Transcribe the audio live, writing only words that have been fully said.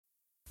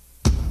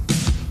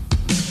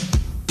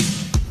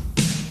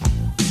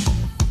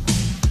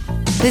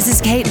This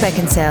is Kate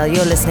Beckinsale.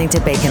 You're listening to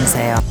Bacon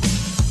Sale.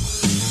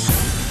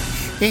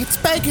 It's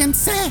Bacon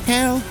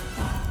Sale.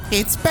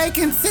 It's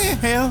Bacon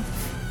Sale.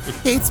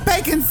 It's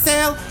Bacon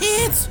Sale.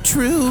 It's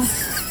true.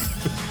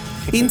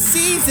 In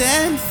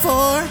season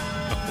 4,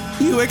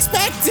 you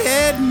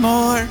expected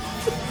more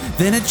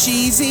than a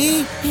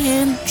cheesy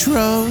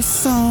intro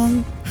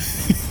song.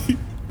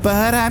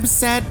 But I'm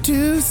sad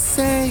to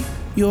say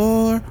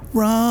you're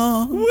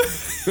wrong.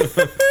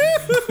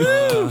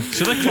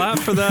 Should I clap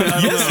for that?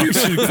 I don't know. You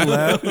should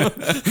clap.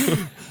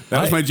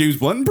 That was my James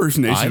Blunt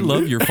impersonation. I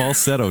love your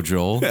falsetto,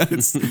 Joel.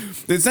 It's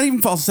not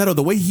even falsetto.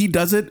 The way he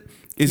does it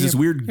is this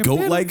weird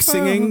goat-like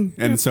singing.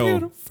 And so...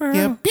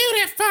 You're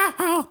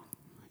beautiful.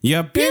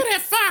 Yeah.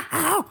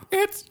 Beautiful.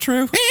 It's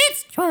true.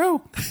 It's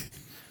true.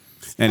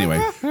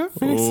 Anyway.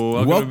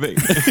 Oh, welcome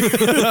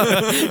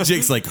to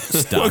Jake's like,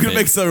 stop Welcome to it.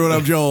 Big Southern.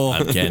 I'm Joel.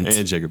 I'm Kent.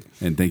 and Jacob.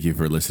 And thank you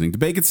for listening to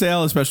Bacon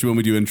Sale, especially when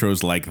we do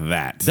intros like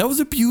that. That was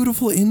a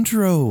beautiful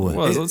intro.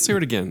 Well, let's hear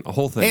it again. A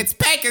whole thing. It's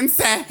Bacon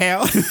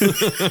Sale.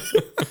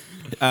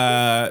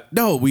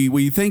 No,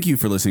 we thank you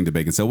for listening to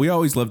Bacon Sale. We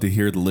always love to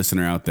hear the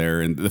listener out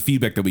there and the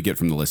feedback that we get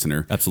from the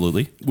listener.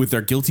 Absolutely. With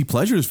our guilty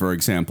pleasures, for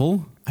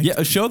example. Yeah,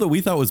 a show that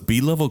we thought was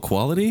B-level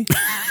quality.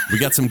 We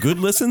got some good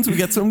listens. We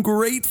got some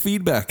great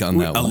feedback on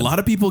that A one. lot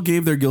of people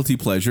gave their guilty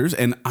pleasures,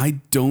 and I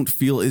don't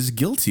feel as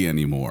guilty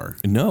anymore.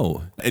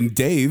 No. And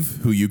Dave,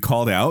 who you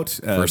called out,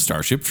 For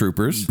Starship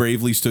Troopers.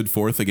 bravely stood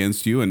forth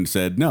against you and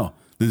said, no,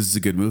 this is a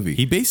good movie.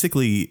 He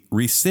basically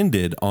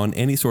rescinded on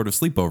any sort of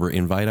sleepover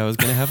invite I was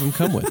going to have him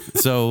come with.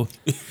 So,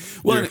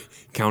 Well,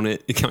 count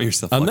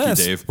yourself unless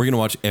lucky, Dave. we're going to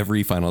watch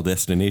every Final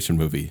Destination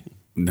movie.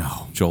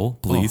 No. Joel,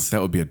 please. Oh,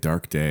 that would be a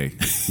dark day.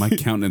 My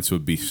countenance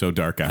would be so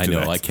dark after I know,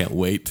 that. I can't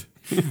wait.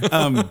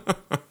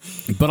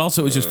 But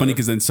also, it was just funny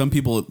because then some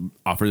people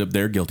offered up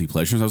their guilty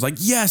pleasures. I was like,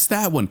 yes,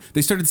 that one.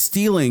 They started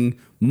stealing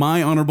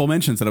my honorable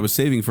mentions that I was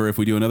saving for if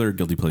we do another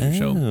guilty pleasure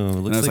show.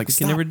 And looks I was like we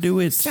can never do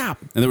it. Stop.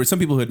 And there were some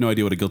people who had no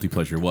idea what a guilty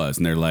pleasure was.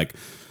 And they're like,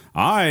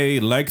 I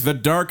like The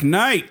Dark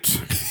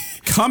Knight.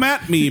 Come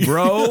at me,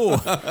 bro.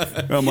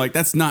 I'm like,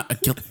 that's not a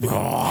guilty.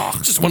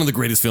 Just one of the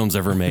greatest films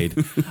ever made.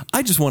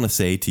 I just want to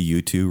say to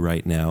you two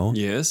right now,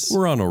 Yes.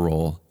 we're on a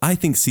roll. I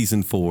think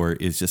season 4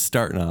 is just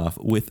starting off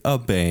with a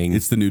bang.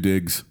 It's the new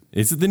digs.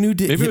 Is it the new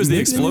dig? Maybe it was the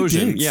Maybe new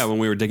explosion. digs. Yeah, when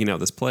we were digging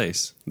out this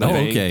place. Oh, The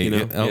bang, okay. You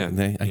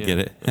know? I get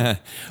it.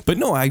 But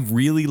no, I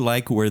really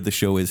like where the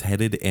show is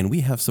headed, and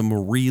we have some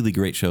really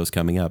great shows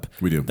coming up.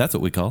 We do. That's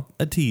what we call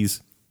a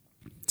tease.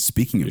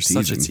 Speaking of You're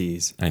teasing. such a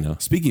tease. I know.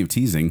 Speaking of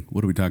teasing,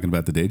 what are we talking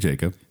about today,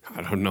 Jacob?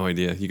 I have no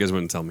idea. You guys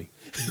wouldn't tell me.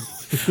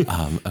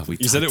 We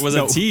You said it was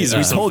No, a tease or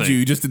I something. told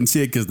you just didn't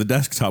see it because the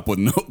desktop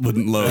wouldn't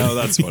load. Oh,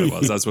 that's what it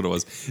was. That's what it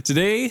was.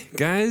 Today,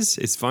 guys,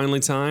 it's finally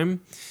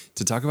time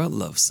to talk about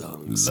love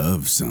songs.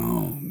 Love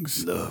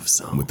songs. Love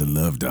songs. With the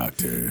Love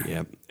Doctor.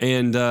 Yep.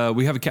 And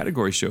we have a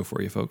category show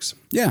for you, folks.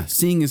 Yeah,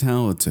 seeing as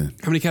how it's a...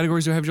 How many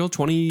categories do I have, Joel?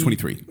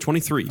 23.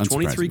 23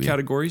 Unsurprisingly.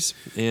 categories.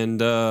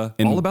 And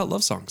all about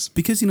love songs.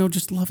 Because,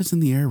 just love is in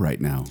the air right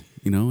now.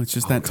 It's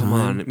just that Come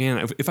time. on,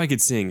 man. If I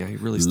could sing, I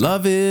really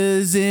Love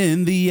is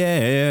in the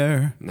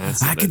air.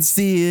 That's- I can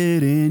see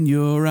it in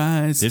your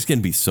eyes. There's going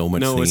to be so much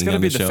No, singing it's got to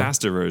on be the the show.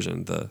 faster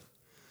version. The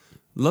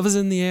love is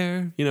in the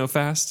air,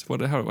 fast. How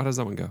does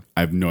that one go? I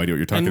have no idea what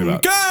you're talking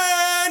about.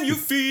 Can you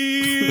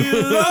feel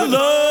the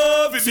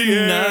love in the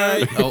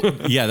air?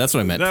 Oh, yeah, that's what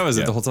I meant. That was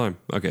it the whole time.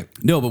 Okay.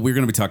 No, but we're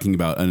going to be talking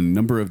about a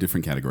number of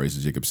different categories,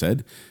 as Jacob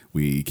said.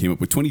 We came up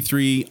with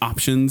 23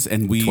 options,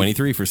 and we...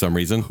 23 for some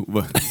reason.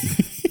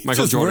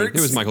 Michael Just Jordan. works.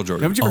 It was Michael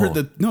Jordan. Haven't you ever heard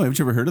haven't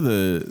you ever heard of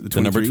the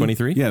 23? number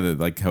 23?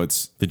 Yeah, how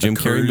it's The Jim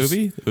Carrey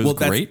movie? It was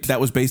great.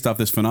 That was based off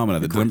this phenomena.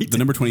 The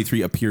number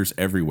 23 appears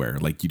everywhere.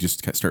 Like you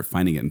just start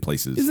finding it in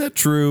places. Is that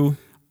true?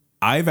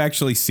 I've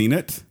actually seen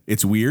it.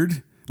 It's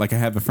weird. Like I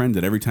have a friend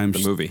that every time The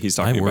movie he's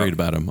talking I'm about. worried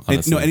about him,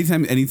 honestly.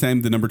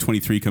 anytime the number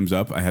 23 comes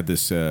up, I had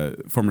this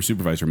former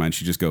supervisor of mine.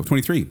 She just go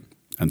 23,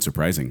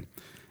 unsurprising.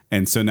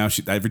 And so now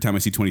every time I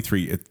see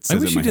 23, it says I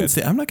wish in my you didn't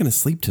head. say, I'm not going to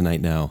sleep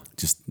tonight now.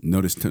 Just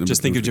notice.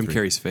 Just think of Jim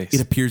Carrey's face. It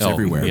appears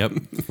everywhere. Yep.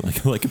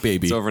 like a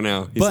baby. It's over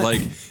now. He's But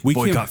like,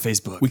 boycott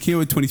Facebook. We came up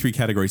with 23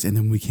 categories, and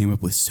then we came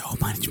up with so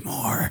much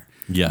more.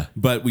 Yeah.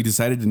 But we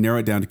decided to narrow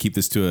it down to keep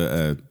this to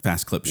a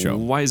fast clip show.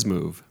 Wise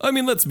move. I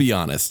mean, let's be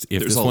honest.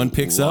 If There's this a one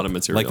picks lot up of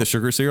material. like the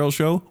Sugar Cereal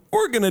Show,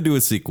 we're going to do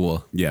a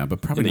sequel. Yeah,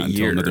 but probably In a not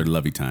until year. another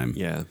lovey time.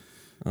 Yeah.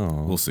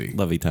 We'll see.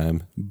 Lovey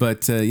time.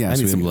 But yeah, I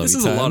need we- some love. This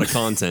is a lot of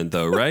content,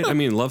 though, right? I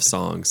mean, love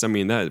songs. I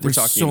mean, that we're There's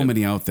talking so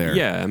many out there.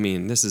 Yeah, I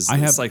mean, this is I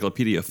an have-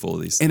 encyclopedia full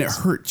of these. And it things.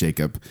 hurt,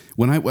 Jacob.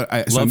 When I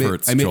Love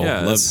hurts, Joel. Yeah,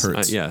 love that's-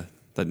 hurts. yeah,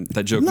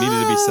 that joke needed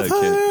to be said,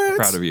 Love kid. hurts.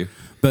 Proud of you.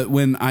 But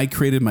when I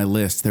created my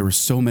list, there were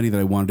so many that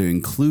I wanted to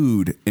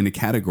include in a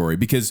category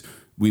because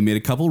we made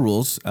a couple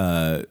rules.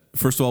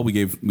 First of all,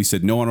 we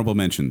said no honorable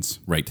mentions.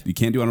 Right. You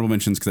can't do honorable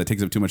mentions because that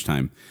takes up too much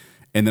time.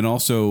 And then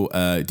also,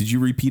 did you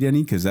repeat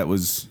any? Because that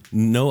was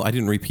No, I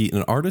didn't repeat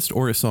an artist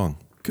or a song.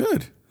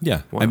 good.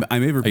 Yeah. I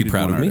may have repeated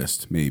proud one of me?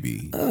 artist,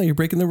 maybe. Oh, you're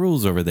breaking the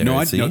rules over there.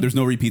 No, see? no, there's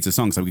no repeats of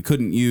songs. So we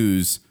couldn't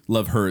use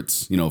Love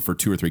Hurts, for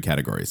 2 or 3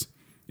 categories.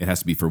 It has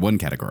to be for one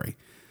category.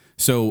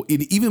 So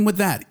even with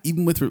that,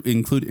 even with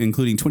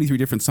including 23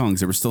 different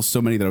songs, there were still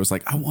so many that I was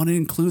like, I want to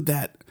include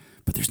that,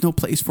 but there's no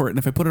place for it. And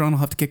if I put it on, I'll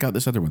have to kick out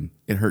this other one.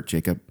 It hurt,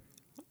 Jacob.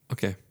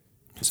 Okay.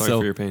 Sorry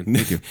for your pain.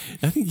 Thank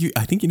you.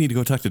 I think you need to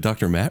go talk to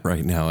Dr. Matt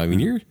right now. I mean,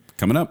 you're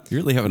Coming up.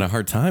 really having a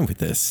hard time with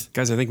this.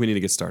 Guys, I think we need to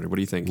get started. What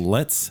do you think?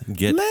 Let's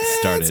get Let's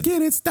started.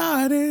 get it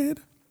started.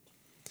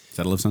 Is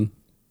that a love song?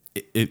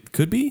 It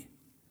could be.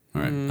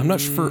 All right. I'm not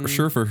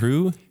sure for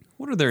who.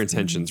 What are their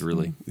intentions,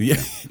 really?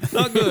 Yeah,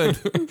 not good.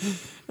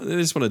 They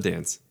just want to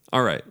dance.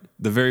 All right.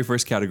 The very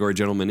first category,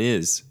 gentlemen,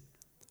 is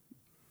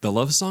the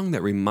love song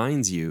that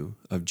reminds you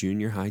of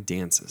junior high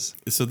dances.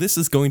 So this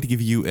is going to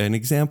give you an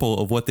example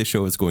of what this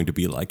show is going to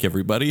be like,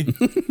 everybody.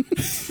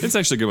 It's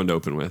actually a good one to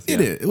open with. It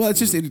is. Well, it's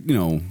just,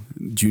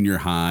 junior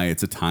high.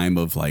 It's a time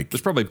of like,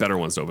 There's probably better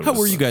ones to open How with.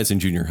 were you guys in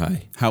junior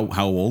high? how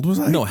old was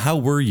I? No, how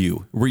were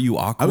you? Were you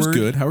awkward? I was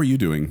good. How are you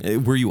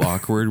doing? Were you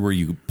awkward? Were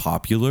you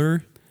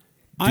popular?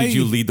 Did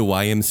you lead the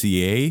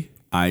YMCA?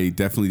 I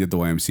definitely did the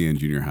YMCA in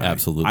junior high.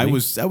 Absolutely.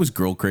 I was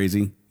girl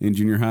crazy in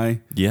junior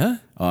high. Yeah.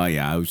 Oh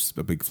yeah, I was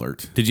a big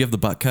flirt. Did you have the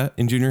butt cut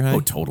in junior high? Oh,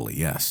 totally.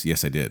 Yes,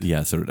 I did.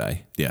 Yeah, so did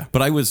I. Yeah.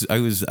 But I was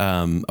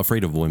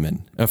afraid of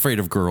women, afraid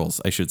of girls,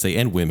 I should say,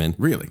 and women.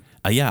 Really?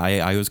 Yeah,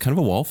 I was kind of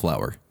a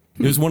wallflower.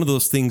 It was one of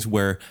those things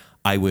where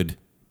I would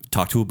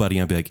talk to a buddy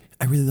and I'd be like,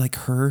 I really like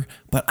her,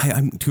 but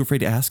I'm too afraid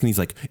to ask. And he's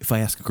like, if I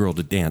ask a girl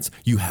to dance,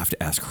 you have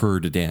to ask her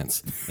to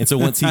dance. And so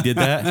once he did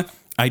that,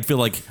 I'd feel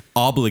like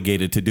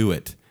obligated to do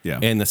it. Yeah.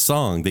 And the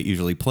song that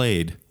usually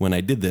played when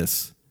I did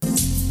this,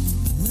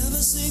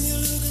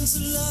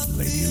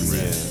 Lady in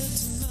Red.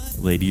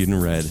 Lady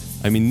in Red.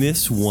 I mean,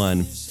 this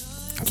one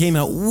came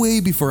out way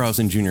before I was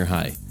in junior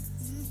high,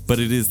 but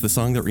it is the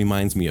song that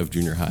reminds me of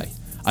junior high.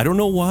 I don't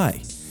know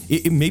why.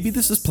 Maybe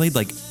this was played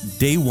like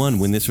day one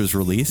when this was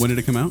released. When did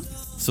it come out?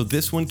 So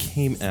this one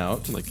came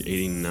out Like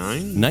 89?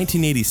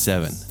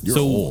 1987. You're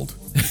so old.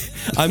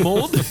 I'm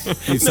old.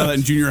 You saw that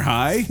in junior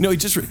high? No,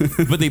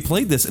 but they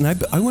played this, and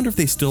I wonder if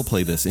they still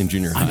play this in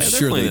junior high. Yeah, they're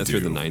sure playing they that through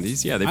do. the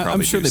 90s. Yeah, they I'm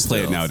probably sure do they play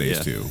it still. nowadays,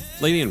 Yeah. too.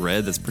 Lady in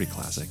Red, that's pretty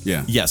classic.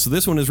 Yeah. Yeah, so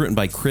this one is written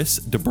by Chris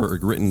DeBerg,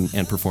 written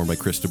and performed by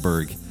Chris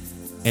DeBerg,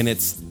 and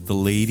it's The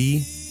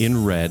Lady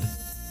in Red.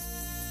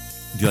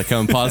 Do you like how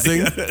I'm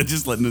pausing?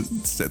 Just letting it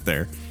sit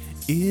there.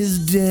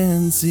 Is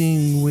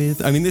dancing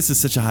with... I mean, this is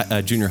such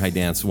a junior high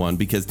dance one,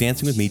 because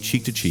dancing with me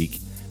cheek to cheek,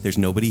 there's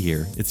nobody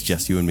here. It's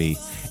just you and me.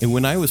 And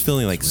when I was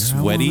feeling like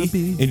sweaty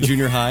in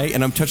junior high,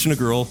 and I'm touching a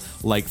girl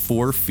like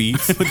 4 feet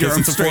with your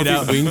arms straight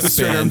out 4 feet.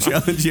 Straight arm wingspan.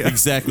 challenge, yeah.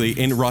 Exactly.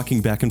 And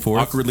rocking back and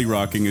forth. Awkwardly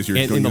rocking as you're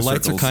And going the in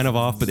lights circles. are kind of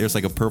off, but there's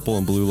like a purple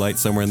and blue light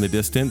somewhere in the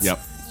distance. Yep.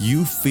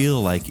 You feel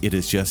like it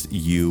is just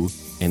you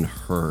and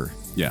her.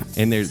 Yeah.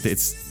 And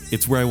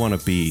it's where I want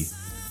to be.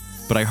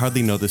 But I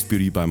hardly know this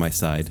beauty by my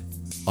side.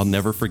 I'll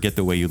never forget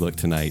the way you look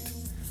tonight.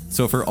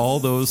 So for all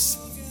those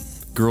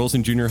girls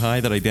in junior high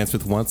that I danced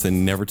with once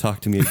and never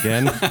talked to me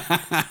again, No, this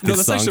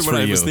that's actually song's what for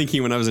I you. was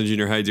thinking when I was in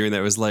junior high doing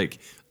that. Was like,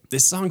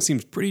 this song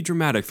seems pretty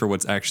dramatic for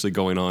what's actually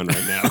going on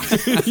right now.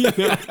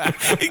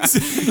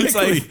 It's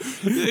like,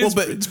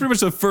 It's pretty much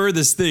the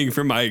furthest thing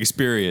from my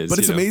experience. But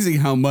it's you know? amazing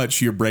how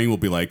much your brain will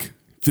be like,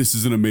 this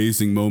is an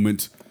amazing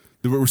moment.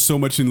 We're so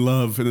much in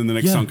love. And then the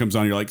next Yeah. song comes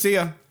on. You're like, see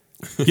ya.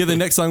 yeah, the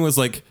next song was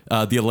like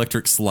the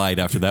electric slide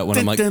after that one.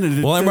 I'm like,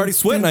 well, I'm already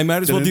sweating. I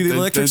might as well do the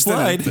electric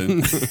slide.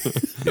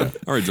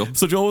 All right, Joel.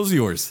 So Joel, what was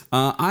yours?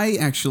 I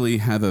actually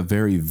have a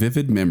very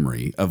vivid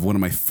memory of one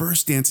of my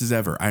first dances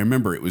ever. I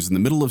remember it was in the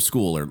middle of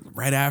school or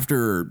right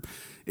after,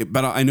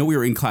 but I know we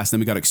were in class, then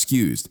we got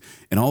excused.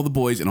 And all the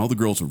boys and all the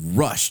girls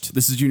rushed.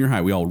 This is junior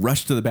high. We all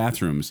rushed to the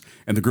bathrooms.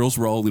 And the girls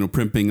were all,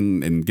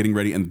 primping and getting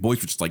ready. And the boys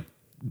were just like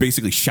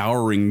basically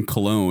showering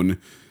cologne.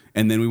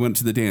 And then we went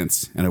to the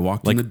dance. And I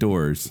walked in the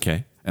doors.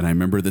 Okay. And I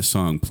remember this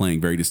song playing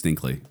very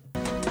distinctly.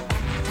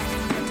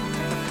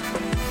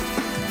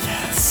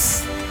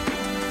 Yes.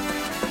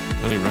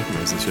 I don't even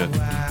recognize this yet.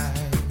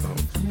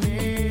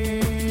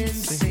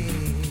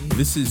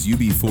 This is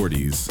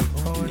UB40's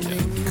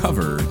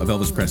cover of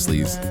Elvis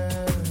Presley's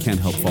Can't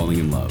Help Falling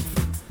in Love.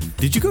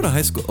 Did you go to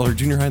high school or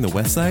junior high on the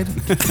west side?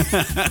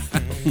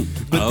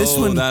 But this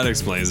one, that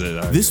explains it.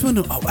 this one,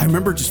 I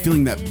remember just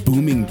feeling that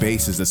booming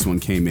bass as this one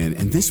came in.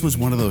 And this was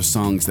one of those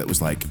songs that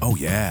was like, oh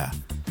yeah,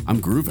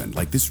 I'm grooving.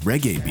 Like this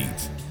reggae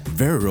beat.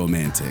 Very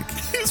romantic.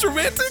 It's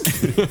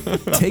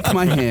romantic. Take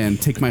my hand,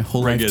 take my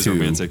whole life Reggae's too.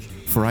 romantic.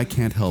 For I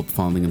can't help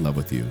falling in love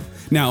with you.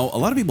 Now, a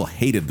lot of people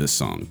hated this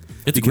song.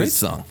 It's a great because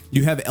song.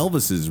 You have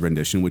Elvis's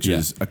rendition, which Yeah.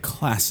 is a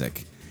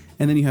classic.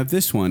 And then you have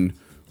this one,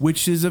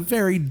 which is a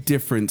very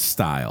different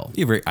style.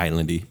 You're very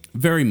islandy.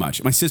 Very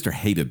much. My sister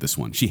hated this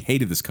one. She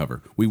hated this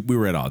cover. We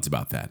were at odds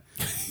about that.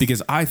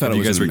 Because I thought it you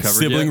was guys an- recovered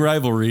Sibling yet?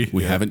 rivalry.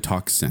 We haven't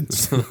talked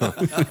since. Seems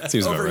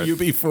about right.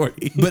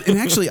 UB40. But and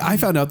actually, I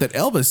found out that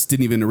Elvis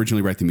didn't even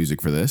originally write the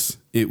music for this.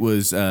 It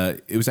was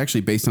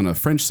actually based on a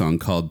French song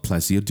called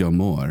Plaisir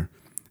d'amour,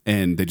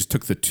 and they just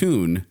took the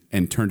tune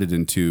and turned it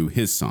into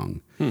his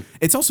song.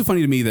 It's also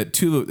funny to me that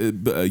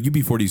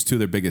UB40's two of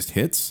their biggest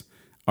hits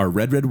are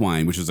Red Red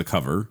Wine, which is a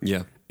cover,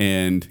 Yeah.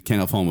 and Can't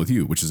Help Falling With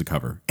You, which is a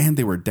cover. And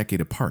they were a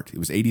decade apart. It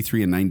was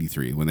 83 and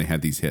 93 when they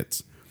had these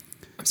hits.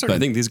 I'm starting to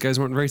think these guys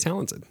weren't very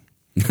talented.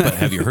 But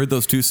have you heard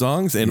those two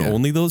songs and Yeah.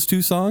 only those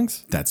two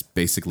songs? That's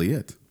basically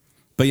it.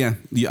 But yeah,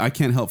 I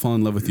Can't Help Falling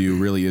in Love With You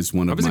really is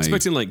one I of was my...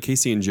 expecting like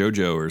Casey and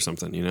JoJo or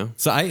something, you know?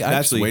 So I That's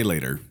actually way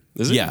later.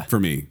 Is it? Yeah. For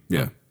me,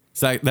 yeah.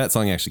 So that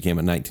song actually came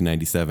in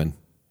 1997.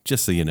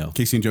 Just so you know.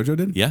 Casey and JoJo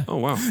did? Yeah. Oh,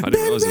 wow. I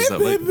didn't realize it was that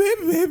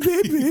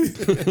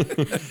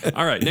late.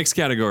 All right, next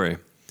category.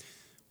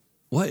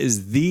 What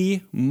is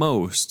the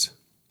most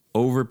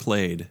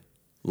overplayed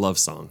love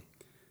song?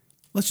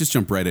 Let's just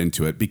jump right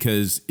into it,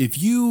 because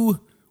if you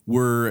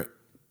were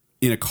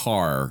in a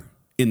car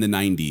in the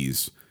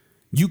 90s,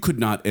 you could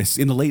not,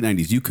 in the late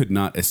 90s, you could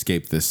not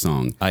escape this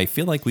song. I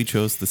feel like we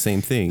chose the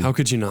same thing. How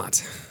could you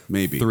not?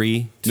 Maybe.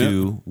 3,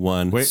 2,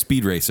 1. Wait.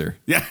 Speed Racer.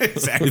 Yeah,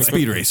 exactly. It's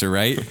Speed Racer,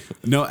 right?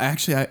 No,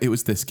 actually, it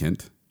was this,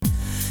 Kent. It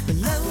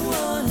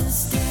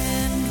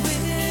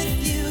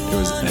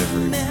was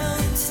everywhere.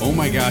 Oh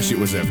my gosh, it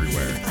was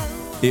everywhere.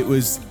 It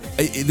was...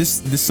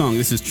 This song,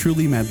 this is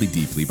Truly Madly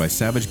Deeply by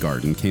Savage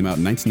Garden, came out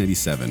in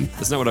 1987.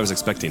 That's not what I was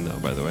expecting, though,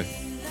 by the way.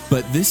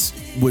 But this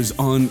was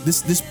on,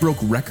 this broke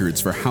records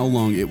for how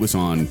long it was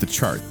on the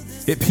chart.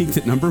 It peaked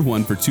at number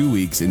 1 for 2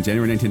 weeks in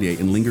January 1998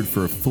 and lingered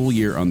for a full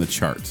year on the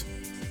chart.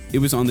 It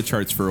was on the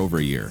charts for over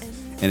a year,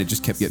 and it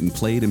just kept getting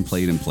played and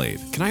played and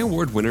played. Can I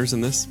award winners in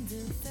this?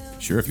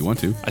 Sure, if you want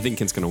to. I think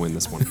Kent's going to win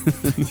this one.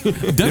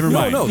 Never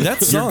mind. No,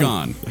 that song. You're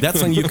gone. That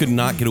song, you could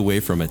not get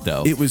away from it,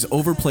 though. It was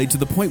overplayed to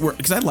the point where,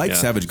 because I liked Yeah.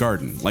 Savage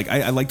Garden. Like,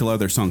 I liked a lot of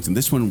their songs, and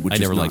this one would I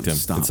just never not liked him.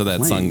 stop And so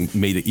that playing.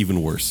 song made it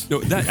even worse. No,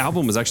 that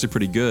album was actually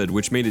pretty good,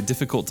 which made it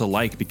difficult to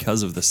like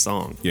because of the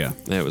song. Yeah.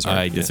 It was hard.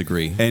 I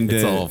disagree. And,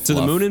 it's uh, all To the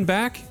fluff. Moon and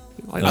Back?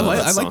 I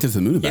liked To the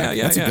Moon and Back.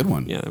 That's a good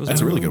one. Yeah, it was That's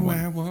a really good. good one.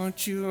 I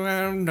want you,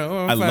 I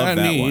know I love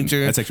that one.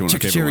 That's actually one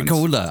of my favorite ones.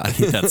 Cola. I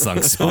hate that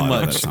song so Oh, I love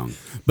that much. song.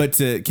 But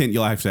Kent,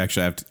 you'll have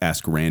to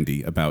ask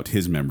Randy about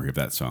his memory of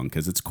that song,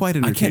 because it's quite I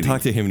entertaining. can't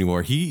talk to him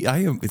anymore.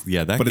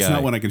 That But guy. it's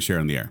not one I can share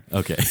on the air.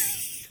 Okay.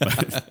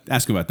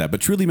 Ask him about that. But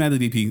truly madly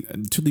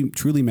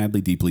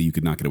deeply, you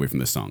could not get away from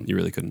this song. You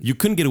really couldn't. You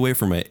couldn't get away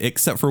from it,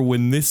 except for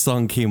when this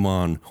song came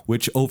on,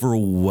 which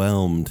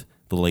overwhelmed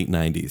the late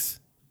 90s.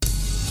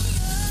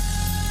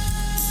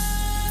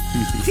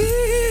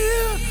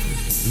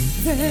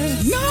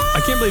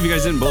 I can't believe you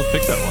guys didn't both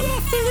pick that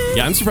one.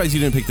 Yeah, I'm surprised you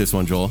didn't pick this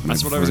one, Joel.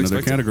 That's what I For was another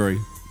expecting. category.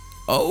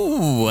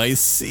 Oh, I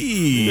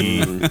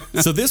see.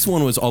 So this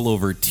one was all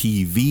over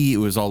TV. It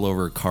was all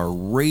over car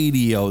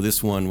radio.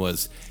 This one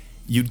was,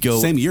 you'd go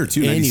Same year,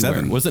 too, 97.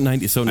 anywhere. Was it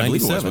 90? So I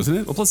believe 97, it was, wasn't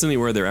it? Well, plus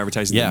anywhere they're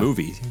advertising Yeah. the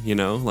movie, you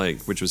know,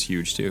 like, which was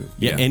huge too.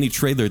 Yeah, any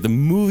trailer. The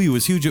movie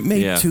was huge. It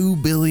made Yeah.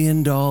 $2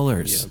 billion.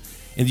 Yeah.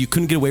 And you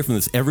couldn't get away from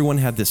this. Everyone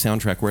had this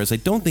soundtrack, whereas I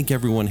don't think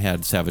everyone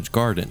had Savage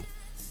Garden.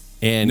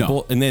 And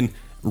No. and then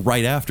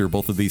right after,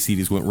 both of these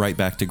CDs went right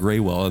back to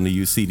Graywell in the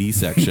UCD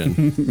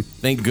section.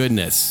 Thank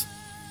goodness.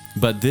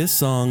 But this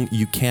song,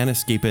 you can't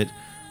escape it.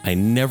 I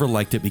never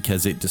liked it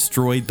because it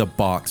destroyed the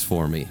box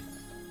for me.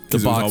 The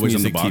 'Cause it was box always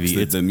on the music box, TV,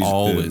 the it's music- the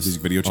always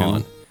music video channel?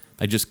 on.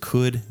 I just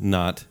could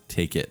not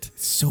take it.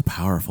 So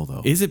powerful,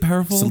 though. Is it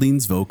powerful?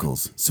 Celine's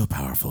vocals, so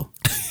powerful.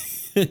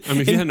 I mean,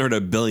 if you hadn't heard it a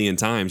billion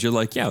times, you're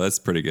like, yeah, that's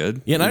pretty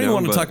good. Yeah, and I You didn't know,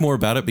 want to but- talk more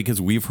about it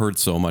because we've heard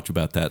so much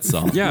about that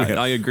song. Yeah,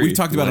 I agree. We've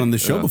talked about it on the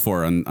Like, show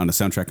before on a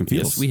soundtrack and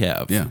feels. Yes, we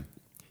have. Yeah.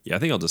 Yeah, I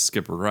think I'll just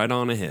skip right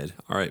on ahead.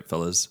 All right,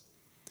 fellas.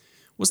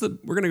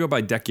 We're gonna go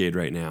by decade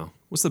right now.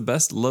 What's the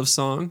best love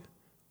song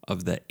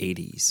of the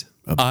 80s?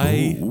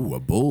 A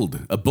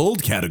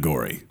bold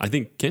category. I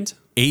think Kent.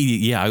 80,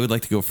 yeah, I would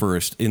like to go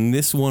first. And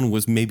this one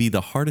was maybe the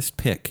hardest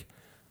pick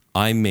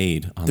I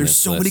made on There's this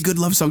so list. many good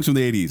love songs from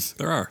the 80s.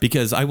 There are.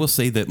 Because I will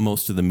say that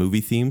most of the movie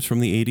themes from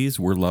the 80s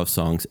were love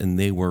songs, and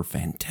they were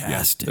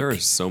fantastic. There are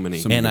so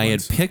many. and I had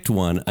ones. picked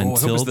one Oh, I hope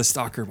until it's the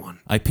stalker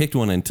one. I picked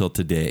one until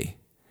today.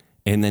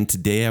 And then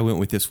today I went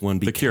with this one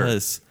The Cure.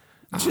 because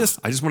I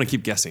just want to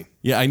keep guessing.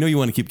 yeah, I know you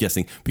want to keep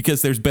guessing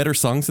because there's better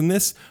songs than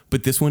this,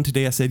 but this one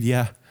today I said,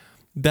 yeah,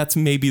 that's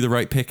maybe the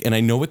right pick. And I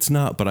know it's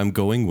not, but I'm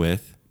going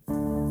with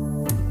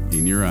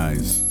In Your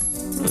Eyes.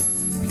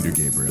 Peter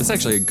Gabriel. It's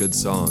actually a good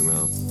song,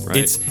 though,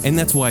 right? And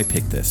that's why I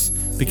picked this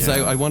because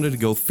Yeah. I wanted to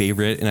go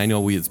favorite, and I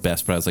know it's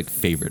best, but I was like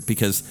favorite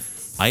because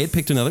I had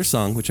picked another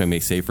song, which I may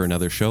say for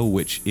another show,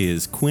 which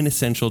is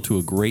quintessential to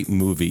a great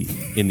movie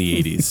in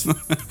the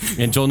 80s.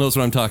 And Joel knows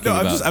what I'm talking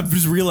about. I'm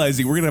just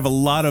realizing we're going to have a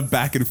lot of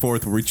back and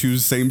forth where we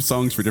choose same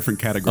songs for different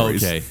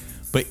categories. Okay,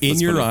 but in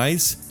That's your funny.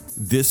 eyes,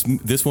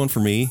 this one for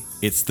me,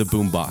 it's the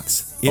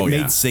Boombox. It Oh, made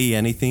yeah. Say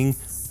Anything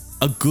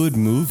a good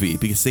movie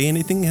because Say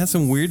Anything has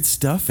some weird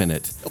stuff in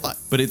it.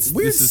 But it's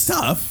Weird this is-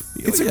 stuff.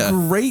 It's Yeah. a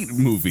great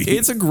movie.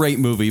 It's a great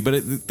movie,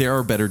 but there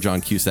are better John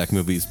Cusack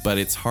movies. But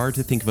it's hard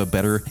to think of a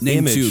better Name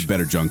image. two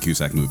better John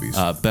Cusack movies.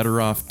 Better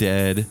Off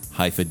Dead,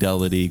 High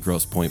Fidelity,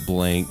 Gross Point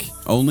Blank.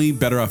 Only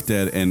Better Off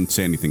Dead and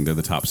Say Anything. They're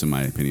the tops in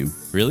my opinion.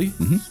 Really?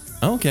 Mm-hmm.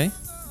 Oh, okay.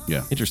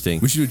 Yeah.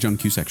 Interesting. We should do a John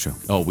Cusack show.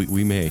 Oh,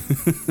 we may.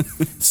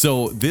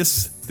 So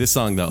this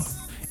song though,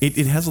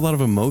 it has a lot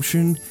of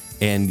emotion,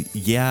 and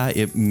yeah,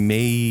 it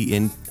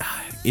may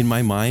in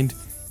my mind,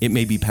 it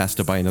may be passed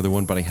up by another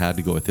one, but I had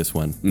to go with this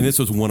one. And this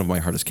was one of my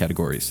hardest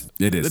categories.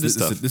 It is. It is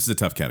tough. This is a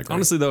tough category.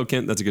 Honestly, though,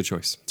 Kent, that's a good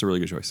choice. It's a really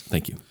good choice.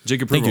 Thank you.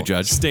 Jacob, Thank you,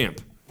 approval. Judge.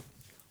 Stamp.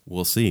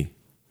 We'll see.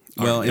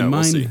 Well, All right, in yeah,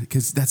 we'll see. mine,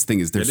 because that's the thing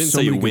is there's didn't so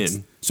say you many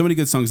win. so many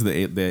good songs of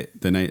the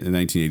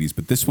 1980s,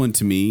 but this one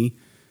to me,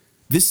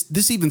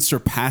 this even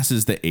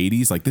surpasses the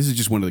 80s. Like this is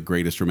just one of the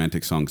greatest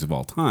romantic songs of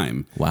all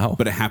time. Wow.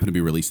 But it happened to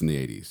be released in the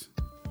 80s.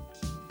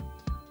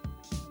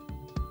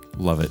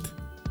 Love it.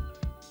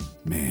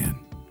 Man.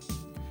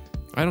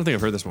 I don't think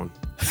I've heard this one.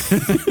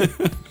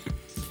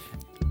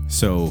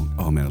 So,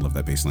 oh man, I love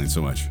that bass line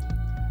so much.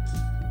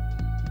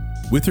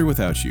 With or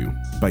Without You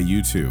by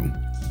U2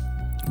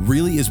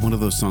 really is one of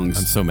those songs.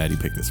 I'm so mad you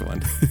picked this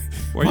one.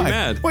 Why are you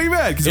mad? Why are you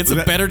mad? 'Cause It's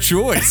a better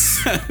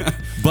choice.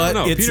 But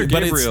No, it's Peter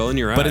but Gabriel it's, in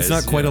your but it's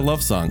eyes, not quite yeah. a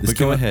love song. This But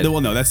go came out- ahead.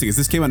 Well, no, that's the thing.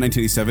 This came out in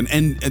 1987,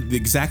 and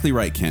exactly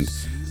right, Kent.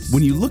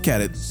 When you look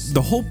at it,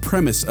 the whole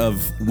premise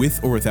of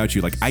With or Without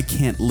You, like I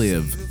can't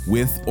live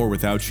with or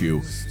without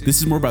you. This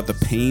is more about the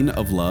pain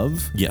of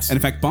love. Yes. And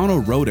in fact, Bono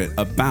wrote it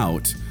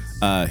about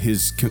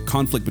his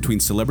conflict between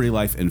celebrity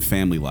life and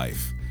family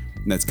life.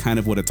 And that's kind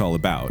of what it's all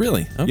about.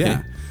 Really? Okay.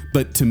 Yeah.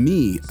 But to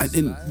me,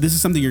 and this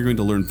is something you're going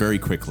to learn very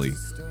quickly.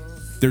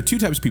 There are two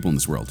types of people in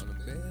this world.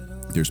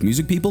 There's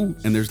music people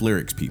and there's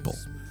lyrics people.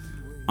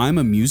 I'm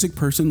a music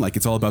person, like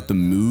it's all about the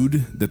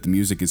mood that the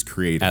music is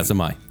creating. As am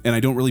I. And I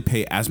don't really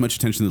pay as much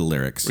attention to the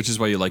lyrics. Which is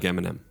why you like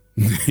Eminem.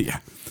 Yeah.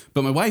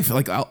 But my wife,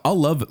 like I'll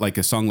love like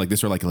a song like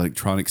this or like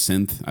electronic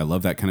synth. I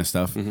love that kind of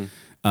stuff. In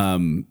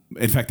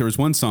fact, there was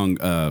one song,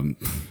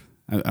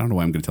 I don't know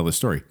why I'm going to tell this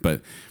story,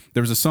 but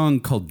there was a song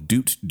called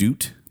Doot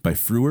Doot by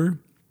Frewer.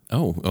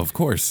 Oh, of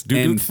course.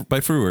 And- Doot by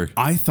Frewer.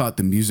 I thought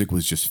the music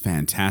was just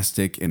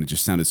fantastic and it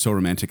just sounded so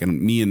romantic.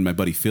 And me and my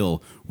buddy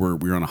Phil we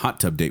were on a hot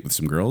tub date with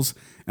some girls,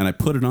 and I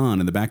put it on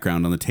in the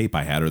background on the tape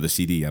I had or the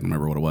CD. I don't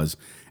remember what it was.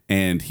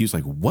 And he was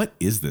like, "What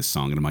is this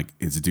song?" And I'm like,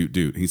 "It's a Doot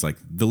Doot." He's like,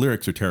 "The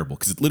lyrics are terrible,"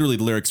 because literally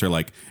the lyrics are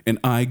like, "And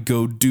I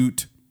go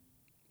doot,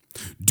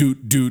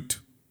 doot doot,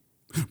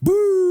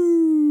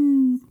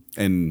 boo,"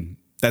 and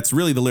that's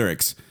really the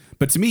lyrics.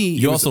 But to me,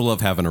 You also love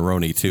having a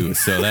Roni too,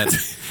 so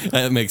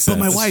that makes sense.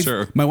 But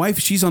true. my wife,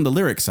 she's on the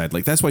lyric side.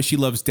 Like that's why she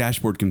loves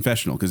Dashboard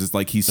Confessional, because it's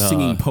like he's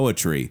singing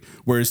poetry.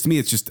 Whereas to me,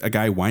 it's just a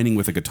guy whining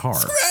with a guitar.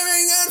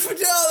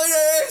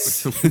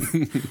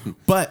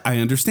 But I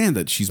understand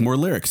that she's more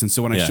lyrics, and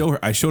so when Yeah.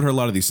 I showed her a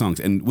lot of these songs,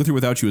 and With or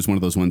Without You is one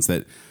of those ones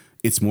that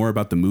it's more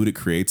about the mood it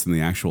creates than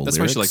the actual That's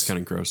lyrics. why she likes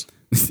Counting Crows.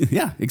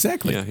 Yeah,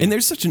 exactly. Yeah. And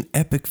there's such an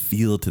epic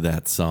feel to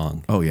that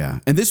song. Oh yeah,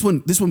 and this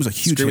one was a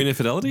huge Screaming hit.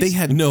 Infidelities? They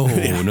had No.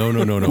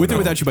 With or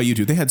Without You by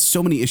YouTube. They had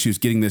so many issues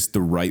getting this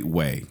the right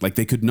way. Like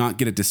they could not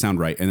get it to sound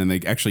right, and then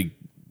they actually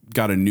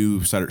got a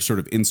new sort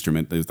of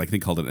instrument. It was like they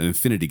called it an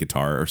infinity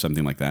guitar or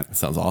something like that.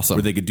 Sounds awesome.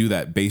 Where they could do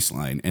that bass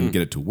line and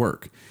get it to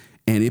work,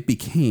 and it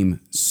became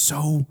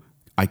so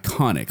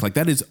iconic. Like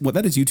that is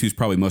U2's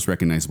probably most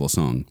recognizable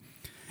song.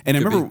 And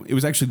I remember it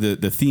was actually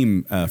the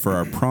theme for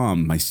our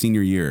prom my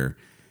senior year.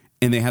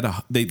 And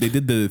they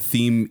did the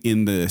theme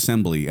in the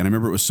assembly, and I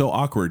remember it was so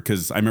awkward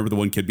because I remember the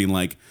one kid being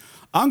like,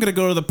 "I'm gonna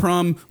go to the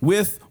prom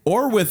with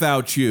or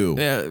without you,"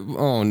 Yeah.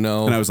 Oh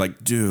no. and I was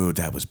like, "Dude,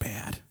 that was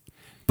bad."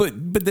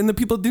 But then the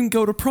people didn't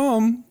go to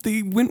prom.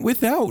 They went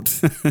without.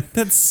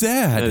 That's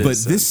sad. That is But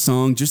sad. this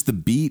song, just the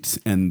beat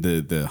and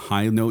the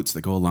high notes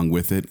that go along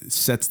with it,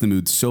 sets the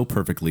mood so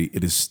perfectly.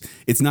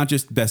 It's not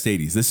just best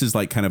 80s. This is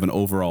like kind of an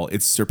overall.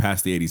 It's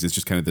surpassed the 80s. It's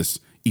just kind of this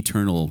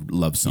eternal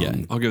love song. Yeah.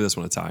 I'll give this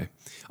one a tie.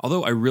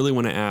 Although I really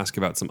want to ask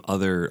about some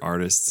other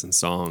artists and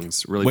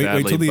songs really Wait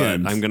badly, till the but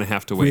end. I'm going to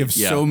have to wait. We have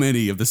so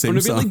many of the I'm same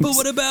going to be songs. like, but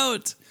what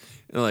about?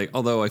 And like,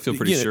 although I feel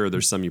pretty Yeah, sure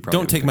there's some you probably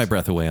Don't take haven't my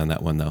breath away on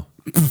that one though.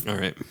 picked. All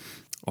right.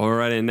 All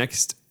right. And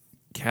next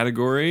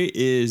category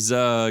is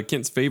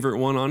Kent's favorite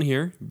one on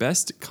here: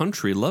 best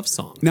country love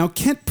song. Now,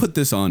 Kent put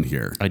this on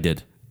here, I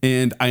did.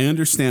 and I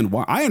understand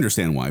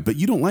why. But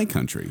you don't like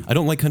country. I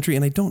don't like country,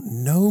 and I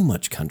don't know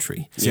much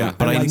country. Yeah,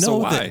 but I like, so know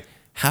why? that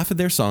half of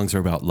their songs are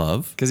about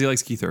love. Because he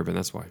likes Keith Urban.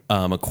 That's why.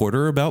 A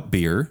quarter are about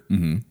beer,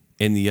 and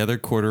the other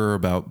quarter are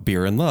about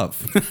beer and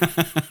love.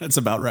 That's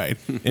about right.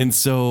 And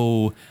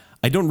so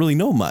I don't really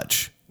know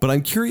much, but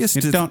I'm curious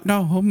to Don't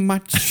know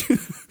much,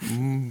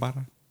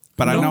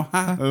 but I know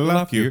I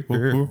love you.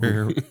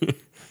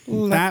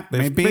 That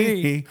may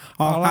be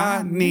all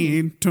I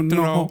need to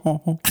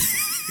know.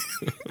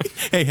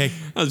 Hey.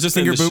 Let's just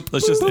Finger end the boop.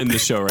 let's just end the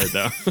show right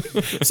now.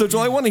 So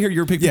Joel, I want to hear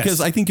your pick Yes. because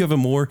I think you have a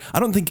more. I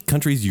don't think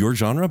country is your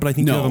genre, but I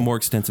think you No. have a more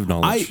extensive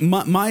knowledge.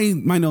 My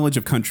knowledge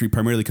of country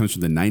primarily comes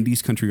from the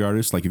 '90s country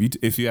artists. Like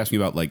if you ask me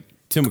about like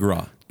Tim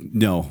McGraw.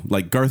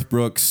 like Garth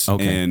Brooks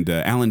Okay. and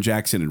Alan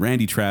Jackson and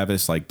Randy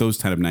Travis, like those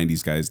kind of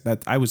 '90s guys.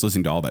 That I was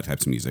listening to all that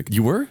types of music.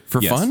 You were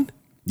for Yes. fun.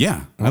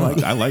 Yeah,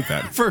 I like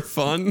that. For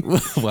fun.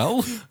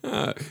 Well,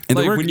 And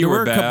Like when you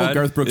were a couple bad,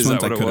 Garth Brooks is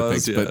that ones I what it could have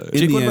was? picked, Yeah. but in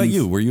Jake, the what about end-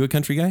 you? Were you a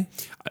country guy?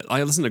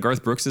 I listened to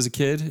Garth Brooks as a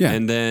kid, Yeah.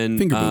 and then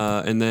Finger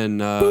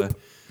boop.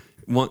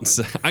 once.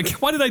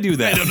 Why did I do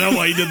that? I don't know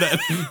why you did that.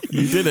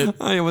 You did it.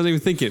 I wasn't even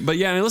thinking. But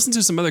yeah, I listened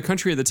to some other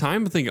country at the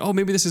time thinking, oh,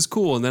 maybe this is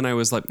cool. And then I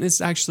was like,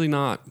 it's actually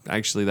not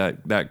actually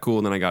that cool.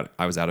 And then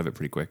I was out of it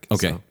pretty quick.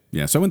 Okay. So.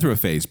 Yeah, so I went through a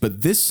phase.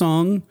 But this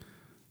song,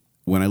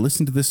 when I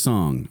listen to this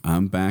song,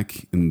 I'm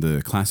back in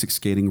the classic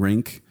skating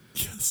rink.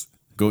 Yes.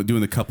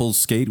 Doing the couples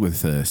skate with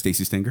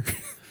Stacy Stinger.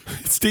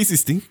 Stacy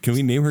Stink. Can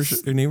we name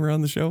her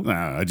on the show?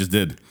 I just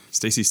did.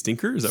 Stacy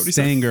Stinker? Is that what he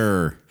said?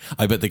 Stanger.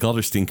 I bet they called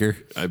her Stinker.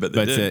 I bet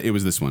they But did. it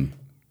was this one.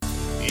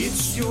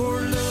 It's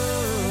your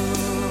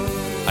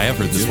love. I have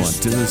heard this one.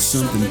 Still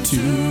something to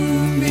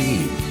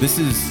me. This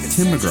is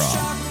Tim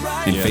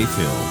McGraw and Yeah. Faith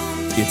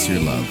Hill. It's Your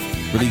Love.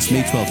 Released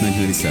May 12th,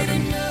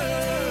 1987.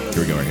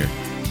 Here we go right here.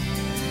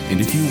 And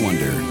if you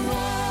wonder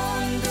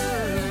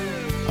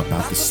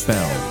about the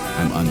spell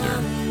I'm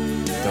under,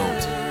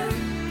 Don't.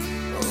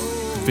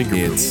 Finger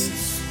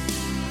it's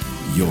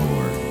your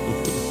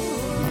love.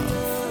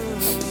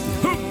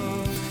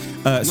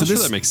 I'm So not sure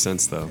this that makes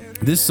sense though.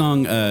 This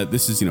song,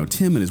 this is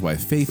Tim and his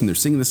wife Faith, and they're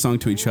singing this song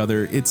to each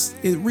other. It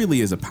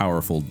really is a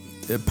powerful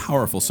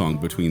song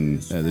between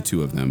the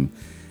two of them,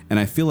 and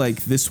I feel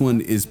like this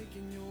one is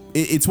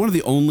it's one of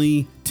the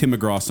only Tim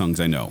McGraw songs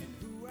I know,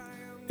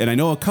 and I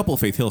know a couple of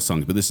Faith Hill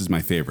songs, but this is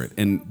my favorite.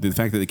 And the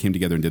fact that they came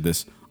together and did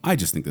this, I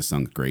just think this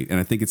song's great, and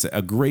I think it's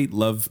a great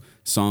love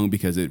song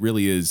because it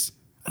really is.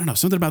 I don't know,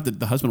 something about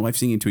the husband and wife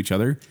singing to each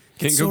other.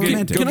 It's so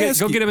romantic. Go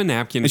get him a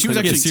napkin. And she was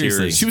clean actually his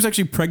tears. she was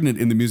actually pregnant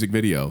in the music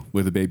video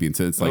with a baby, and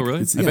so it's like,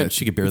 really? it's, I bet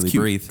she could barely it's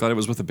cute. breathe. Thought it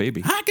was with a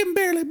baby. I can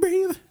barely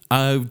breathe.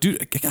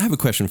 Dude, I have a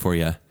question for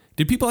you.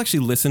 Did people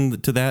actually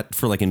listen to that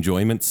for like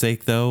enjoyment's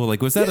sake though?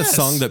 Like, was that Yes. a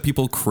song that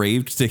people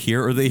craved to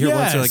hear, or they hear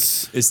once they're like,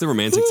 It's the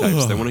romantic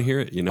types. They want to hear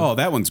it, you know. Oh,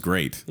 that one's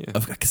great.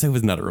 because I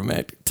was not a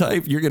romantic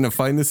type. You're gonna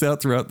find this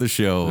out throughout the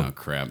show. Oh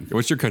crap.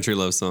 What's your country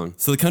love song?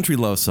 So the country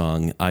love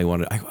song, I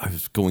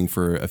was going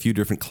for a few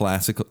different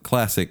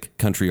classic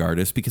country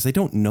artists because I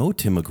don't know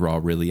Tim McGraw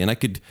really, and I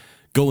could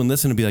go and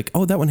listen and be like,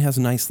 oh, that one has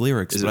nice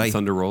lyrics. Is but it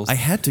Thunder Rolls? I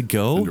had to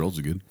go. Thunder Rolls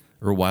are good.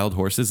 Or Wild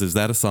Horses. Is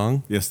that a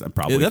song? Yes,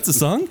 probably. That's a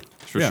song.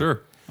 For Yeah.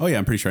 sure. Oh yeah,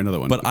 I'm pretty sure I know that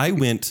one. But I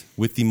went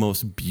with the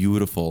most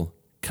beautiful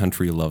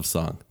country love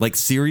song. Like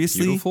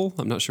seriously, Beautiful?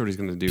 I'm not sure what he's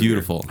going to do.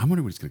 beautiful. I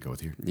wonder what he's gonna go with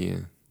here.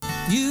 Here.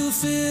 Yeah. You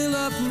fill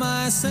up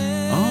my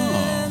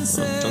Oh,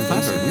 John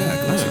Denver.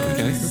 yeah,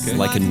 classic. Okay.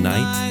 Like a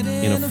night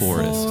in a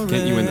forest.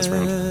 Can't you win this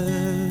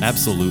round?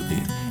 Absolutely.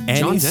 Any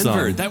John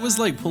Denver. song. That was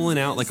like pulling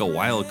out like a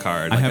wild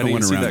card. I Like, haven't didn't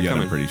won a see round that yet.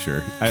 coming. I'm pretty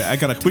sure. I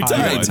got a tie. You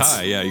got a once.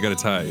 tie. Yeah, you got a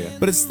tie. Yeah.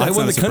 But it's I that's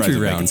won not the a surprise country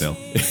with round.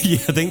 Beckinsale. Yeah,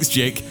 thanks,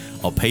 Jake.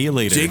 I'll pay you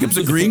later. Jacob's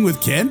agreeing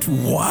with Kent.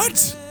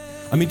 What?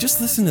 I mean,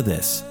 just listen to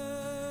this.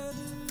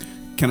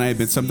 Can I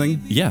admit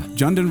something? Yeah.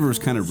 John Denver was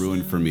kind of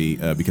ruined for me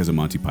because of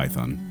Monty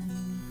Python.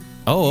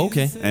 Oh,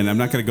 okay. And I'm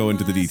not going to go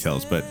into the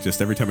details, but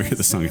just every time I hear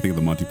the song, I think of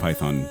the Monty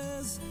Python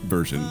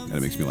version, and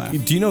it makes me laugh.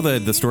 Do you know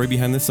the story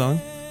behind this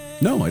song?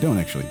 No, I don't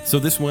actually. So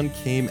this one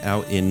came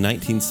out in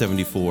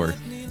 1974.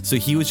 So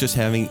he was just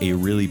having a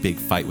really big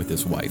fight with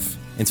his wife.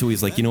 And so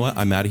he's like, you know what?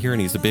 I'm out of here.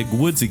 And he's a big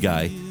woodsy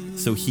guy.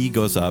 So he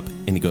goes up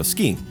and he goes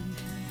skiing.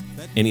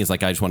 And he's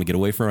like, I just want to get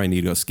away from her. I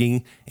need to go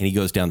skiing. And he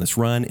goes down this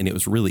run and it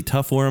was really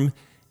tough for him.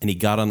 And he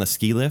got on the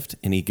ski lift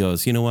and he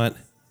goes, you know what?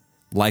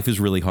 Life is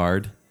really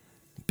hard.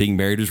 Being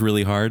married is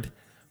really hard.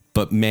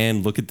 But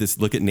man, look at this.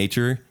 Look at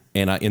nature.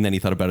 And then he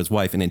thought about his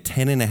wife. And in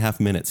 10.5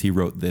 minutes, he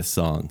wrote this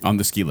song. On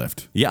the ski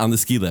lift. Yeah, on the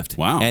ski lift.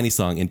 Wow. And he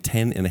sung in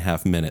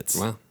 10.5 minutes.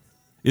 Wow.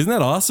 Isn't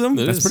that awesome?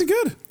 It That's is. pretty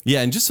good.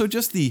 Yeah, and just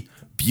the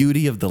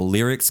beauty of the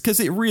lyrics, because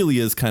it really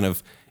is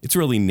it's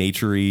really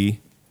naturey,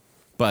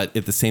 but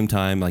at the same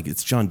time, like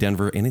it's John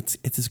Denver, and it's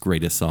his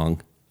greatest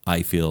song,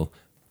 I feel.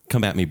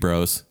 Come at me,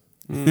 bros.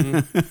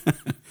 No,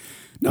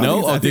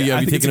 No? I think, Have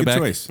I you think it's taken a it good back?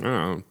 choice. I don't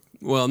know.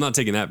 Well, I'm not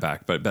taking that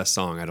back, but best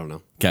song, I don't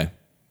know. Okay.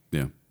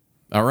 Yeah.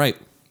 All right.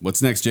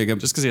 What's next, Jacob?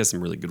 Just because he has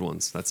some really good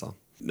ones. That's all.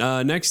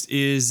 Next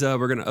is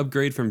we're going to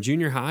upgrade from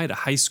junior high to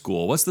high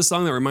school. What's the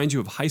song that reminds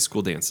you of high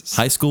school dances?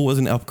 High school was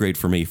an upgrade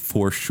for me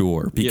for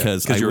sure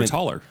because you were went-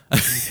 taller.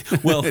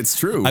 Well, It's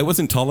true. I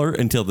wasn't taller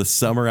until the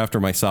summer after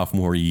my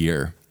sophomore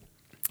year,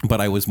 but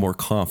I was more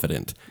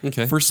confident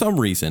Okay. for some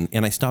reason,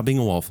 and I stopped being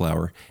a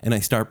wallflower, and I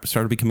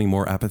started becoming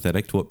more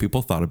apathetic to what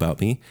people thought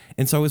about me,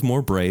 and so I was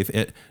more brave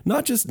at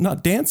not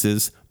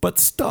dances but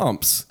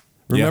stomps.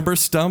 Remember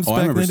stomps? Oh,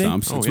 back I remember in the day?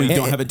 stomps. That's when you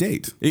don't have a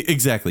date.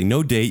 Exactly,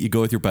 no date. You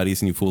go with your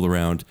buddies and you fool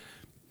around.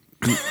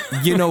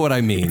 You know what I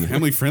mean.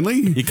 Family friendly?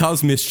 You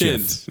cause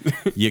mischief.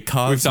 You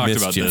cause We've talked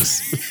mischief. about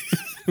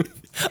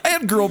this. I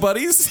had girl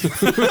buddies. or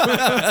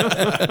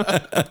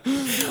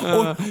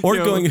You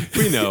know, going.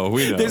 We know.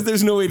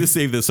 There's no way to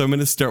save this, so I'm going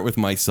to start with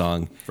my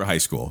song For high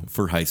school.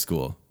 for high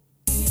school.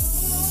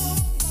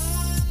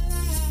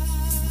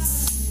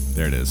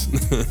 There it is.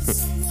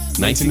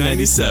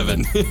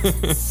 1997.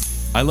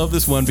 I love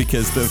this one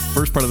because the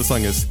first part of the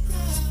song is,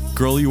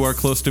 "Girl, you are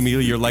close to me.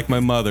 You're like my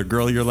mother.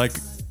 Girl, you're like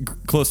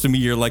close to me.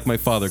 You're like my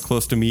father.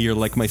 Close to me. You're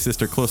like my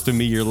sister. Close to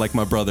me. You're like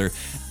my brother."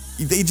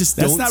 They just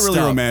That's don't not really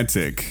stop.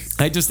 romantic.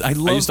 I used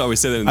to always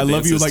say that. In I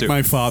love you dances, like too.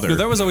 my father. No,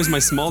 that was always my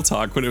small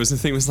talk when it was the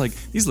thing was like,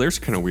 these lyrics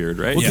are kind of weird,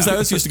 right? Because I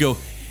always used to go,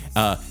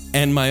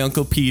 And my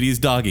Uncle Petey's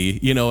doggy,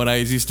 you know, and I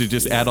used to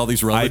just add all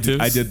these relatives.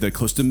 I did the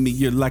close to me,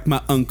 you're like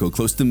my uncle.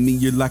 Close to me,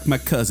 you're like my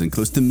cousin.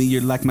 Close to me,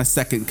 you're like my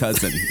second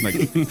cousin.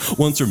 Like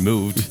once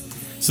removed.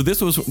 So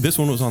this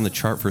one was on the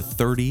chart for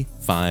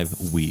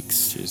 35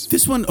 weeks. Jeez.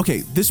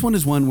 this one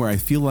is one where I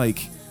feel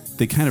like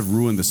they kind of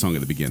ruined the song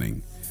at the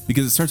beginning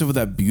because it starts off with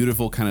that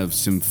beautiful kind of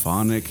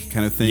symphonic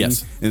kind of thing,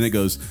 Yes. and then it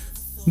goes,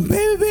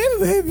 baby, baby,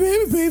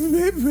 baby, baby, baby,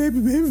 baby, baby,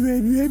 baby,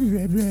 baby,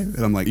 baby, baby, and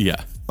I'm like,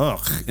 Yeah.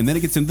 ugh. And then it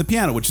gets into the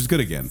piano, which is good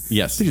again.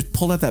 Yes. They just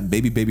pulled out that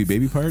baby, baby,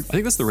 baby part. I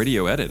think that's the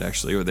radio edit,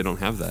 actually, where they don't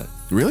have that.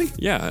 Really?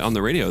 Yeah, on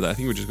the radio, I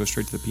think we just go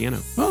straight to the piano.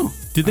 Oh,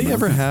 Did they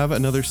ever have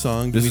another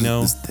song? Do we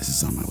know? This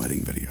is on my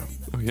wedding video.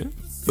 Oh, yeah?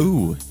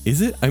 Ooh,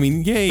 is it? I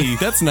mean, yay,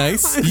 that's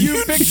nice.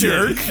 You picked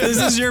it. This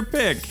is your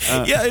pick.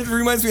 Yeah, it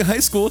reminds me of high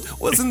school.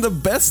 Wasn't the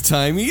best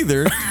time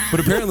either, but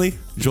apparently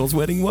Joel's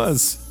wedding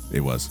was.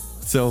 It was.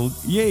 So,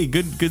 yay,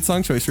 good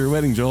song choice for your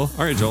wedding, Joel.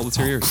 All right, Joel, let's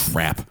hear yours.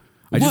 Crap.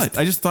 What?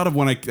 I just thought of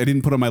one I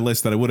didn't put on my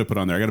list that I would have put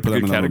on there. I got to put that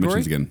good on the category?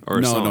 mentions again. Or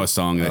a song? No, a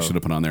song that I should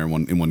have put on there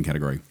in one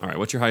category. All right,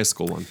 what's your high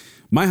school one?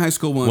 My high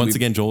school one. Once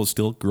again, Joel is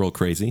still girl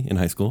crazy in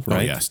high school, Oh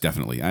right? yes,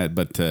 definitely.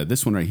 But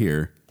this one right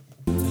here.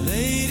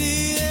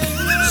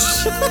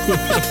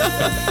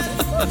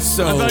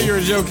 So I thought you were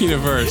joking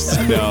at first.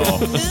 no,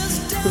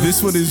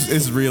 this one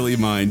is really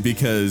mine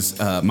because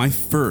my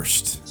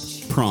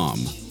first prom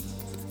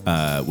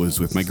was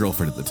with my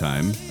girlfriend at the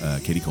time,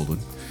 Katie Coldwell.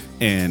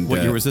 And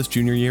What year was this?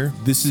 Junior year?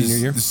 This is Senior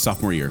year? This is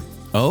sophomore year.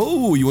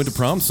 Oh, you went to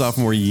prom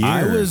sophomore year.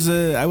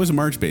 I was a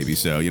March baby,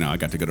 so I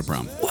got to go to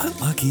prom. What?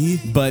 Lucky.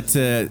 But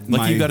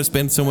Lucky you got to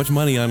spend so much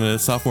money on a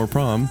sophomore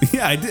prom.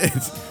 Yeah, I did.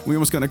 We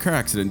almost got in a car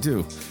accident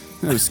too.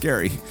 That was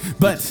scary.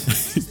 But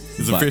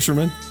Is a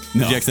fisherman?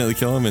 No. Did you accidentally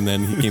kill him and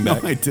then he came no,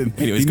 back? I didn't.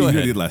 Anyways, He go knew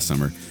ahead. I did last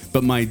summer.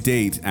 But my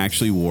date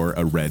actually wore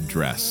a red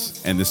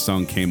dress, and this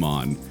song came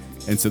on,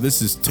 and so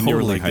this is And you were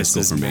totally like, high this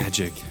school is for me.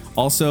 magic.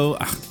 Also,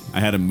 I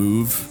had a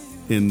move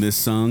in this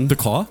song. The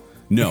claw?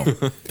 No,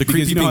 the because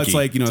creepy you know how it's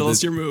pinky. like Tell the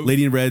us your move.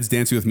 Lady in Red's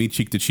dancing with me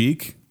cheek to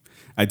cheek.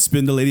 I'd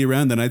spin the lady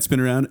around, then I'd spin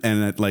around,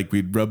 and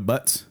we'd rub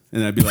butts,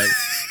 and I'd be like,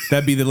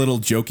 that'd be the little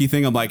jokey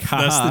thing. I'm like,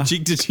 ha That's ha. the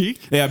cheek to cheek?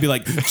 Yeah, I'd be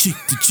like cheek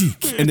to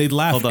cheek, and they'd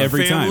laugh Hold on.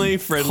 every Family time.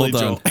 friendly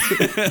Hold Joel.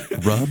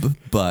 on. Rub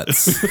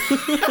butts.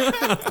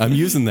 I'm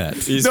using that.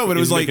 He's, No, but it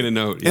was he's like making a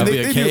note. and Yeah. they, be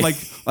they okay. did like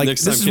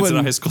Next this time is kids at a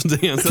when- high school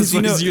dance, that's 'cause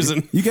what he's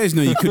using. You guys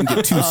know you couldn't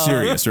get too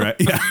serious, right?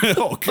 Yeah.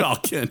 Oh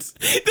God, Kent.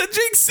 The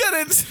Jake said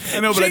it. I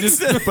know,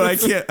 but I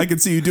can't. I can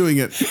see you doing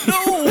it.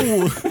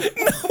 No.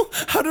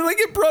 How did I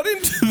get brought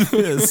into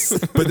this?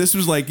 But this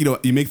was like,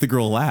 you make the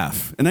girl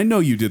laugh, and I know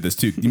you did this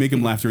too. You make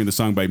them laugh during the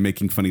song by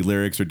making funny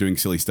lyrics or doing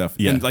silly stuff.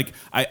 Yeah. And like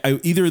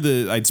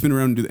I'd spin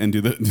around and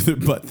do the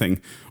butt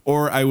thing,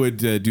 or I would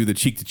do the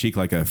cheek to cheek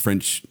like a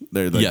French.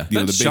 Yeah. the That's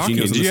Beijing shocking.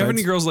 goes on Did the you have sides.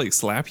 any girls like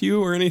slap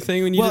you or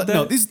anything when you Well, did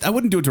no, that? I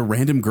wouldn't do it to a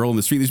random girl in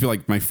the street. These were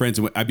like my friends,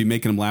 and I'd be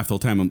making them laugh the whole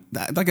time.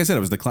 Like I said, I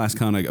was the class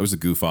clown. I was a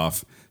goof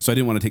off, so I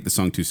didn't want to take the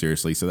song too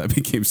seriously. So that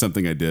became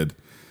something I did.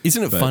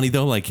 Isn't it funny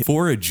though? Like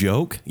for a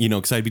joke,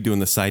 because I'd be doing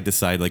the side to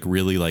side, like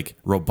really like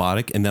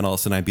robotic, and then all of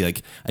a sudden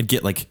I'd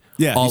get like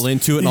Yeah, all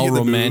into it and you all get the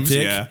moves,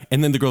 romantic, yeah.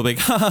 and then the girl would be like,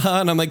 ha ha ha,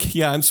 and I'm like,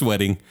 yeah, I'm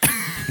sweating.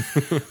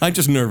 I'm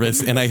just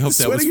nervous, and I hope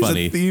that was Sweating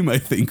funny. is a theme, I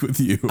think,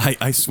 with you.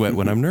 I sweat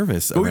when I'm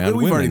nervous But around we've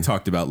women. already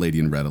talked about Lady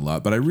in Red a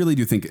lot, but I really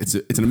do think it's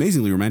an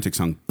amazingly romantic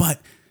song.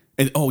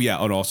 And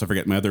also I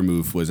forget my other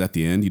move was at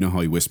the end. You know how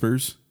he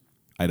whispers?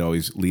 I'd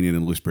always lean in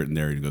and whisper it in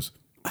there, and he goes,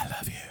 "I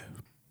love you."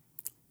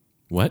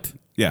 What?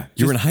 Yeah,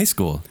 You were in high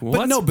school, But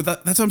What? no, but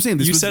that's what I'm saying.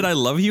 This You was- said "I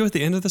love you" at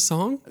the end of the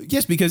song.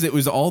 yes, because it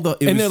was all the.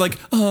 and they're like,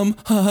 I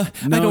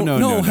don't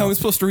know how I'm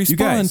supposed to You respond.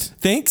 guys.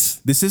 Thanks.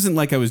 This isn't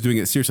like I was doing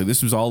it seriously.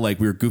 This was all like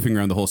we were goofing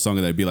around the whole song,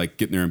 and I'd be like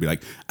getting there and be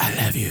like, "I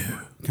love you,"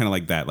 kind of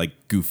like that, like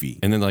goofy.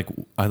 And then like,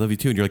 I love you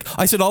too, and you're like,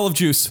 I said olive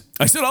juice.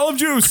 I said olive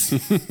juice.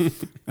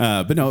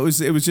 But no,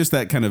 it was just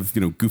that kind of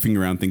goofing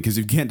around thing because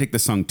you can't take the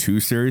song too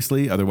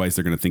seriously, otherwise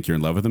they're going to think you're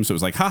in love with them. So it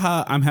was like,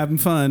 haha, I'm having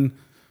fun,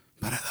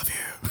 but I love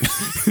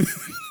you.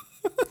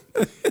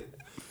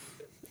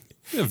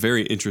 A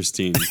very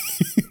interesting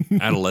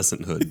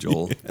adolescenthood,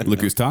 Joel.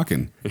 Look who's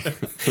talking.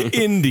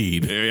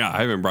 Indeed. Yeah,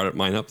 I haven't brought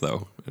mine up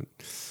though,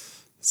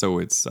 so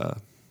it's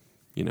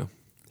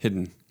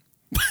hidden.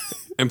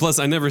 And plus,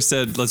 I never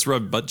said let's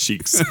rub butt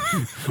cheeks.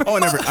 Oh, I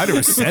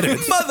never said it.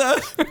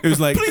 Mother, It was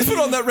like, please put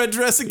on that red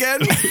dress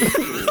again.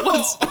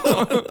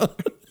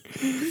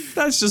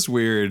 That's just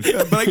weird.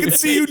 but I can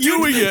see you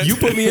doing it. You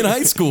put me in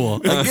high school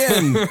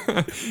again.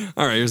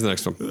 All right, here's the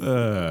next one.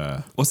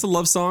 What's the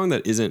love song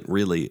that isn't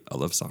really a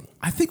love song?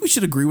 I think we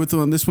should agree with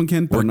on this one,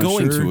 Ken. But We're I'm not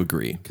going sure, to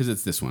agree. because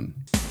it's this one.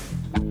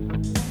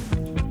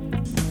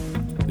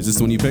 Is this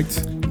the one you picked?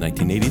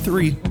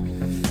 1983.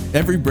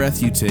 Every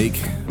Breath You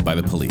Take by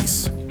The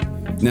Police.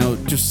 Now,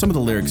 just some of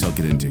the lyrics I'll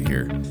get into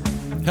here.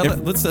 Hell,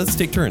 let's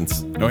take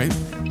turns. Okay.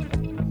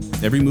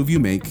 Every move you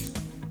make,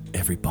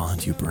 Every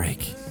bond you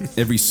break,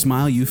 every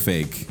smile you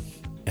fake,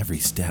 every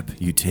step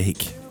you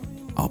take,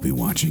 I'll be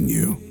watching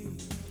you.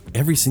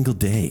 every single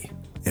day,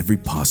 Every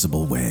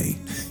possible way,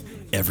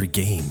 every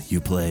game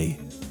you play.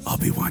 I'll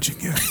be watching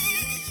you.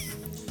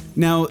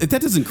 Now, if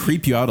that doesn't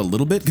creep you out a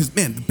little bit, because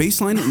man, the bass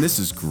line in this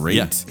is great.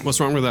 Yeah. What's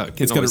wrong with that?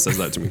 Kid It's got always a- says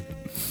that to me.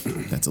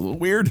 That's a little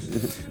weird.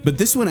 But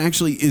this one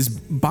actually is,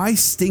 by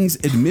Sting's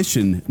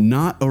admission,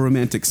 not a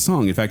romantic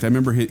song. In fact, I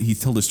remember he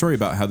told a story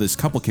about how this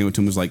couple came up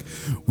to him and was like,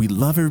 "We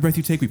love Every Breath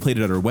You Take. We played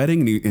it at our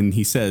wedding." And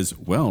he says,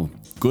 "Well,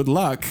 good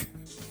luck."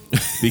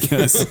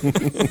 Because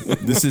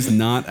this is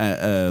not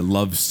a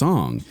love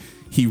song.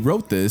 He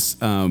wrote this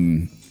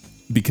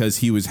because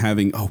he was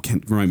having,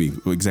 can't remind me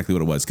exactly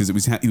what it was, because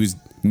he was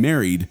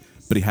married,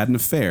 but he had an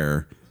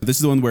affair. This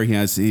is the one where he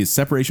has his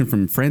separation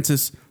from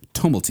Frances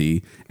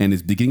Tumulty and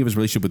his beginning of his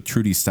relationship with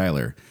Trudy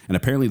Styler. And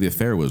apparently the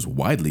affair was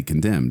widely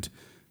condemned.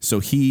 So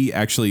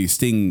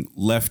Sting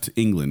left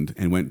England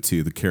and went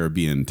to the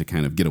Caribbean to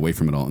kind of get away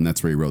from it all. And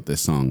that's where he wrote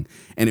this song.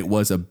 And it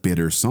was a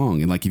bitter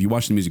song. And like, if you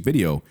watch the music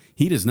video,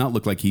 he does not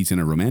look like he's in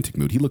a romantic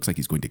mood. He looks like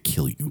he's going to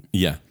kill you.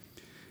 Yeah.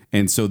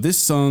 And so this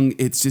song,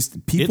 it's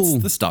just people.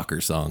 It's the stalker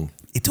song.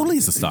 It totally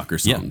is a stalker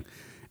song. Yeah.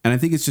 And I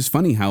think it's just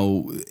funny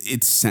how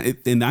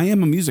and I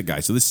am a music guy,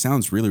 so this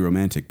sounds really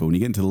romantic, but when you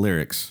get into the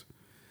lyrics,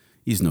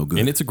 he's no good.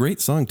 And it's a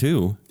great song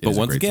too. It But is a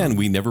once great again, song.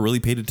 we never really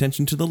paid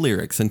attention to the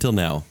lyrics until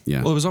now.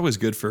 yeah. Well, it was always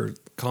good for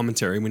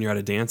commentary when you're at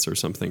a dance or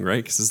something,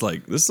 right? Because it's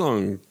like, this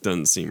song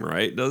doesn't seem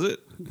right, does it?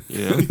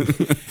 Yeah.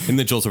 And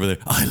then Joel's over there,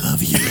 I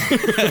love you.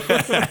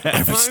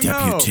 Every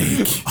step you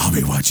take, I'll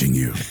be watching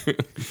you.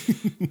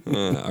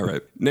 All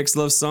right. Next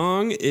love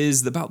song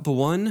is about the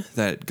one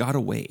that got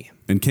away.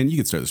 And Ken, you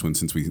could start this one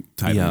since we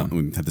tied Yeah. one.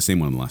 We had the same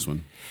one on the last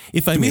one.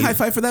 If I Can we may, high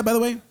five for that, by the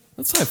way?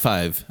 let's high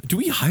five. Do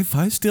we high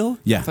five still?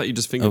 Yeah. I thought you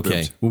just finger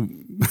Okay.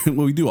 grouped.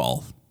 Well, we do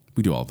all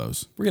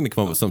those. We're going to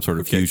come up with some sort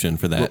of fusion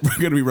for that. We're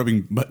going to be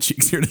rubbing butt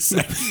cheeks here in a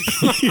second.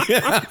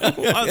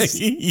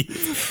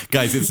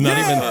 Guys, it's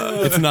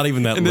not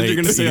even that And then late. you're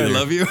going to say, I either.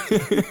 love you?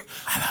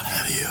 I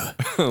love you.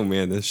 Oh,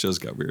 man, this show's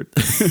got weird.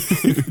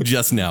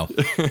 Just now.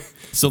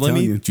 So let Telling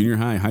me you, junior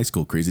high, high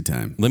school, crazy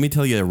time. Let me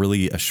tell you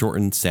a short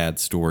and sad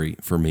story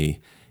for me.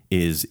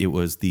 It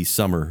was the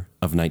summer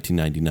of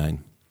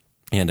 1999,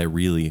 and I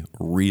really,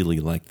 really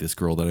liked this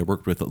girl that I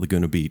worked with at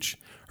Laguna Beach.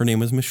 Her name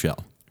was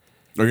Michelle.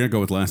 Are you going to go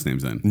with last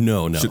names then?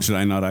 No. Should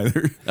I not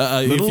either?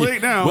 Little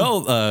late now.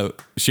 Well,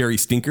 Sherry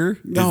Stinker.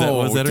 No,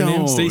 Was that her name?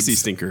 don't. Stacy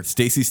Stinker.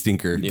 Stacy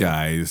Stinker.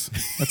 Guys,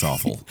 that's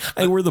awful.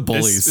 I were the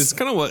bullies. It's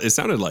kind of what it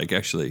sounded like,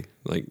 actually.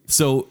 Like,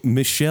 So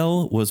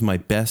Michelle was my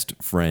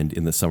best friend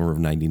in the summer of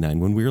 99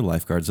 when we were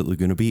lifeguards at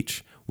Laguna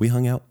Beach. We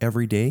hung out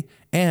every day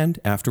and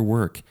after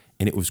work,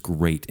 and it was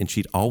great. And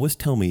she'd always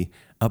tell me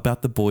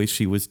about the boys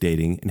she was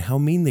dating and how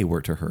mean they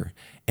were to her.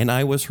 And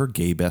I was her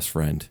gay best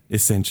friend,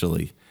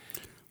 essentially.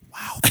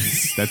 Wow,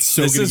 that's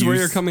so. This getting is where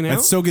used- you're coming out?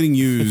 That's so getting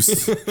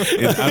used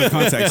out of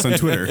context on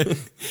Twitter.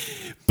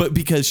 But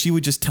because she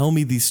would just tell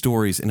me these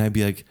stories, and I'd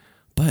be like,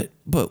 but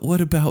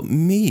what about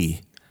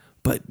me?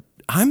 But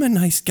I'm a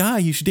nice guy.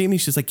 You should date me.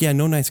 She's like, yeah,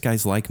 no nice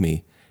guys like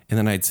me. And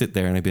then I'd sit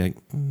there and I'd be like,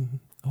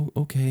 oh,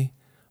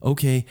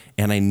 okay.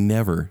 And I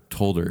never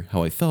told her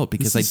how I felt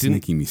because This is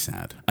making me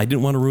sad. I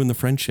didn't want to ruin the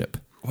friendship.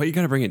 why you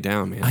got to bring it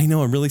down, man? I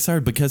know, I'm really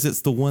sorry because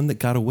it's the one that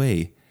got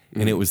away.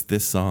 And it was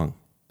this song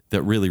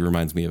that really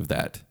reminds me of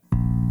that.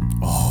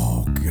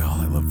 Oh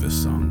God, I love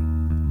this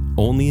song.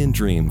 Only in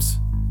Dreams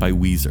by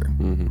Weezer.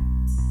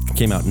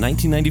 Came out in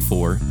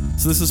 1994,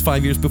 so this is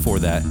 5 years before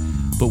that.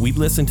 But we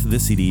listened to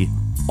this CD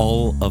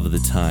all of the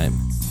time.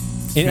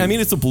 And I mean,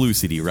 it's a blue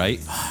CD, right?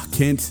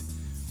 Kent,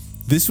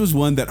 this was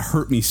one that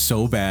hurt me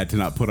so bad to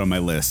not put on my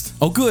list.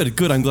 Oh, good.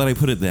 I'm glad I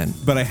put it then.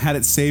 But I had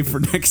it saved for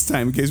next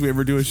time in case we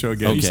ever do a show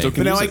again. Okay. You still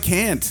can But now use I it.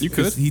 can't. You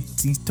could. 'cause He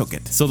took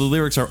it. So the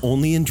lyrics are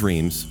only in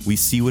dreams. We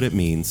see what it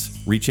means.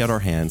 Reach out our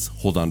hands,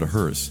 hold on to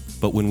hers.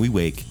 But when we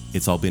wake,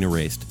 it's all been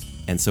erased.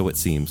 And so it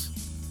seems,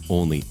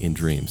 only in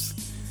dreams.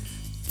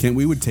 Kent,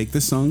 we would take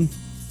this song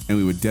and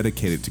we would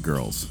dedicate it to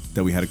girls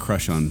that we had a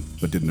crush on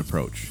but didn't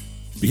approach.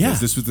 Because Yeah.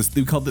 this was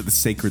we called it the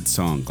sacred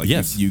song. Like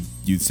Yes.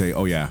 you'd say,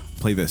 oh yeah,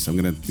 play this. I'm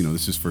gonna,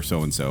 this is for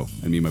so and so,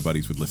 and me and my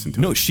buddies would listen to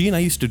No, it. she and I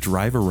used to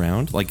drive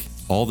around like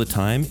all the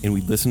time and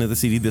we'd listen to the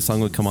CD, this song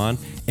would come on,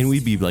 and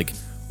we'd be like,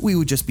 we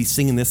would just be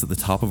singing this at the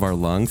top of our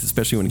lungs,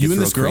 especially when it You gets and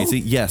real this girl? crazy.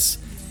 Yes.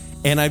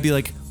 And I'd be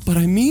like, but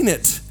I mean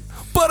it.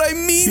 But I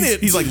mean it.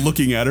 He's like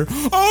looking at her.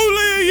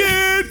 Only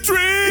in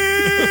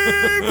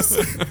dreams.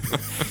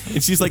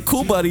 And she's like,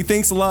 cool, buddy.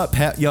 Thanks a lot.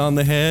 Pat you on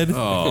the head.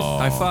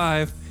 High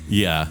five.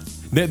 Yeah.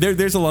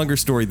 There's a longer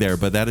story there,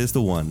 but that is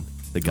the one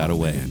that got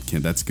away. Man,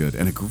 Kent, that's good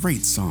and a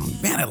great song.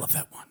 Man, I love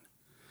that one.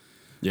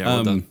 Yeah,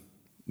 well done.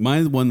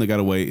 My one that got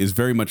away is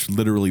very much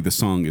literally the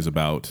song is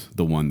about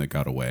the one that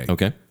got away.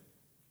 Okay.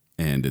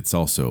 And it's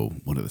also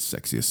one of the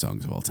sexiest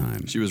songs of all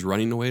time. She was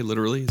running away,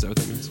 literally. Is that what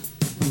that means?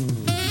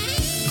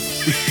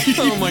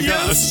 Oh my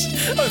gosh.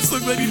 I'm so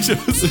glad you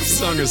chose this. This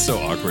song is so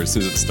awkward as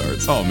soon as it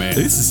starts. Oh man.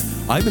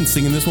 I've been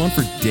singing this one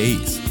for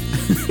days.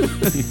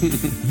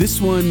 This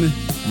one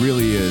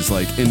really is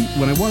like, and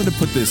when I wanted to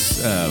put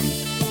this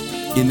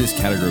in this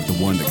category of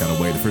the one that got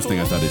away, the first thing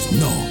I thought is,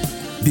 no,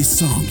 this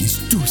song is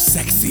too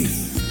sexy.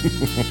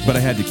 But I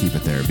had to keep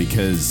it there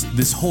because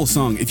this whole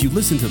song, if you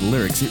listen to the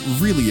lyrics, it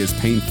really is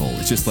painful.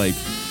 It's just like,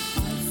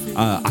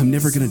 I'm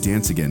never gonna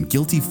dance again.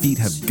 Guilty feet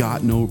have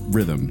got no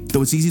rhythm.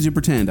 Though it's easy to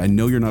pretend, I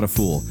know you're not a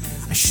fool.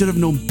 I should have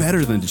known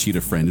better than to cheat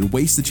a friend and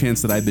waste the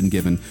chance that I've been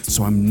given,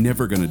 so I'm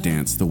never gonna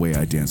dance the way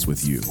I dance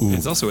with you.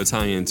 It's also a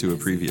tie-in to a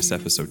previous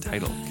episode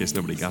title, in case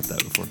nobody got that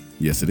before.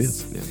 Yes, it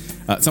is.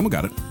 Someone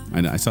got it.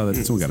 I saw that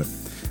someone got it.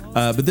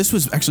 But this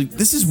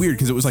is weird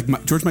because it was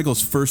like George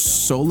Michael's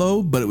first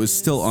solo, but it was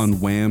still on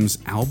Wham's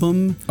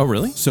album. Oh,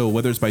 really? So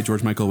whether it's by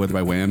George Michael, whether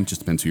by Wham,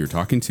 just depends who you're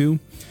talking to.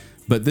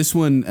 But this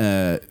one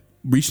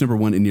reached number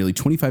one in nearly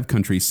 25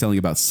 countries, selling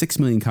about 6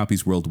 million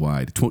copies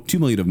worldwide, 2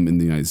 million of them in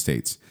the United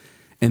States.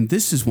 And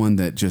this is one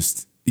that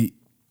just,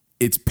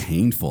 it's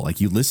painful. Like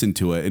you listen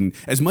to it, and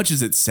as much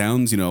as it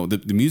sounds,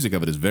 the music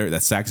of it is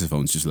that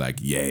saxophone's just like,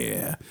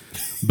 yeah.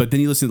 But then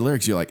you listen to the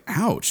lyrics, you're like,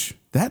 ouch,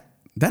 that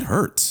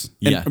hurts.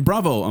 Yeah. And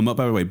bravo,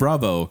 by the way,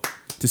 bravo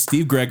to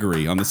Steve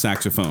Gregory on the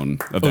saxophone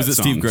of that is it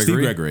song. Steve Gregory? Steve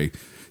Gregory,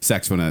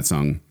 saxophone of that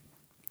song.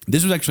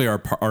 This was actually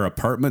our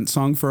apartment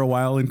song for a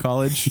while in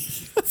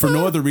college. For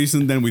no other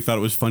reason than we thought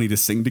it was funny to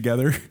sing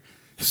together.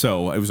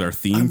 So it was our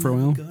theme for a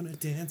while. Gonna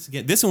dance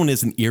again. This one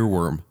is an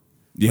earworm.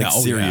 Yeah, Like, oh,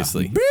 yeah.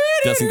 seriously.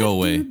 Doesn't go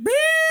away.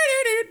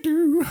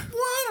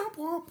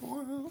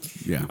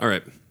 Yeah. All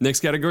right,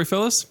 next category,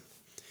 fellas.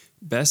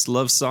 Best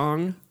love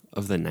song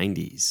of the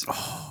 90s.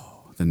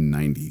 The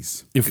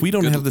 90s. If we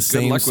don't Good- have the good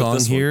same luck with song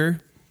this one.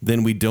 here,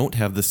 then we don't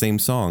have the same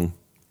song.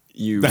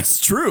 That's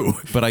true.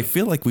 But I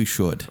feel like we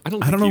should. I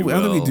don't I don't think know. you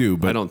I don't think we will. do.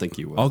 But I don't think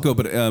you will. I'll go.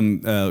 But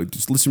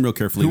just listen real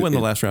carefully. Who won the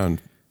last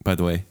round, by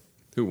the way?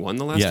 Who won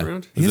the last Yeah.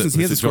 round? He hasn't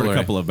Was it scored Joel a Ray?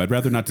 couple of them. I'd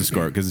rather not to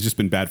score it because it's just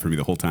been bad for me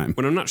the whole time.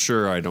 When I'm not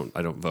sure, I don't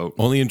vote.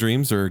 Only in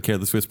Dreams or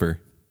Careless Whisper?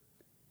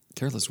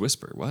 Careless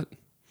Whisper. What?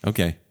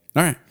 Okay.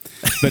 All right.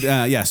 But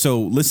yeah, so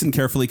listen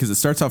carefully because it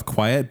starts off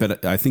quiet,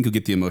 but I think you'll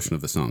get the emotion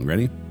of the song.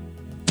 Ready?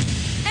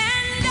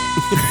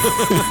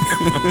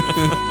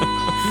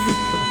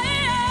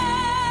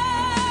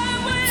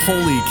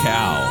 Holy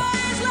cow.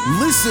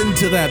 Listen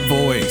to that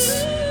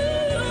voice.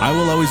 I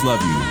Will Always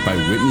Love You by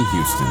Whitney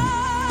Houston.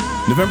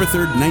 November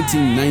 3rd,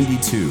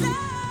 1992.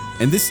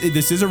 And this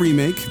is a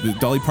remake. The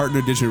Dolly Parton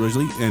edition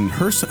originally, and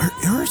her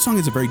song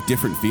has a very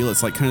different feel.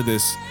 It's like kind of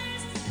this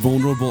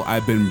vulnerable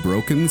I've been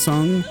broken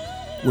song,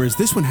 whereas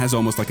this one has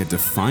almost like a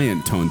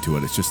defiant tone to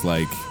it. It's just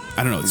like,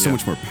 I don't know, it's so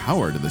much more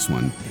power to this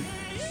one.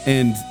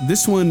 And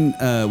this one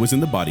was in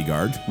The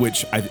Bodyguard,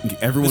 which I think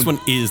everyone... This one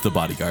is The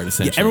Bodyguard,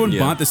 essentially. everyone Yeah.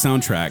 bought the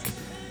soundtrack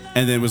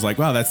and then was like,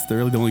 wow, that's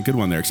really the only good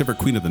one there, except for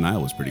Queen of the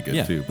Nile was pretty good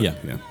Yeah, too. yeah.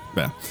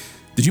 But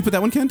did you put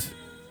that one, Kent?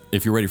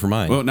 If you're ready for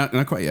mine. Well, not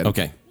quite yet.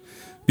 Okay.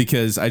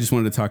 Because I just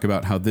wanted to talk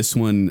about how this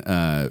one...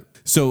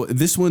 so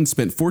this one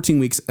spent 14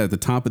 weeks at the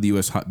top of the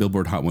U.S.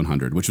 Billboard Hot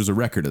 100, which was a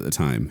record at the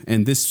time.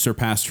 And this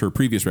surpassed her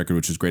previous record,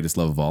 which was Greatest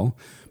Love of All.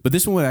 But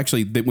this one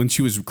actually, when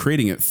she was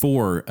creating it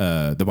for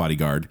The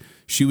Bodyguard,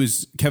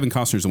 Kevin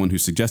Costner's the one who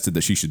suggested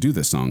that she should do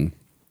this song.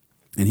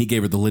 And he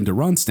gave her the Linda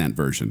Ronstadt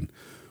version,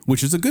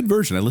 which is a good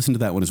version. I listened to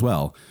that one as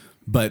well.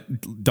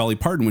 But Dolly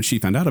Parton, when she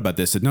found out about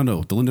this, said, no,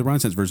 the Linda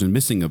Ronstadt version is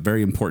missing a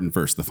very important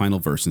verse, the final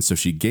verse. And so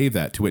she gave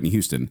that to Whitney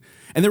Houston.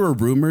 And there were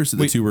rumors that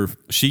the two were...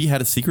 She had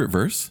a secret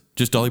verse?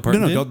 Just Dolly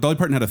Parton? No, did? Dolly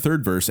Parton had a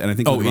third verse, and I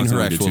think Oh, Linda in her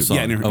Ronstadt did actual too. song.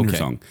 Yeah, in her Okay.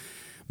 song.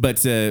 But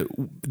there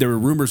were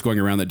rumors going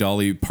around that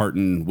Dolly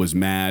Parton was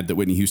mad that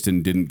Whitney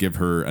Houston didn't give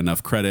her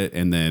enough credit,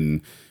 and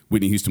then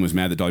Whitney Houston was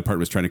mad that Dolly Parton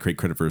was trying to create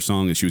credit for her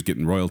song, and she was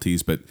getting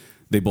royalties. But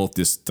they both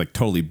just like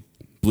totally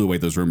blew away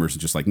those rumors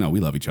and just like, no, we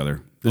love each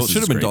other. Well, it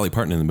should have been Dolly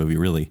Parton in the movie,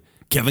 really.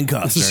 Kevin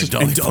Costner and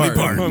Dolly, And Dolly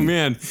Parton. Oh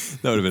man,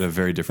 that would have been a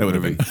very That different would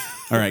have movie. been.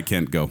 All right,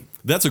 Kent, go.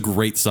 That's a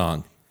great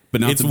song.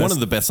 But not it's the one best- of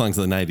the best songs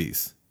of the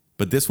 90s.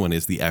 But this one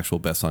is the actual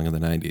best song of the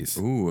 90s.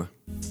 Ooh,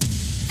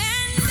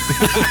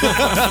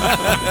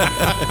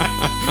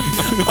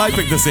 I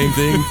picked the same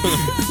thing.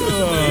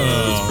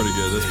 that's pretty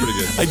good. That's pretty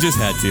good. I just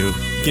had to.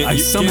 I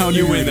somehow knew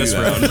you you win would this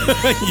do that. round.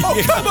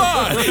 Oh, come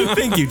on.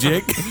 Thank you,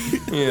 Jake.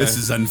 This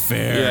is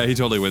unfair. Yeah, he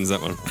totally wins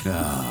that one.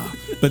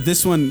 But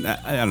this one,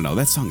 I don't know.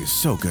 That song is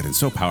so good and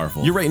so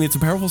powerful. You're right, and it's a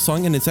powerful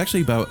song, and it's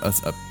actually about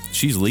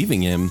she's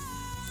leaving him,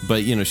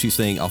 but she's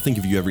saying, "I'll think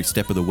of you every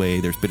step of the way.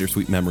 There's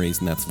bittersweet memories,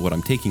 and that's what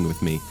I'm taking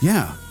with me."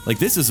 Yeah. Like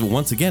this is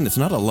once again, it's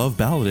not a love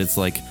ballad. It's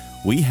like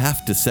we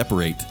have to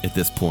separate at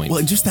this point. Well,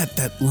 and just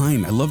that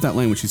line. I love that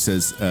line when she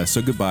says,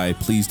 so goodbye,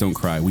 please don't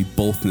cry. We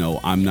both know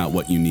I'm not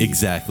what you need.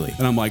 Exactly.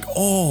 And I'm like,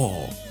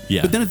 oh.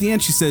 Yeah. But then at the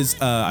end she says,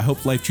 I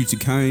hope life treats you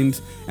kind,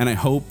 and I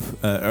hope,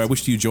 or I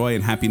wish you joy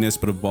and happiness,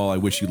 but above all, I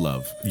wish you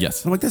love.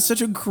 Yes. And I'm like, that's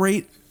such a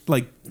great,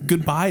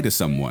 goodbye to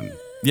someone.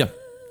 Yeah.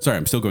 Sorry,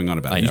 I'm still going on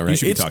about it. I know, You right?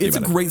 should be It's talking a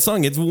about it. great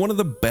song. It's one of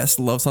the best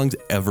love songs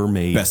ever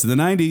made. Best of the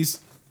 90s.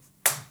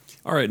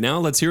 All right, now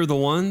let's hear the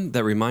one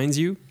that reminds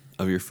you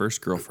of your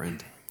first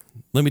girlfriend.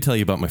 Let me tell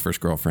you about my first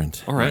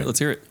girlfriend. All right, let's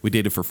hear it. We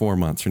dated for 4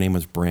 months. Her name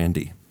was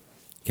Brandy.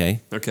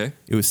 Okay. Okay.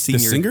 It was senior.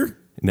 singer?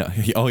 No.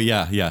 Oh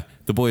yeah.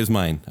 The boy is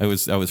mine. I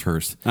was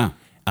hers. Ah.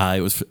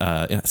 It was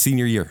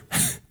senior year.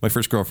 My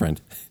first girlfriend.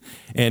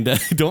 And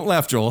don't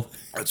laugh, Joel.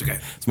 That's okay.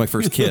 It's my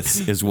first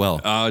kiss as well.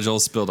 Joel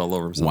spilled all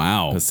over himself.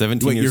 Wow. I was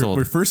 17 years old.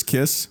 Your first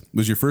kiss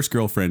was your first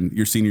girlfriend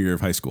your senior year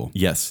of high school.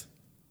 Yes.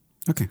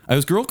 Okay. I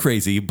was girl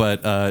crazy,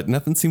 but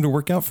nothing seemed to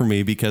work out for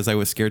me because I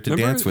was scared to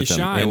Remember, dance with the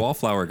them. shy And-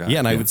 wallflower guy. Yeah,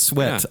 and I would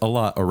sweat a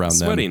lot around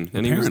Sweating,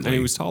 them. and he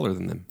was taller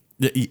than them.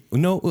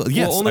 No, well,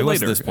 yes, well, only I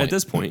was later. at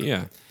this point.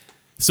 Yeah.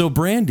 So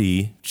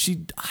Brandy,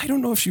 I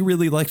don't know if she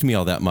really liked me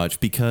all that much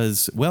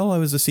because, well, I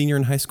was a senior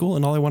in high school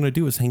and all I wanted to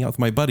do was hang out with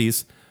my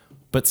buddies,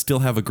 but still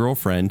have a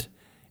girlfriend.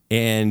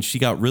 And she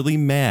got really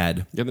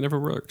mad. Yeah, that never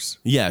works.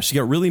 Yeah, she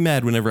got really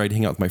mad whenever I'd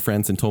hang out with my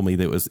friends and told me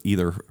that it was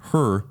either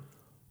her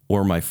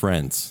or my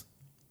friends.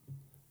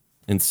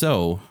 And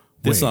so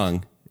this Wait.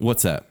 song,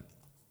 what's that?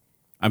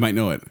 I might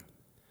know it.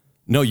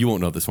 No, you won't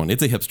know this one.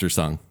 It's a hipster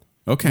song.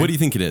 Okay. What do you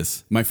think it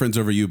is? My Friends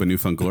Over You by New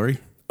Found Glory?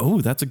 Oh,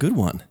 that's a good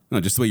one. No,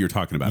 just the way you're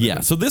talking about it.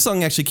 Yeah. So this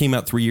song actually came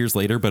out 3 years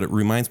later, but it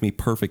reminds me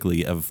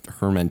perfectly of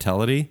her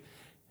mentality.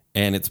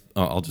 And it's,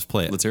 I'll just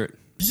play it. Let's hear it.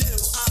 You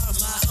are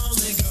my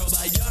only girl,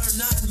 but you're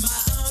not my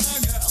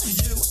only girl.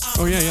 You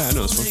are Oh, yeah, I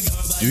know this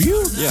one. Do you?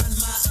 Yeah.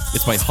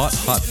 It's by Hot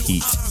Hot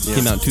Heat.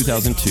 Came out in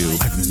 2002.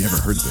 I've never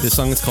heard this. This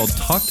song is called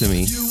Talk to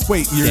Me.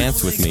 Wait,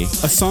 Dance with Me.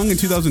 A song in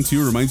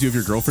 2002 reminds you of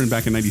your girlfriend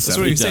back in 97? That's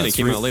what he saying it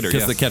came out later,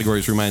 Because yeah. the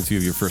categories reminds you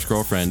of your first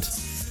girlfriend.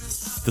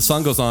 The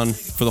song goes on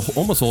for the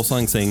almost whole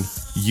song saying,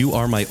 "You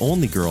are my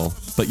only girl,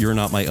 but you're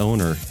not my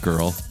owner,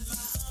 girl."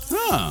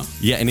 Ah.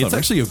 Yeah, and it's Clever.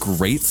 actually a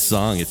great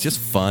song. It's just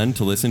fun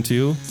to listen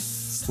to.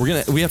 We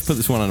have to put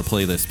this one on a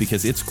playlist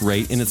because it's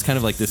great and it's kind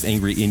of like this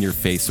angry in your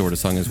face sort of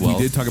song as well.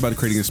 We did talk about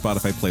creating a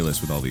Spotify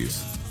playlist with all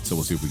these. So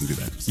we'll see if we can do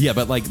that. Yeah,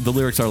 but like the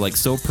lyrics are like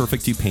so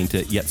perfect you paint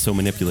it, yet so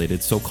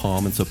manipulated, so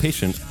calm and so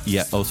patient,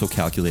 yet oh so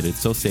calculated,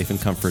 so safe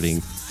and comforting.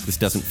 This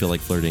doesn't feel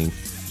like flirting.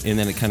 And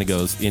then it kind of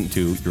goes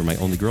into you're my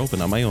only girl, but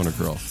not my owner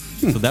girl.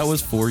 So that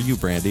was for you,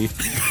 Brandy.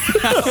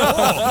 She's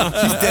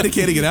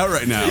dedicating it out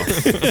right now.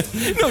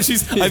 No,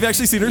 I've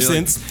actually seen her You're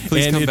like, since,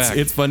 "Please and come back."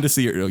 it's fun to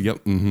see her. Oh, yep.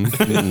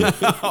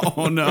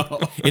 Oh, no.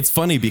 It's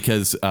funny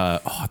because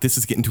this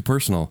is getting too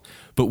personal,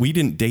 but we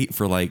didn't date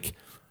for like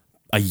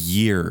a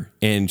year,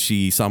 and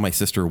she saw my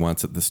sister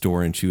once at the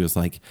store, and she was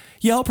like,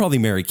 "Yeah, I'll probably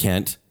marry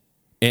Kent."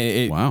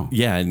 And Wow.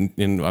 Yeah, and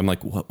I'm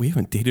like, "What? We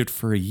haven't dated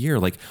for a year."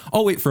 Like,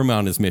 I'll wait for him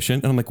on his mission,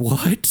 and I'm like,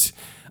 "What?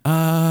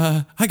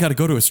 I got to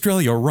go to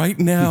Australia right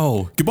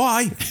now."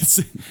 Goodbye.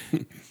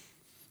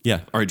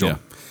 Yeah. All right, Joel.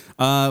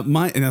 Yeah.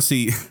 Now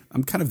see,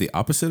 I'm kind of the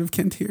opposite of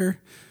Kent here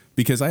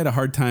because I had a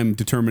hard time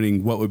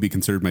determining what would be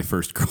considered my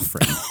first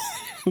girlfriend.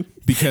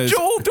 Because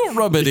Joel, don't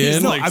rub it There's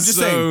in. like I'm just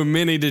so saying,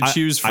 many to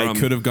choose from. I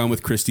could have gone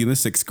with Christy in the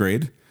 6th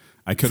grade.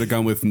 I could have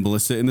gone with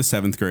Melissa in the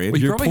 7th grade. Well,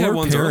 you Your probably had poor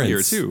ones earlier,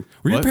 parents. too.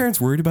 Were your What? parents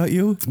worried about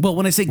you? Well,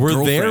 when I say Were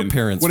their girlfriend,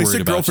 parents when I worried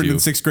said about girlfriend you? in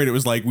 6th grade, it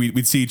was like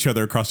we'd see each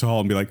other across the hall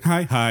and be like,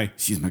 "Hi,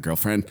 she's my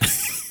girlfriend."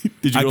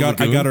 Did you I go to got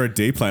Lagoon? her a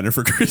day planner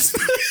for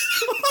Christmas.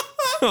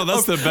 Oh,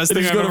 that's the best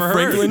thing Did you I've go to ever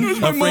Franklin? heard.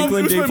 A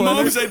Franklin day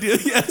planner? idea.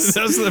 Yes,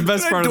 That's the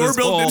best part of this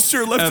doorbell whole didn't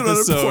sure left it on the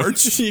episode. porch.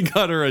 She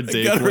got her a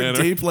day got her planner.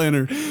 a day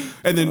planner.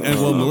 And then,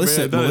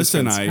 Melissa, man, that is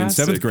and I in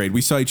fantastic. 7th grade, we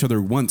saw each other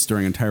once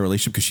during our entire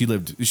relationship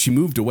because she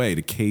moved away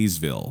to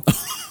Kaysville,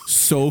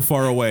 so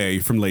far away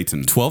from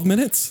Layton. 12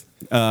 minutes?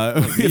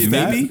 If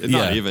maybe? that.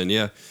 Not Yeah. even,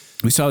 yeah.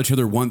 We saw each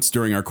other once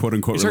during our quote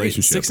unquote You're talking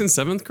relationship. 6th and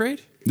 7th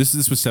grade? This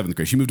was 7th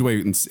grade. She moved away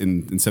in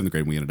 7th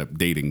grade and we ended up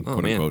dating,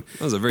 quote man. unquote.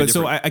 That was a very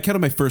so different- I counted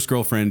my first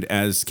girlfriend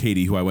as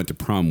Katie, who I went to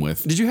prom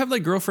with. Did you have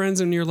like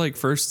girlfriends in your like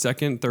 1st,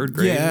 2nd, 3rd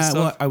grade and Yeah, stuff?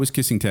 well, I was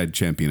kissing Ted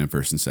Champion in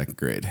 1st and 2nd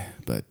grade,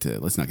 but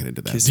let's not get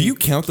into that. Do you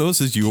count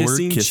those as your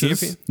Kissing kisses?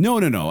 champion?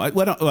 No.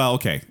 Well,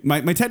 okay. My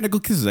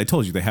technical kisses, I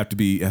told you, it has to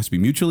be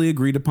mutually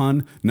agreed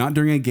upon, not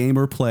during a game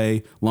or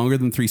play, longer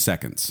than 3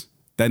 seconds.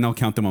 Then I'll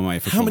count them on my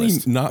official How many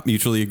list. not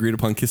mutually agreed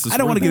upon kisses? I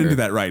don't were want to get there? into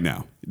that right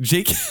now.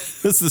 Jake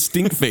has the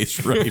stink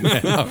face right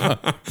now.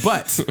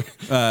 But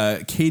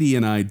Katie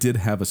and I did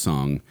have a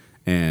song,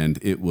 and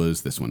it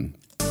was this one.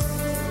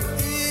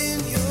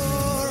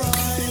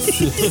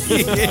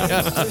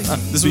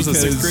 This was the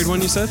 6th grade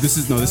one you said? This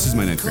is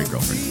my 9th grade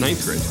girlfriend.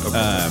 9th grade.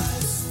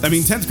 Okay.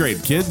 10th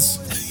grade, kids.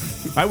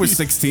 I was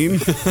 16.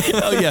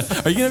 Oh, yeah.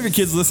 Are you going to have your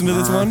kids listen to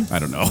this one? I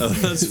don't know.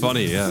 That's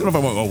funny, yeah. I don't know if I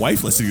want a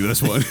wife listening to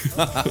this one.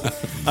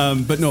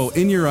 But no,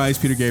 In Your Eyes,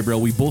 Peter Gabriel,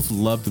 we both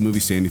loved the movie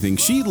Say Anything.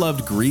 She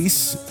loved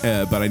Grease,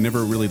 but I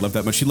never really loved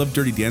that much. She loved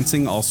Dirty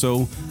Dancing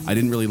also. I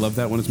didn't really love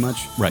that one as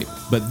much. Right.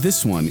 But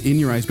this one, In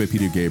Your Eyes by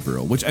Peter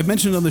Gabriel, which I've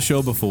mentioned on the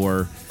show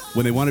before,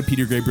 when they wanted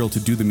Peter Gabriel to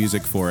do the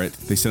music for it,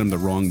 they sent him the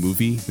wrong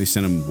movie. They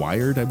sent him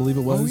Wired, I believe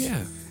it was. Oh,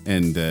 yeah.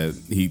 And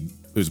it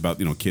was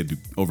about, a kid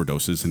who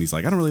overdoses, and he's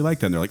like, I don't really like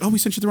that. And they're like, oh, we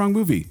sent you the wrong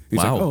movie. And he's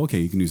Wow. like, oh, okay,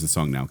 you can use the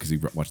song now because he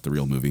watched the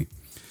real movie.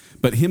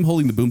 But him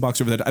holding the boombox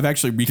over that, I've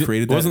actually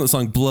recreated that. Wasn't the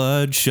song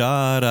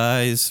Bloodshot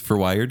Eyes for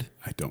Wired?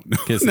 I don't know.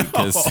 Because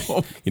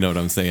No. you know what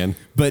I'm saying.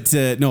 But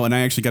no, and I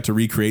actually got to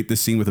recreate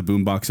this scene with a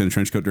boombox and a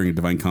trench coat during a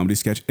Divine Comedy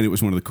sketch, and it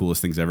was one of the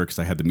coolest things ever because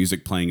I had the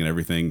music playing and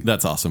everything.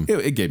 That's awesome.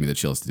 It gave me the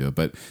chills to do it.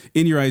 But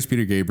In Your Eyes,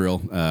 Peter Gabriel,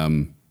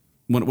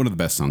 one of the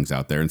best songs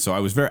out there. And so I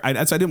was I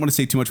didn't want to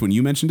say too much when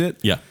you mentioned it.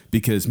 Yeah.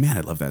 Because man,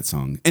 I love that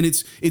song. And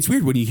it's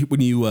weird when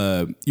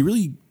you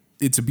really,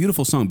 it's a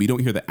beautiful song, but you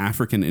don't hear the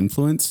African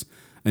influence.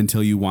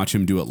 until you watch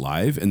him do it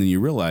live, and then you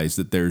realize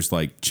that there's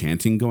like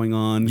chanting going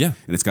on. Yeah.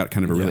 And it's got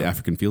kind of a really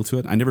African feel to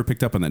it. I never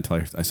picked up on that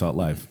until I saw it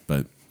live.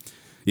 But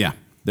yeah,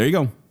 there you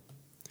go.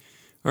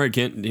 All right,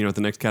 Kent, do you know what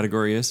the next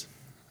category is?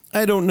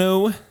 I don't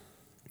know.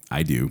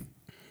 I do.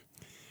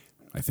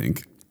 I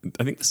think.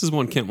 I think this is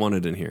one Kent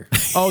wanted in here.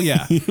 Oh,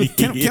 yeah.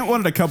 Kent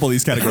wanted a couple of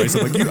these categories.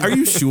 I'm like, are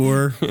you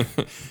sure?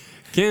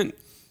 Kent,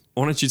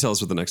 why don't you tell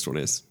us what the next one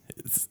is?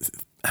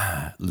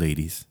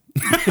 Ladies.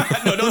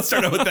 No, don't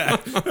start out with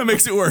that. That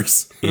makes it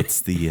worse.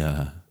 It's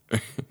the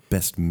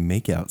best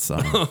makeout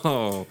song.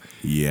 Oh,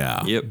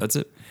 Yeah. yep, that's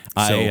it.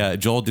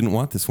 Joel didn't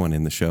want this one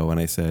in the show, and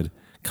I said,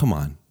 come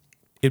on.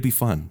 It'd be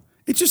fun.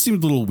 It just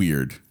seemed a little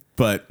weird,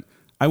 but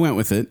I went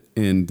with it,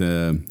 and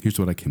here's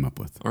what I came up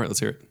with. All right, let's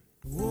hear it.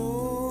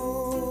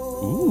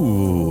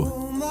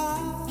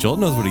 Ooh. Joel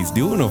knows what he's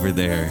doing over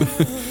there.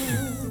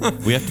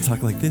 We have to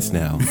talk like this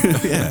now.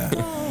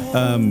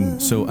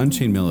 So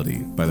Unchained Melody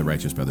by the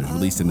Righteous Brothers,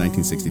 released in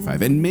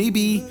 1965. And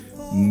maybe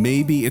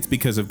it's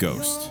because of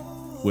Ghost,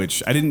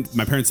 which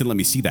my parents didn't let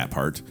me see that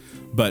part,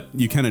 but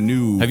you kind of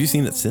knew. Have you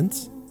seen it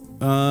since?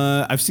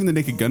 I've seen the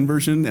Naked Gun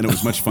version, and it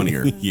was much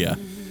funnier. Yeah.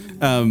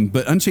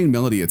 But Unchained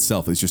Melody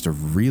itself is just a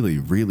really,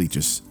 really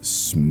just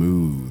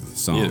smooth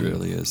song. It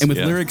really is, And with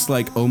yeah. lyrics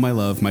like, "Oh, my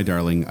love, my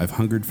darling, I've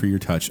hungered for your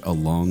touch a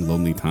long,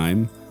 lonely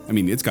time." I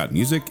mean, it's got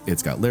music,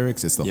 it's got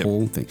lyrics, it's the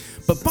whole thing.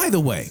 But by the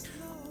way,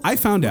 I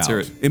found hear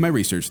out it. in my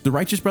research, the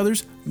Righteous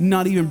Brothers,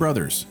 not even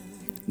brothers.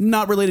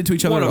 Not related to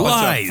each other What at a all.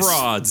 bunch of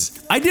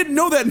frauds. I didn't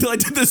know that until I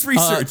did this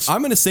research. I'm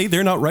going to say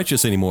they're not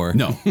righteous anymore.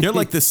 No. They're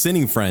like the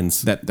sinning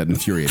friends. that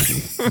infuriated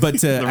me.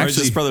 But The Righteous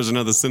actually, Brothers are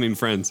now the sinning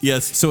friends.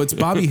 Yes. so it's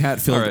Bobby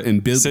Hatfield All right.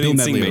 and Bill Sinning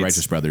Medley of the singmates.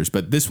 Righteous Brothers,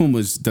 but this one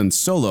was done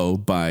solo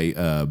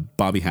by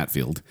Bobby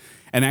Hatfield.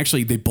 And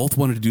actually, they both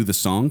wanted to do the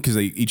song because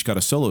they each got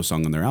a solo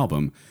song on their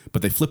album,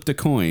 but they flipped a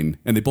coin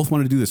and they both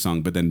wanted to do the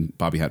song, but then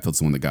Bobby Hatfield's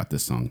the one that got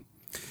this song.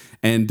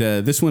 And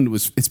this one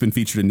it's been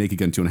featured in Naked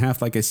Gun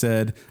 2.5, like I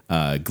said,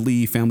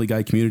 Glee, Family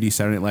Guy, Community,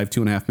 Saturday Night Live,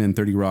 2.5 Men,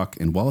 30 Rock,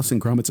 and Wallace and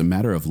Gromit's A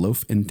Matter of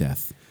Loaf and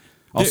Death.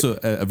 Also,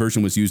 a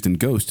version was used in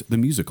Ghost, the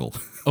musical.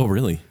 Oh,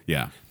 really?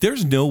 Yeah.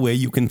 There's no way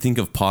you can think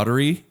of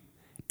pottery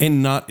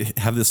and not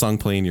have the song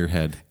play in your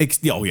head.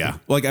 Oh yeah,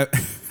 like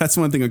that's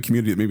one thing on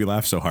Community that made me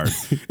laugh so hard.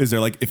 Is they're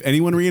like, if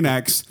anyone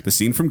reenacts the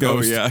scene from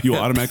Ghost, you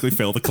automatically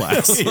fail the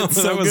class.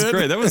 That was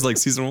great. That was like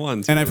season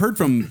 1. And I've heard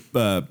from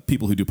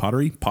people who do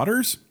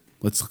potters,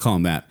 let's call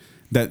them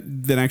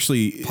that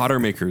actually Potter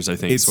makers, I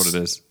think, is what it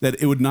is.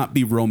 That it would not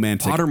be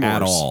romantic Pottermores.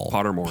 at all.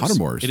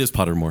 Pottermores. It is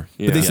Pottermore.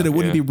 But they said it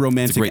wouldn't be It's a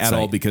romantic great at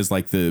all site. because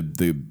like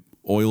the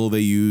oil they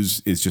use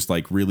is just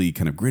like really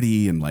kind of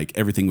gritty and like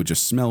everything would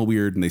just smell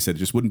weird. And they said it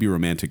just wouldn't be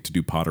romantic to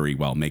do pottery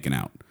while making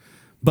out.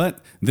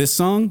 But this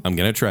song, I'm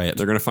going to try it.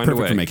 They're going to find a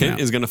Perfect for way. making Kent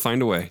out. is going to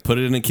find a way. Put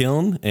it in a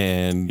kiln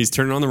and He's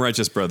turning on the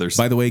Righteous Brothers.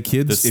 by the way,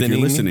 kids, The if you're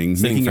sinning listening,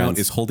 making out friends.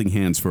 is holding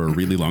hands for a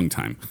really long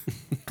time.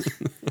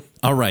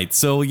 all right.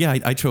 So yeah,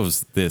 I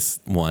chose this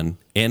one,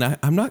 and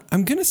I'm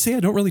going to say I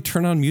don't really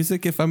turn on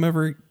music if I'm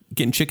ever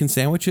getting chicken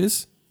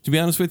sandwiches. To be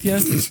honest with you,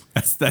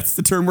 That's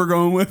the term we're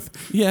going with.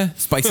 yeah,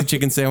 spicy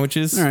chicken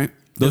sandwiches. All right.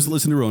 Those that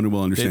listen to Ronan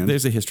will understand.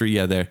 There's a history,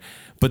 there.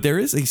 But there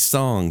is a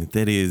song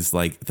that is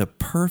like the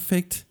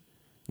perfect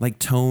like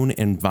tone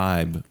and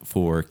vibe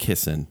for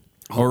kissing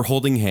or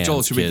holding hands.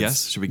 Joel, should we kids.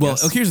 guess? Should we Well,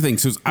 guess? here's the thing.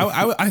 So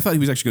I thought he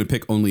was actually going to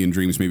pick Only in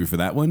Dreams maybe for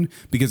that one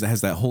because it has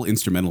that whole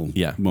instrumental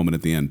moment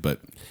at the end. But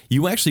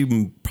You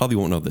actually probably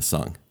won't know this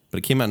song, but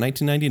it came out in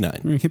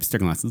 1999. hipster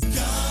glasses.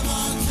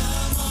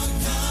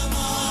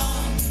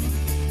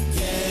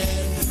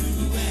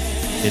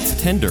 It's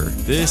Tender.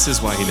 This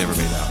is why he never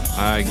made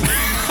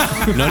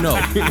out. No.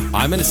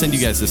 I'm going to send you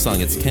guys this song.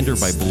 It's Tender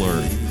by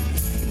Blur.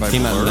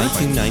 Came out in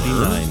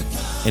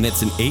 1999, and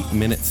it's an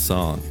 8-minute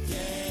song.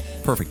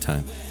 Perfect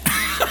time.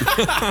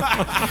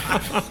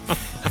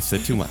 I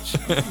said too much.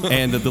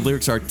 And the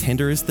lyrics are,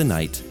 tender is the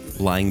night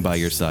lying by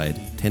your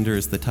side. Tender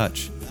is the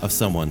touch of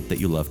someone that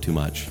you love too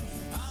much.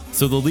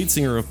 So the lead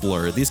singer of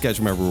Blur, these guys,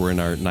 remember, were in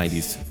our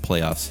 90s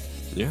playoffs.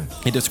 Yeah.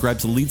 It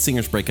describes the lead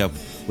singer's breakup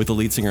with the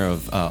lead singer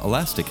of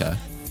Elastica,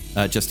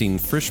 Justine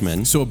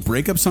Frischmann. So a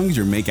breakup song is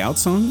your make out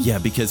song? Yeah,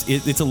 because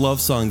it's a love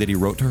song that he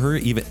wrote to her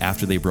even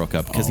after they broke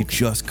up because he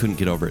just couldn't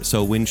get over it.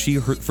 So when she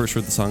first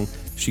heard the song,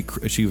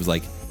 she was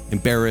like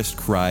embarrassed,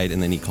 cried,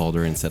 and then he called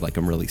her and said like,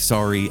 I'm really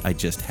sorry. I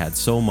just had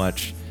so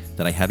much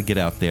that I had to get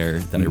out there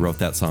that I wrote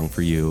that song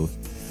for you.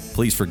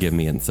 Please forgive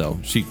me. And so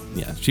she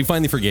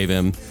finally forgave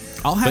him.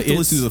 I'll have But to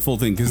listen it's- to the full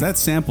thing because that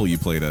sample you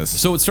played us.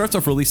 So it starts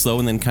off really slow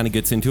and then kind of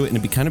gets into it,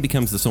 and it kind of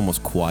becomes this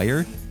almost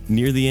choir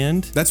near the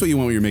end. That's what you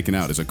want when you're making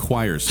out is a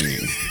choir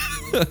singing.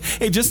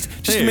 Hey, just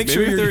Hey, to make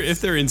sure maybe you're...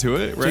 if they're into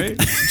it, right?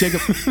 Jacob,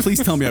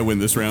 please tell me I win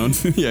this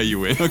round. Yeah, you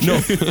win.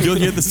 No, you'll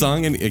hear the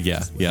song and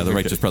the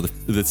Righteous Brothers,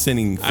 the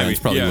sinning friends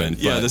probably yeah, win.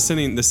 Yeah, but-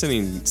 the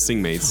sinning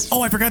singmates.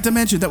 Oh, I forgot to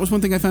mention that was one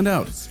thing I found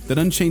out. That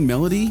Unchained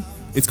Melody,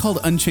 it's called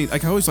Unchained.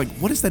 Like I always like,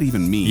 what does that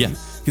even mean? Yeah.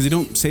 Because they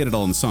don't say it at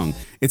all in the song.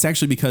 It's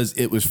actually because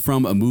it was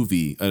from a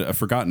movie, a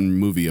forgotten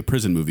movie, a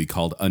prison movie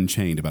called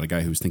Unchained about a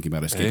guy who was thinking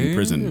about escaping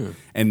prison,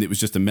 and it was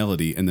just a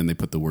melody, and then they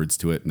put the words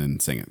to it and then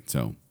sang it.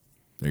 So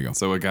There you go.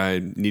 So a guy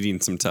needing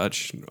some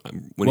touch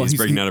when he's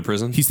breaking out of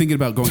prison. He's thinking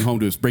about going home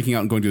to breaking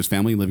out and going to his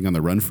family, living on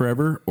the run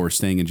forever, or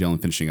staying in jail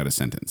and finishing out a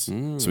sentence.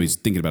 So he's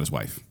thinking about his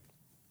wife.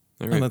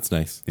 All Oh, right. that's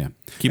nice. Yeah.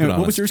 Keep it What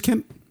was honest. yours,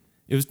 Kent?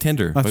 It was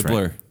Tender by That's right.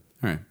 Blur.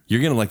 All right.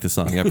 You're going to like the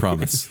song, I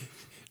promise.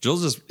 Joel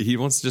he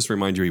wants to just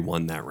remind you he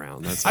won that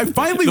round. That's I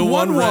finally The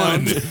won one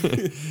one.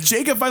 round.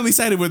 Jacob finally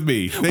sided with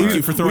me. Thank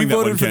you for throwing We that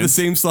voted one, for the Kent.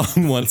 same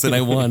song once and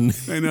I won.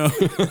 I know.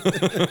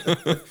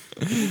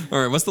 All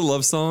right. What's the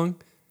love song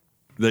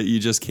that you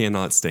just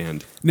cannot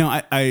stand? No,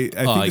 I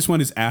think this one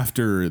is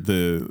after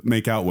the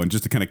make out one,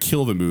 just to kind of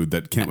kill the mood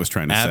that Kent was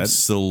trying to set.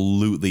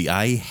 Absolutely.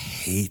 I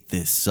hate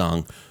this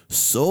song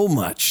so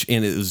much.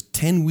 And it was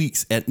 10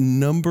 weeks at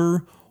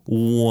number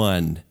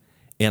 1.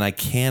 And I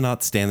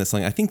cannot stand this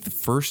song. I think the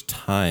first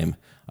time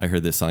I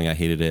heard this song, I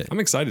hated it.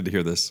 I'm excited to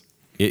hear this.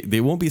 They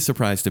won't be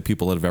surprised to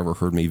people that have ever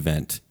heard me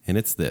vent. And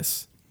it's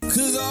this.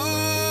 'Cause all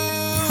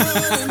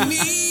of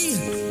me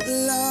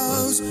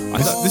loves I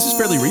thought this is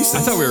fairly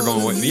recent. I thought we were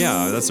going.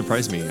 Yeah, that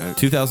surprised me.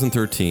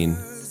 2013,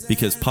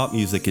 because pop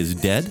music is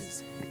dead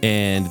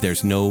and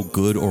there's no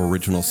good or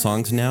original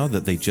songs now,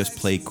 that they just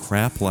play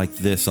crap like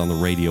this on the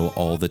radio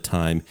all the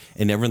time.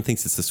 And everyone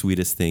thinks it's the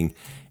sweetest thing.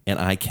 And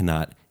I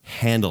cannot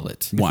handle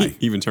it. Why?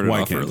 Even turn it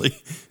Why off Kent? early.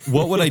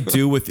 What would I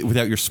do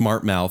without your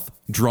smart mouth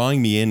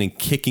drawing me in and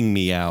kicking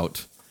me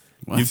out?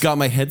 What? You've got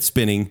my head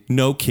spinning.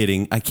 No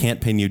kidding. I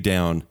can't pin you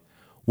down.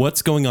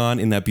 What's going on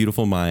in that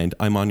beautiful mind?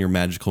 I'm on your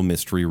magical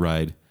mystery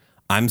ride.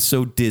 I'm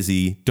so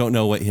dizzy. Don't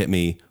know what hit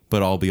me,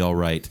 but I'll be all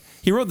right.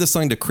 He wrote this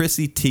song to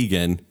Chrissy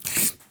Teigen.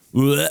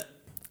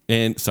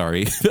 And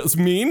sorry, that was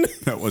mean.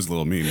 That was a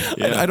little mean.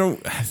 I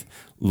don't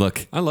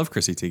look. I love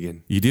Chrissy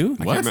Teigen. You do?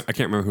 I can't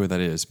remember who that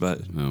is,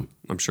 but No.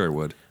 I'm sure I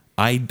would.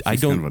 I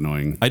It's don't. kind of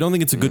annoying. I don't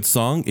think it's a good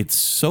song. It's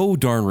so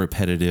darn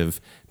repetitive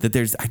that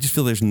I just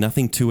feel there's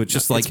nothing to it.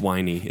 Just It's like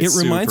whiny. It It's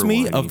reminds super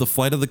me whiny. of the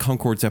Flight of the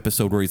Conchords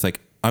episode where he's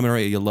like, "I'm gonna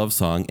write you a love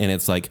song," and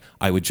it's like,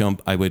 I would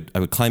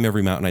climb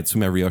every mountain, I'd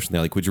swim every ocean.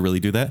 They're like, "Would you really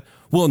do that?"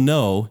 Well,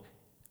 no,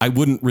 I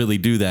wouldn't really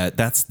do that.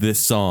 That's this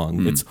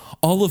song. It's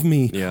all of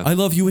me. Yeah. I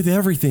love you with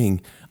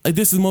everything.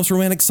 This is the most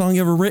romantic song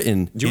ever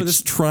written. you know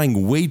It's this-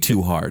 trying way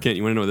too hard. Kent,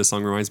 you want to know what this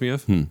song reminds me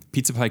of?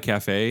 Pizza Pie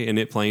Cafe and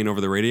it playing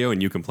over the radio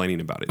and you complaining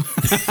about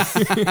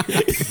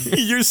it.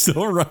 You're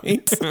so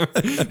right.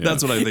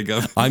 That's what I think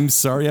of. I'm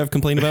sorry I've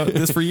complained about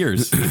this for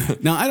years.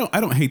 Now, I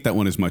don't hate that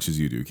one as much as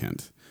you do,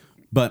 Kent.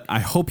 But I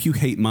hope you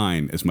hate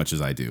mine as much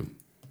as I do.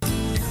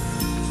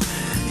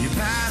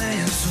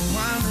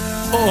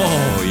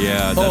 Oh,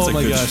 yeah. That's Oh a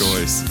my good gosh.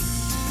 choice.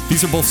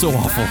 These are both so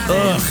awful.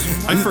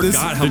 I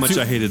forgot how much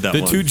I hated that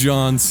The one. two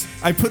Johns.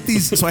 I put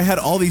these, so I had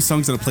all these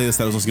songs on a playlist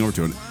that I was listening over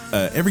to. And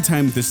every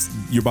time this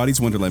Your Body's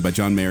Wonderland by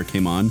John Mayer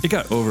came on, It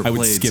got I would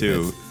overplayed skip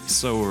too. it.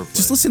 So overplayed.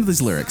 Just listen to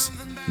these lyrics.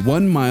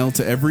 1 mile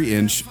to every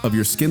inch of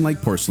your skin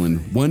like porcelain,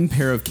 1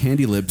 pair of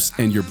candy lips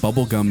and your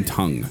bubblegum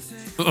tongue.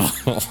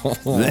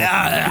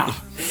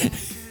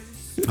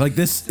 Like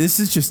this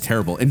is just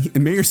terrible. And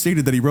Mayer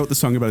stated that he wrote the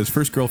song about his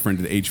first girlfriend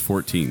at age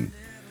 14.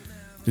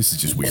 This is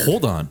just weird.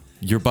 Hold on.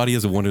 Your Body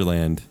is a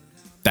Wonderland.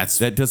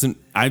 That doesn't.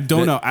 I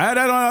don't know. I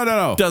don't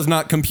know. Does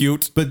not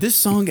compute. But this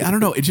song, I don't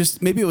know. It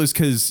just, maybe it was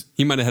because,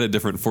 He might have had a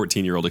different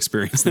 14-year-old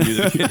experience than you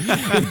did.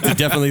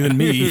 Definitely than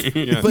me.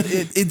 but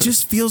it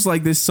just feels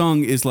like this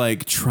song is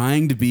like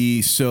trying to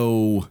be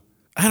so,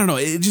 I don't know.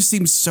 It just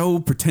seems so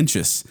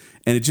pretentious.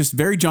 And it just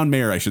very John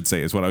Mayer, I should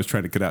say, is what I was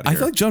trying to cut out here. I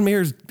feel like John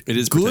Mayer's It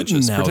is good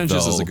pretentious. now,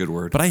 Pretentious is though. a good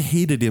word. But I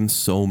hated him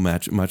so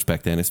much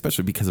back then,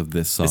 especially because of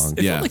this song.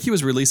 It Yeah. felt like he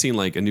was releasing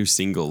like a new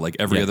single like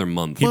every Yeah. other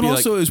month. But be like-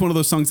 also, it was one of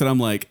those songs that I'm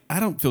like, I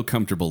don't feel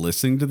comfortable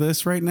listening to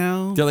this right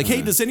now. They're like,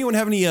 hey, does anyone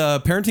have any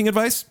parenting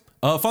advice?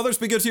 Fathers,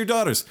 be good to your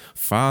daughters.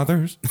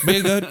 Fathers,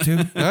 be good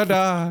to your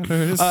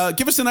daughters.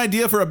 Give us an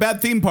idea for a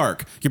bad theme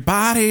park. Your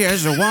body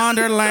is a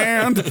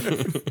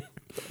wonderland.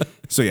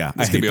 So yeah,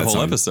 I could hate be a that whole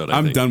song. episode, I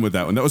I'm think. done with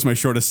that one. That was my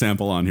shortest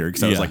sample on here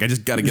because I was Yeah. like, I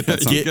just got to get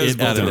that song. Get guys it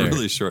both out of did there.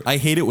 really short. I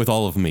hate it with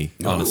all of me,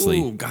 honestly.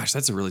 Oh gosh,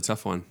 that's a really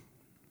tough one.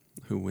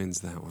 Who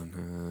wins that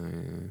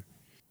one?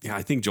 Yeah,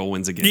 I think Joel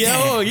wins again.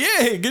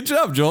 Yeah, good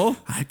job, Joel.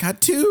 I got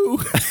 2.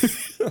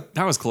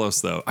 That was close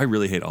though. I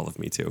really hate All of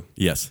Me too.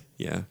 Yes.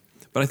 Yeah,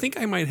 but I think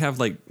I might have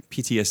like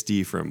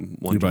PTSD from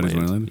Body's Wonderland.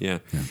 Wonderland? Yeah.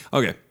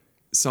 Okay.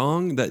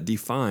 Song that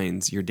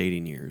defines your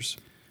dating years.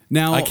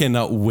 Now I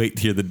cannot wait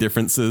to hear the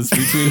differences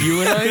between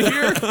you and I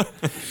here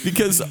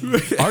because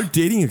our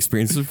dating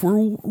experiences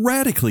were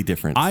radically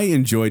different. I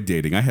enjoyed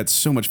dating. I had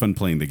so much fun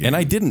playing the game, and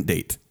I didn't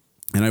date.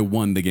 and I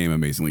won the game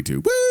amazingly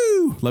too.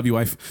 Woo! Love you,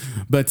 wife.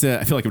 But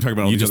I feel like I'm talking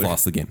about all You these just other-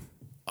 lost the game.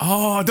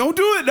 Oh, don't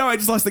do it! No, I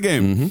just lost the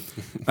game.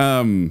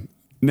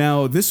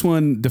 Now this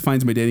one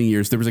defines my dating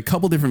years. There was a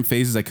couple different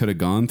phases I could have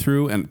gone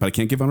through, but I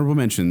can't give honorable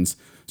mentions.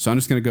 So I'm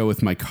just going to go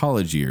with my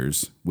college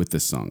years with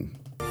this song.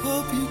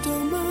 Hope you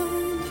don't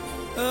mind.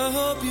 I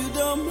hope you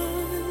don't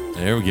mind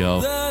There we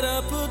go. that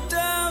I put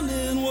down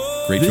in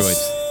words. Great This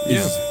choice.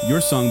 is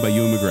Your Song by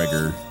Ewan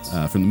McGregor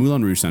from the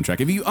Moulin Rouge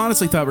soundtrack. If you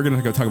honestly thought we're going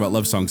to go talk about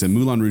love songs and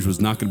Moulin Rouge was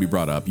not going to be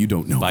brought up, you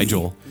don't know. Bye, me.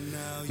 Joel.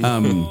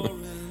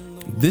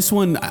 This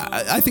one,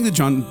 I think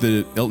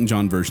the Elton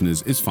John version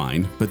is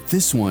fine, but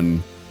this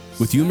one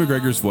with Ewan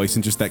McGregor's voice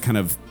and just that kind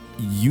of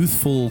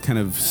youthful kind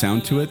of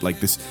sound to it, like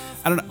this,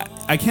 I don't know,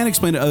 I can't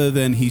explain it other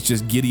than he's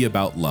just giddy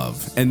about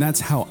love, and that's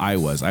how I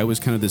was. I was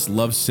kind of this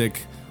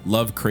lovesick,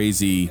 love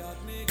crazy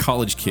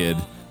college kid,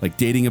 like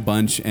dating a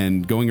bunch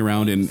and going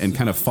around and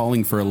kind of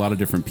falling for a lot of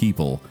different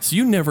people. So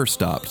you never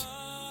stopped.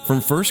 From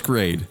first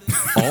grade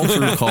all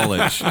through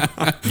college,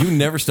 you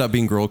never stopped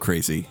being girl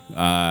crazy.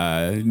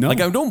 No, Like,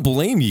 I don't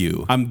blame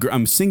you.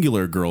 I'm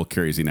singular girl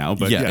crazy now,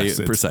 but Yeah,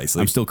 yes,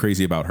 precisely. I'm still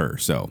crazy about her.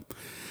 So,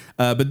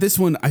 but this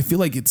one, I feel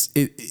like it's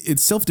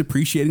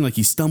self-depreciating. Like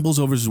he stumbles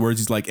over his words.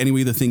 He's like,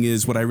 anyway, the thing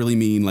is, what I really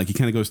mean. Like he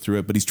kind of goes through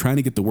it, but he's trying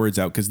to get the words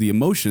out because the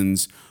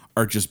emotions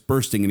are just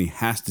bursting, and he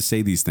has to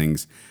say these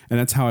things. And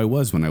that's how I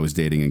was when I was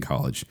dating in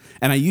college.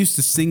 And I used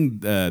to sing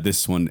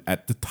this one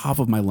at the top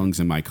of my lungs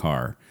in my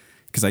car,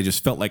 because I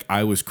just felt like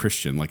I was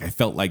Christian. Like I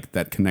felt like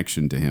that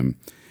connection to him.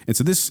 And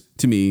so this,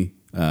 to me,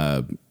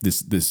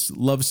 this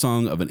love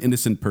song of an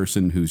innocent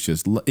person who's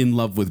just in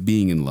love with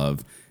being in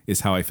love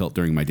is how I felt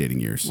during my dating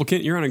years. Well,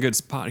 Kent, you're on a good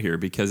spot here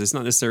because it's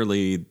not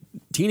necessarily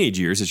teenage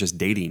years; it's just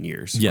dating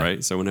years, Yeah.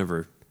 right? So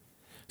whenever,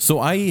 So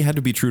I had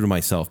to be true to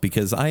myself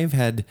because I've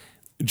had,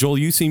 Joel,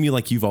 you see me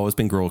like you've always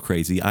been girl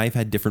crazy. I've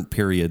had different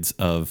periods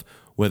of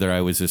whether I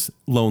was just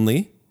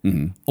lonely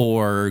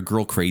or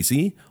girl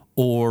crazy,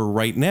 or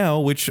right now,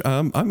 which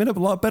I'm in a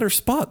lot better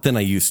spot than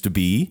I used to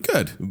be.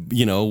 Good.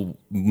 You know,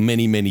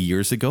 many, many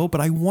years ago.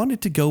 But I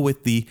wanted to go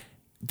with the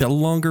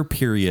longer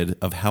period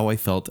of how I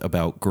felt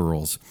about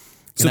girls.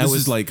 So And this I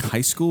was is like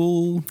high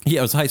school? Yeah,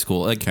 it was high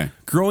school. Like Okay.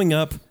 growing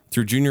up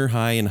through junior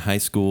high and high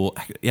school,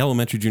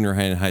 elementary, junior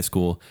high, and high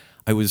school,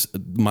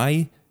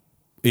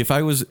 if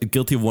I was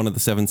guilty of one of the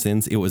 7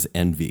 sins, it was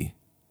envy.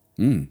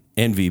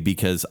 Envy,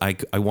 because I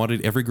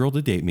wanted every girl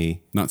to date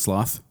me. Not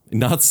sloth?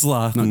 Not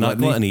sloth, not gluttony?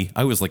 gluttony.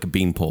 I was like a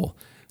beanpole.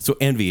 So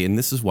envy, and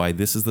this is why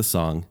this is the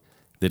song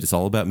that is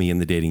all about me in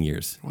the dating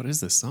years. what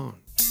is this song?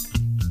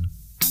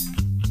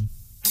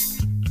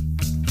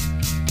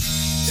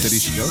 Steady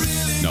she goes?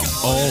 No.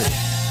 Oh,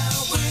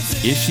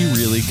 is she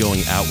really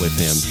going out with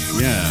him?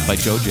 Yeah. By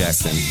Joe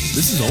Jackson.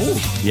 This is old.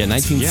 Yeah,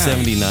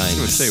 1979. I was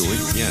going to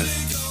say,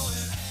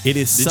 yeah. It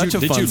is such a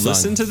Did fun you song.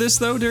 listen to this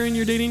though during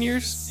your dating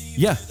years?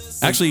 Yeah,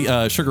 actually,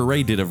 Sugar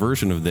Ray did a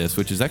version of this,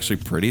 which is actually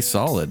pretty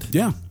solid.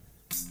 Yeah.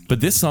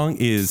 But this song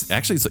is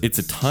actually, it's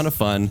a ton of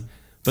fun.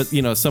 But,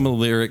 you know, some of the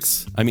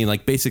lyrics, I mean,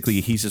 like,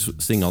 basically, he's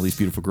just singing all these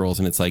beautiful girls,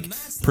 and it's like,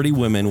 pretty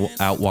women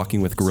out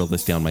walking with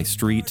gorillas down my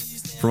street.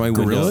 From my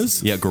window.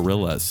 Gorillas? Yeah,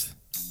 gorillas.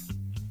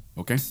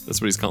 Okay.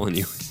 That's what he's calling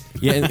you.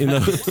 Yeah, and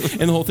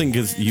the whole thing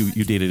is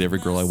you dated every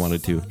girl I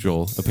wanted to,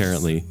 Joel,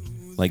 apparently.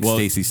 Like Well-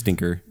 Stacy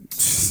Stinker.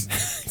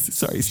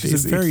 Sorry, She's a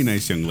Stacy. very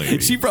nice young lady.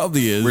 She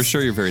probably is. We're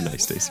sure you're very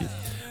nice, Stacey.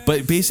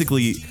 But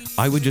basically,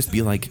 I would just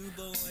be like,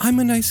 I'm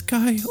a nice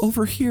guy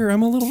over here.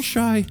 I'm a little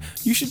shy.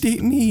 You should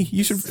date me.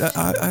 You should.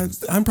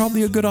 I'm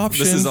probably a good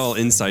option. This is all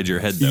inside your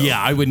head, though.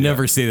 Yeah, I would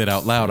never say that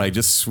out loud. I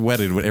just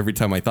sweated every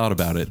time I thought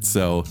about it.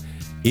 So,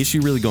 is she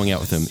really going out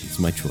with him? It's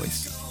my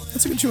choice.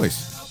 That's a good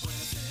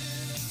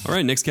choice. All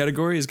right, next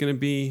category is going to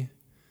be,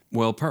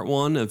 well, part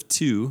 1 of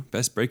 2,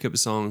 best breakup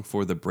song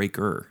for the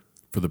breaker.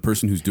 For the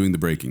person who's doing the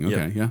breaking.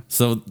 Okay, yeah.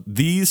 So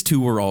these two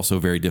were also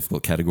very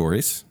difficult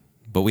categories,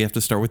 but we have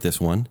to start with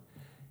this one.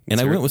 And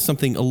I hear went it. with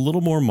something a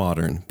little more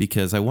modern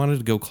because I wanted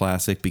to go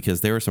classic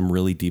because there are some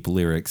really deep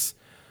lyrics.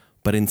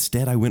 But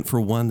instead, I went for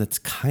one that's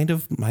kind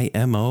of my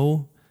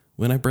MO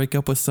when I break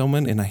up with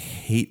someone, and I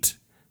hate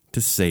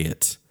to say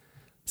it.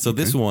 So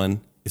this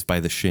one is by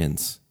The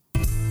Shins.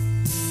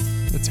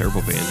 A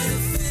terrible band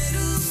name.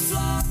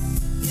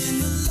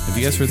 Have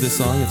you guys heard this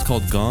song? It's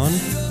called Gone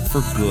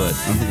for Good.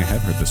 I don't think I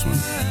have heard this one.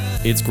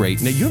 It's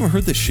great. Now, you haven't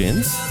heard The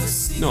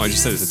Shins? No, I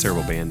just said it's a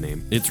terrible band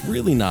name. It's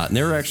really not. And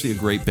they're actually a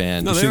great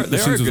band. No, The they are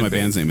Shins a was good my band.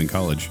 band's name in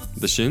college.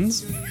 The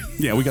Shins?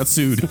 Yeah, we got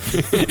sued.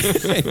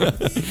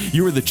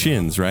 You were the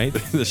Chins, right?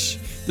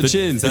 The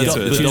Chins. That's the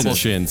what it is. double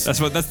Shins.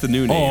 That's the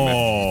new name.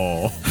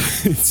 Oh.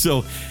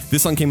 So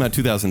this song came out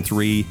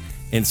 2003.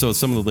 And so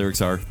some of the lyrics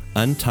are,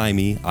 untie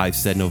me, I've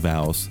said no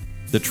vows.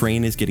 The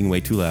train is getting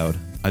way too loud.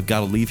 I've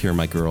got to leave here,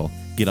 my girl.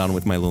 Get on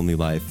with my lonely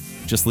life.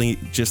 Just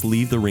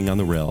leave the ring on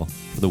the rail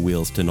for the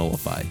wheels to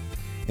nullify.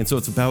 And so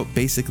it's about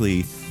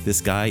basically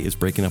this guy is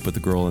breaking up with the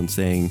girl and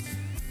saying,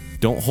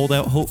 don't hold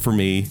out hope for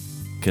me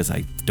because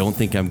I don't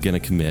think I'm going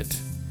to commit.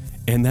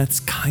 And that's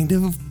kind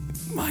of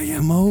my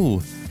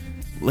MO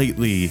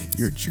lately.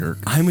 You're a jerk.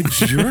 I'm a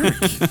jerk.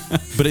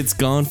 But it's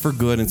gone for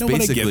good. And it's No, but I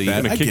get basically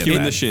that. Gonna I kick get you in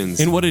that. the shins.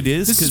 and what it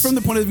is. This is 'cause from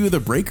the point of view of the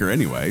breaker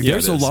anyway. Yeah,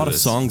 there's it a is, lot it of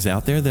is. songs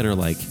out there that are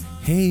like,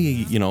 hey,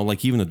 you know,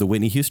 like even the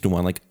Whitney Houston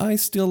one, like I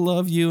still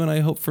love you and I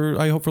hope for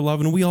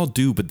love, and we all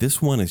do. But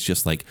this one is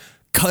just like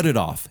cut it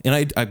off,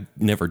 and I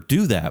never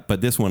do that.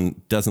 But this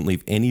one doesn't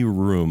leave any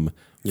room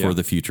Yeah. for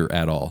the future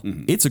at all.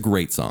 It's a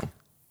great song.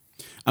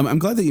 I'm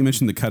glad that you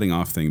mentioned the cutting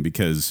off thing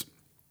because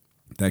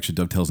that actually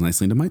dovetails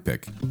nicely into my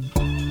pick.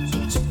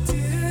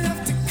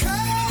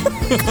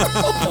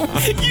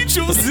 You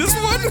chose this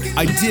one?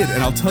 I did,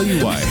 and I'll tell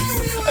you why.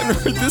 I've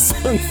heard this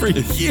song for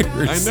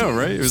years. I know,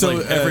 right? It was So,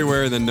 like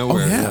everywhere and then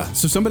nowhere. Oh, yeah.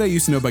 So Somebody I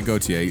Used to Know by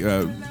Gautier,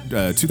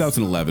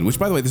 2011, which,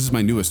 by the way, this is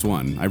my newest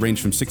one. I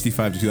ranged from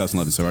 65 to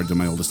 2011, so I did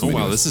my oldest. Oh, to my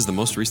wow. newest. This is the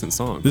most recent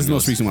song. This is the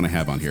most recent one I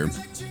have on here.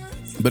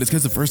 But it's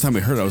because the first time I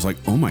heard it, I was like,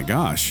 oh my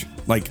gosh.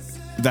 Like,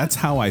 that's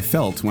how I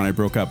felt when I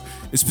broke up.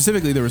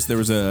 Specifically, there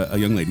was a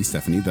young lady,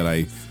 Stephanie, that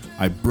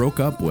I broke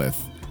up with.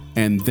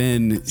 And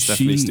then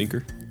Stephanie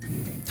Stinker.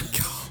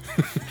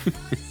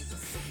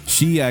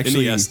 She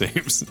actually, Any S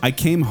names. I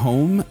came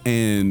home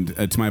and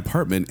to my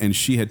apartment, and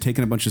she had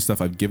taken a bunch of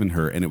stuff I've given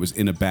her, and it was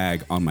in a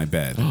bag on my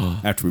bed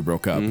after we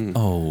broke up.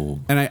 Oh,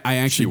 And I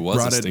actually She was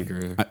brought a it.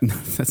 stinker. No,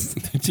 that's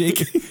Jake.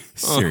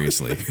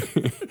 seriously.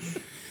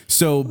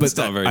 So, but That's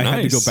not very I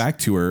had to go nice. back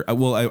to her. I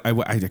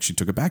actually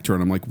took it back to her,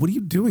 and I'm like, "What are you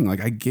doing? Like,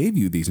 I gave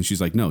you these," and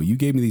she's like, "No, you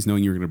gave me these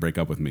knowing you were going to break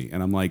up with me."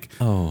 And I'm like,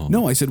 "Oh,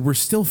 no." I said, "We're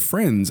still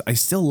friends. I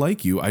still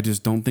like you. I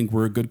just don't think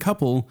we're a good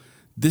couple.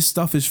 This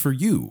stuff is for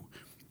you."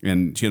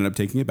 And she ended up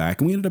taking it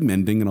back, and we ended up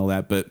mending and all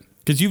that. But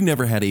Because you've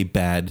never had a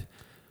bad.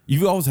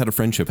 You've always had a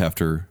friendship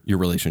after your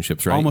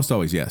relationships, right? almost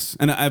always, yes.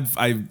 And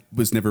I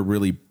was never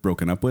really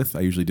broken up with. I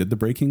usually did the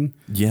breaking.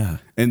 Yeah.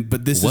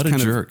 But this What is a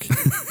kind jerk.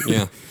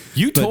 Yeah.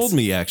 You told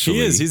me actually.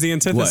 He is. He's the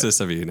antithesis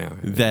of you now.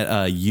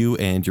 that you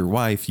and your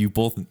wife, you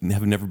both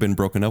have never been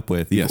broken up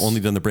with. You've Yes. only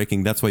done the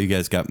breaking. That's why you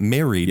guys got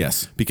married.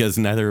 Yes. Because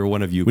neither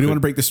one of you. We didn't want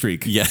to break the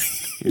streak. Yeah.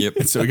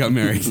 Yep. So we got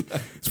married.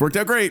 It's worked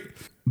out great.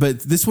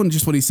 But this one,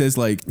 just what he says,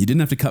 like, you didn't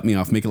have to cut me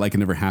off, make it like it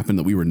never happened,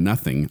 that we were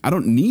nothing. I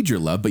don't need your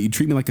love, but you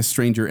treat me like a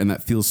stranger, and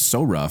that feels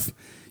so rough.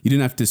 You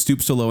didn't have to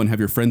stoop so low and have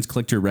your friends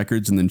collect your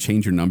records and then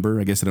change your number.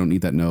 I guess I don't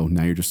need that. No,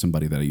 now you're just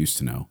somebody that I used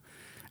to know.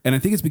 And I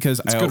think it's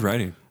because It's good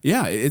writing.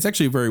 Yeah, it's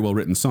actually a very well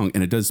written song,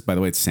 and it does. By the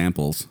way, it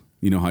samples.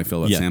 You know how I feel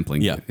about Yeah,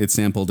 sampling. yeah. It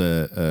sampled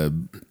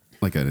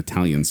like an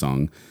Italian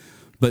song,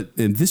 but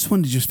and this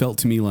one just felt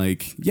to me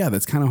like, yeah,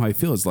 that's kind of how I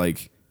feel. It's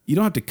like, you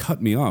don't have to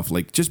cut me off.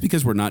 Like, just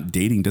because we're not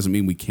dating doesn't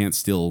mean we can't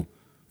still,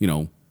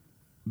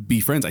 be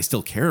friends. I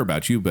still care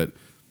about you, but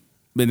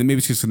maybe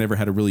it's just I never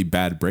had a really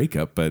bad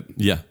breakup. But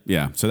Yeah.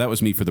 yeah. So that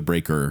was me for the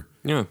breaker.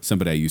 Yeah.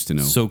 Somebody I used to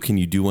know. So can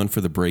you do one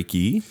for the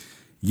breakee?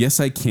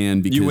 yes, I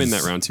can. Because You win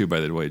that round too,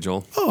 by the way,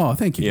 Joel. Oh,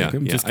 thank you. Yeah,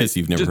 Jacob. yeah. Just 'cause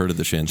you've never heard of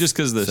the Shins. Just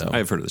because So.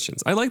 I've heard of the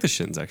Shins. I like the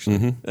Shins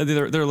actually.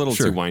 They're a little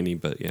Sure. too whiny,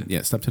 but yeah.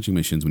 Yeah. Stop touching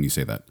my shins when you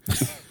say that.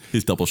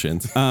 His double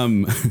shins.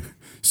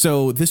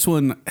 So this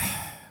one,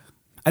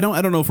 I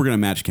don't know if we're gonna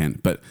match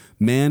Kent, but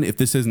man, if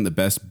this isn't the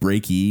best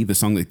breaky, the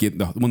song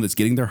the one that's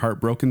getting their heart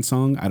broken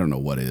song, I don't know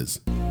what is.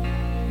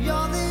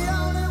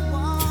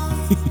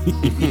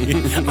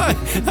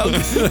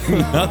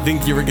 I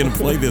think you were going to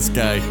play this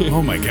guy.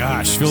 Oh my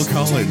gosh, Phil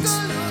Collins.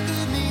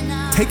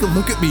 Take a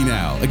look at me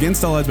now.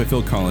 Against All Odds by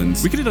Phil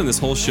Collins. We could have done this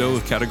whole show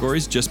of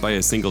categories just by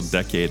a single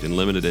decade and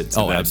limited it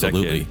to Oh, that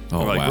absolutely. decade.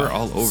 We're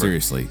all over.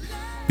 Seriously.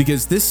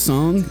 Because this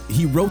song,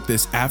 he wrote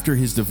this after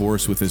his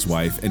divorce with his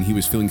wife, and he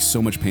was feeling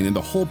so much pain. And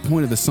the whole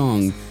point of the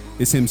song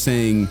is him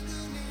saying,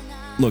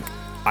 look,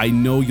 I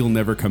know you'll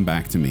never come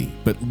back to me,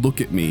 but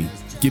look at me,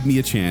 give me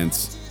a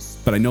chance,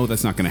 but I know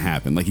that's not going to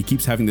happen. Like, he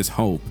keeps having this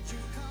hope.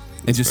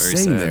 And just very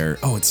saying sad. there,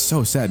 oh, it's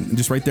so sad. And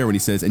just right there when he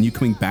says, and you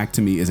coming back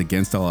to me is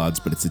against all odds,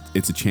 but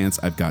it's a chance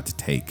I've got to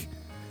take.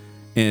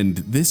 And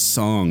this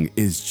song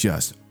is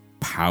just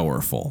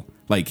powerful.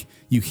 Like,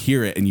 you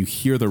hear it and you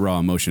hear the raw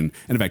emotion.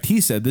 And in fact,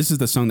 he said this is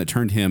the song that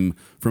turned him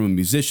from a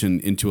musician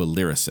into a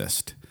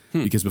lyricist.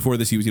 Because before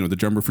this, he was, the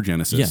drummer for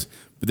Genesis. Yeah.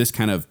 But this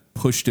kind of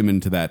pushed him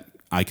into that,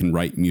 I can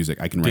write music,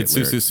 I can write Did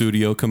lyrics. Susu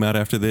Studio come out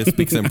after this?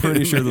 Because I'm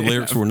pretty sure the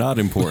lyrics were not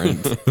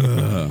important.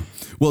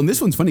 Well, and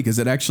this one's funny because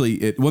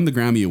it won the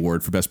Grammy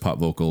Award for Best Pop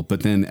Vocal,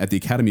 but then at the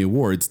Academy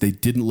Awards, they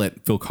didn't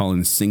let Phil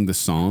Collins sing the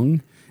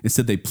song.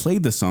 Instead, they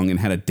played the song and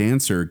had a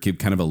dancer give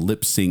kind of a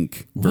lip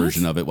sync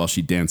version of it while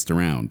she danced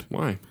around.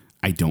 Why?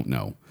 I don't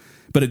know.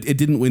 But it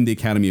didn't win the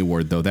Academy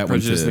Award, though. That Probably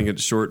was just thinking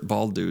short,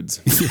 bald dudes.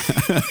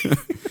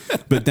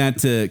 But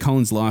that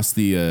Collins lost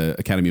the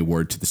Academy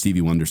Award to the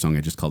Stevie Wonder song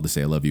I just called to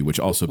Say I Love You, which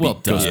also beat Well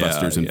done.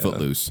 Ghostbusters and Yeah.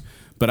 Footloose.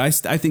 But I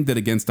think that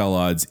Against All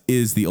Odds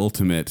is the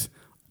ultimate.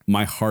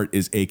 My heart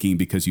is aching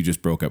because you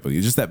just broke up with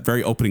me. Just that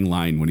very opening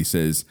line when he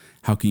says,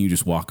 "How can you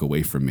just walk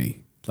away from me?"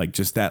 Like,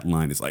 just that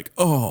line is like,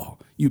 "Oh,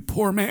 you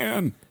poor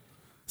man."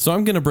 So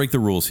I'm going to break the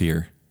rules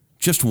here.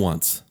 Just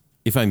once,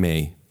 if I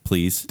may,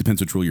 please. Depends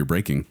which rule you're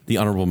breaking. The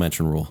honorable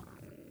mention rule.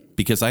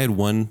 Because I had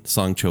one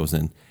song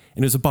chosen,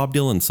 and it was a Bob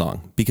Dylan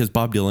song. Because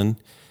Bob Dylan,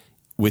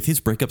 with his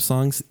breakup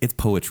songs, it's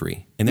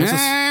poetry. And there's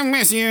I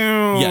miss you.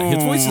 yeah,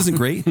 his voice isn't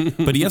great,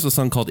 but he has a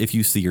song called If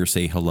You See Her,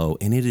 Say Hello.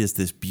 And it is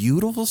this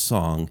beautiful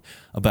song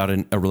about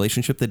a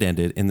relationship that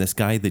ended and this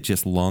guy that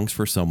just longs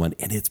for someone,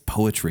 and it's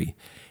poetry.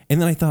 And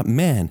then I thought,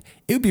 man,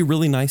 it would be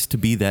really nice to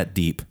be that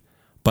deep,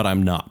 but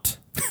I'm not.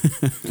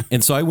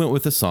 And so I went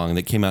with a song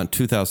that came out in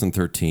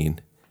 2013,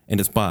 and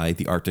it's by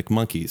the Arctic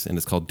Monkeys, and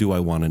it's called Do I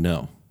Want to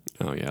Know?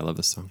 Oh yeah, I love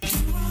this song.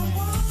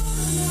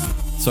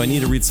 So I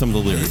need to read some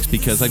of the lyrics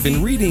because I've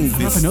been reading I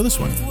don't know if I this. know this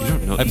one.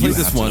 I played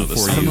this one for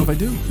I don't know you. if I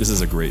do. This is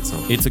a great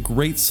song. It's a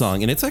great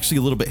song, and it's actually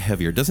a little bit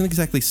heavier. It doesn't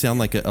exactly sound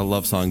like a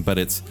love song, but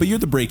it's But you're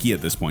the breaky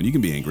at this point. You can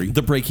be angry.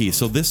 the breaky.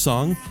 So this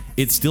song,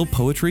 it's still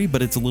poetry,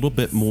 but it's a little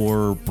bit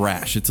more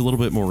brash. It's a little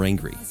bit more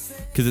angry.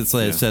 Because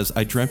it says,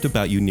 I dreamt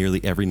about you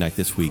nearly every night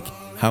this week.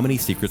 How many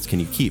secrets can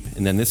you keep?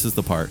 And then this is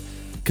the part.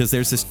 Because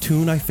there's this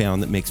tune I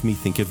found that makes me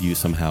think of you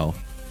somehow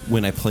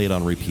when I play it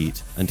on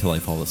repeat until I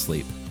fall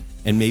asleep.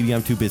 And maybe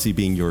I'm too busy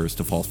being yours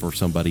to fall for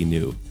somebody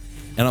new.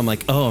 And I'm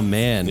like, oh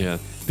man, Yeah.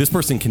 this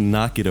person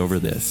cannot get over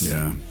this.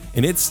 Yeah.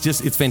 And it's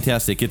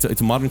fantastic. It's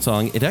a modern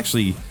song. It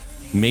actually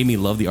made me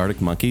love the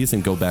Arctic Monkeys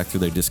and go back through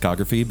their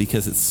discography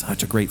because it's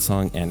such a great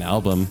song and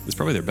album. It's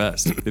probably their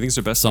best. Do you think it's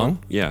their best Song?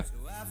 song? Yeah.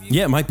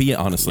 Yeah, it might be,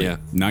 honestly. Yeah.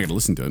 Now I got to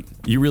listen to it.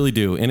 You really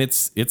do. And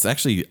it's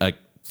actually a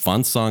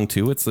fun song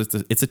too. It's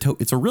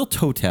a real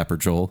toe tapper,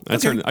 Joel. I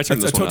turned It's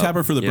this a toe one up.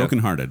 tapper for the Yeah.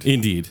 brokenhearted.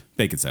 Indeed.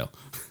 Bacon sale.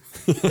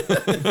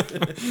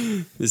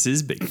 This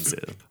is Bacon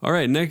Sale. All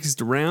right,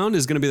 next round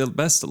is going to be the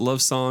best love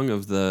song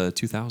of the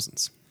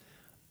 2000s.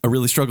 I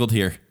really struggled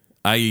here.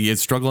 I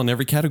struggle in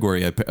every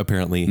category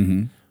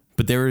apparently.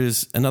 But there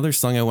is another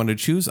song I wanted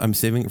to choose. I'm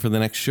saving it for the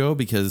next show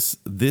because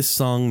this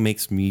song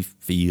makes me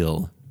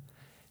feel.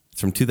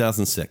 It's from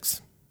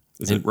 2006.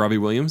 Is it Robbie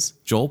Williams?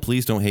 Joel,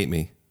 please don't hate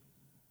me.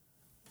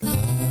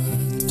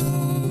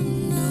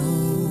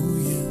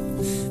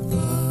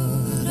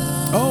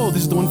 Oh,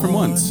 this is the one from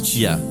Once.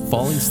 Yeah,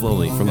 Falling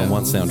Slowly from the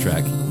Once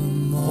soundtrack.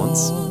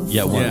 Once?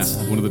 Yeah, Once.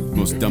 Yeah, one of the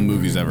most dumb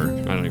movies ever.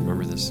 I don't even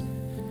remember this.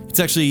 It's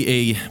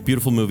actually a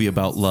beautiful movie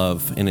about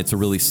love, and it's a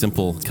really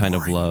simple kind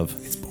of love.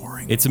 It's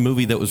boring. It's a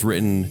movie that was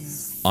written,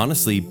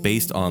 honestly,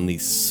 based on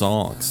these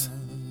songs.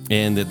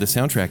 And the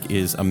soundtrack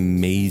is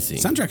amazing.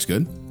 Soundtrack's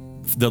good.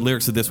 The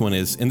lyrics of this one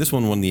is, and this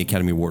one won the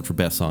Academy Award for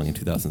Best Song in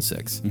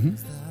 2006.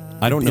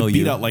 I don't know It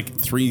beat you. out like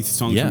 3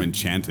 songs Yeah. from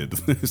Enchanted.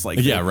 It's like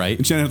Yeah, right.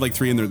 Enchanted had like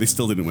 3 in there. They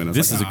still didn't win. I was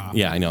This like, is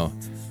yeah, I know.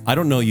 I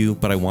don't know you,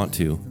 but I want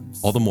to.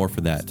 All the more for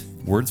that.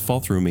 Words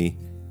fall through me,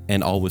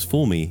 and always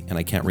fool me, and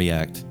I can't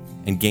react.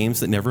 And games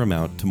that never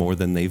amount to more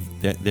than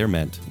they're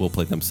meant will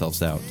play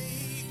themselves out.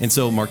 And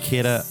so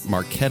Marketa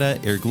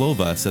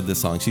Erglova said this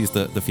song. She's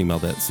the female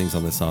that sings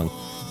on this song.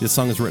 This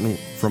song is written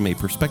from a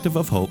perspective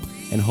of hope,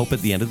 and hope at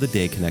the end of the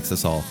day connects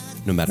us all,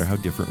 no matter how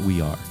different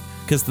we are.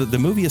 Because the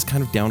movie is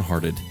kind of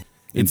downhearted.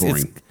 And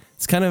boring.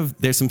 It's kind of,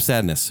 there's some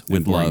sadness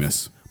with love,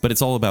 boringness. but it's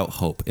all about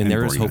hope. And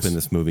there is hope boringness. in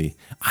this movie.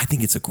 I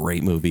think it's a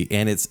great movie,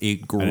 and it's a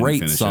great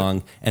finish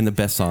song and the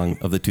best song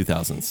of the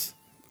 2000s.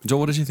 Joel,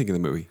 what did you think of the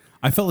movie?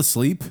 I fell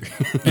asleep,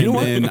 and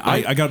then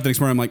I got up the next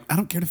morning. I'm like, I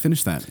don't care to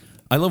finish that.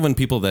 I love when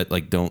people that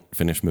like don't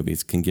finish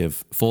movies can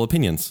give full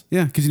opinions.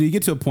 Yeah, because you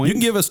get to a point. You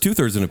can give us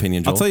 2/3 an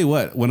opinion, Joel. I'll tell you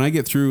what. When I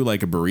get through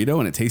like a burrito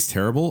and it tastes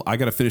terrible, I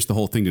got to finish the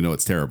whole thing to know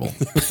it's terrible.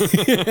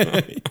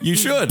 You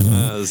should.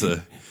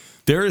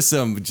 There is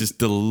some just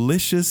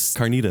delicious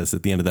carnitas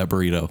at the end of that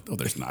burrito. Oh,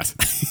 there's not.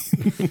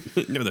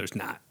 No, there's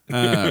not.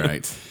 All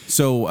right.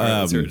 So,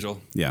 let's hear it,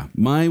 Joel. yeah,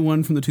 my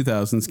one from the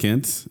 2000s,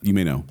 Kent. You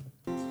may know.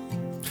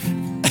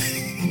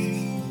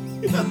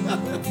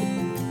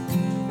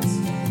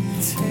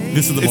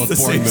 This is the most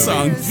boring movie.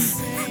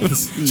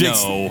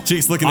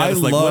 Jake's looking at I us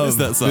like, love what is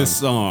that song? this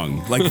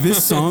song. Like,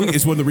 this song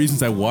is one of the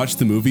reasons I watched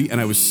the movie,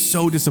 and I was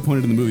so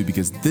disappointed in the movie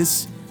because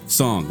this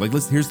song, like,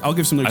 I'll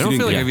give some I lyrics. don't you feel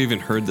didn't like get. I've even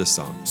heard this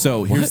song.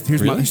 So here's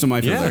Really? some of my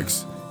favorite Yeah.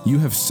 lyrics. You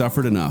have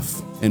suffered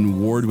enough and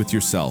warred with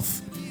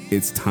yourself.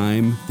 It's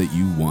time that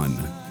you won.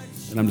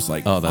 And I'm just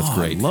like, Oh, that's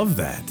great. I love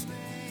that.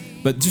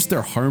 But just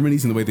their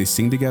harmonies and the way they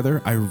sing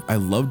together, I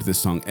loved this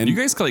song. And You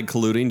guys like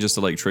colluding just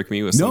to like trick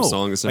me with some No,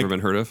 song that's never like- been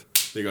heard of?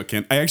 there you go,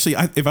 Ken.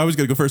 If I was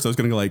going to go first, I was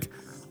going to go like,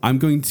 I'm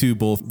going to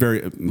both Love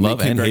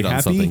make him and very hate on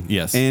happy, something.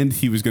 Yes. and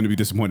he was going to be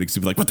disappointed because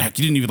he'd be like, "What the heck?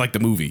 You didn't even like the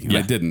movie," and I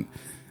Yeah. didn't.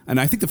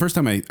 And I think the first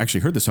time I actually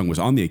heard the song was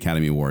on the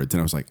Academy Awards,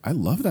 and I was like, "I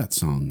love that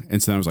song."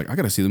 And so then I was like, "I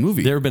got to see the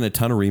movie." There have been a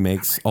ton of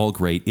remakes, all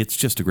great. It's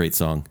just a great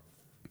song.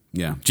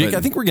 yeah, Jake, but,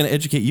 I think we're going to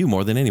educate you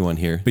more than anyone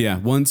here. But yeah,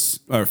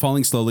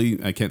 Falling Slowly.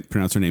 I can't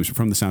pronounce her names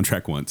from the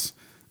soundtrack. Once,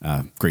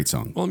 great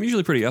song. Well, I'm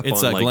usually pretty up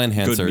It's on like Glenn good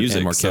Hansard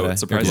music, and so Marketa it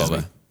surprises me.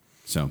 Erglova.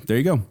 So there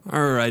you go.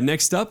 All right,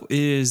 next up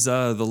is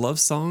the love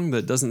song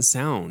that doesn't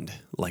sound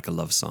like a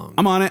love song.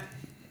 I'm on it.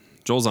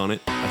 Joel's on it,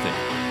 I think.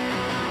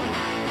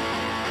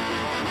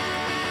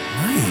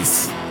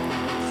 Nice.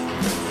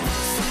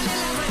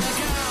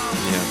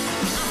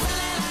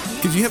 Yeah.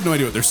 Because you have no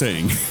idea what they're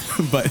saying.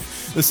 But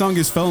the song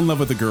is Fell in Love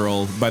with a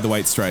Girl by the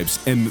White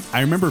Stripes. And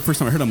I remember the first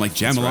time I heard it, I'm like,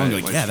 jam That's along. right,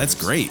 Like, White yeah, that's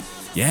Stripes. great.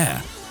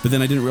 Yeah. But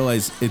then I didn't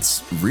realize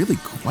it's really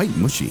quite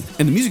mushy.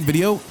 And the music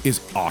video is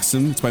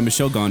awesome. It's by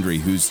Michelle Gondry,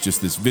 who's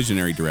just this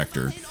visionary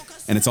director.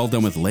 And it's all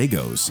done with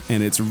Legos.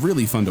 And it's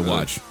really fun to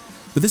watch.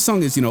 But this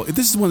song is,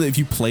 this is one that if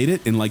you played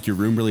it in like your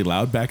room really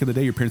loud back in the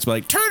day, your parents would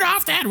be like, turn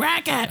off that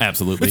racket.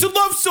 Absolutely. It's a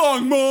love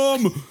song,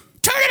 Mom.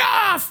 Turn it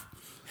off.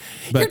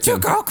 But, You're too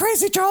girl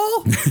crazy,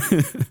 Joel.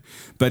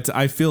 But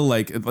I feel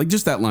like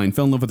just that line,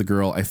 fell in love with a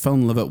girl, I fell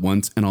in love at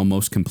once and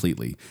almost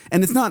completely.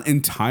 And it's not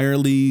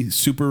entirely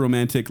super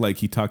romantic. Like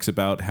he talks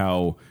about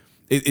how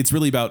it's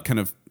really about kind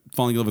of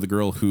falling in love with a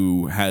girl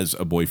who has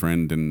a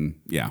boyfriend, and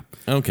yeah.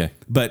 Okay.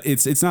 But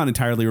it's not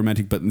entirely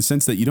romantic, but in the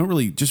sense that you don't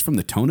really, just from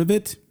the tone of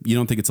it, you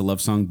don't think it's a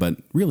love song, but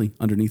really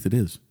underneath it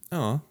is.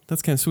 Oh,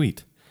 that's kind of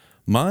sweet.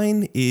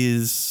 Mine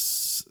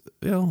is,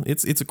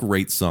 it's a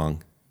great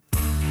song.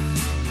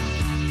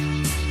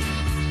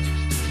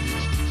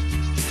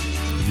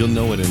 You'll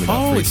know it in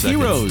about 3 it's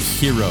seconds.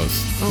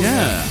 Heroes.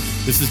 Yeah.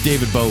 This is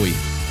David Bowie.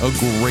 A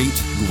great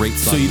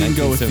song. So you didn't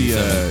go with the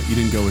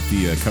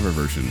 1977. cover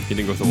version. You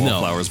didn't go with the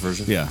Wallflowers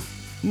version? Yeah.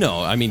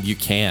 No, I mean, you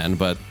can,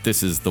 but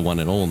this is the one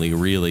and only,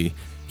 really.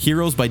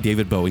 Heroes by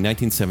David Bowie,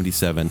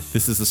 1977.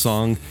 This is a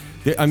song.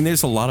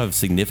 There's a lot of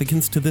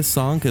significance to this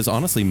song because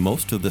honestly,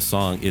 most of the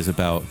song is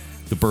about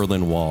the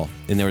Berlin Wall,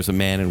 and there was a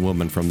man and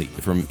woman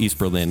from East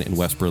Berlin and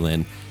West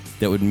Berlin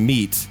that would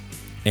meet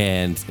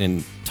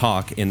and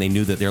talk, and they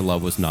knew that their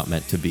love was not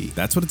meant to be.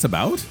 That's what it's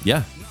about?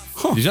 Yeah.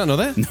 Did you not know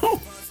that?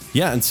 No.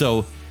 Yeah, and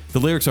so the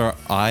lyrics are,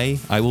 I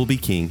will be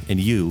king, and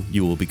you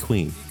will be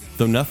queen.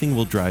 Though nothing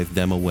will drive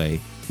them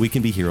away, we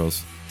can be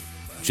heroes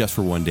just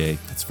for one day.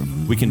 That's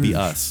from We can be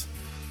us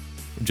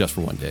just for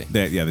one day.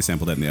 They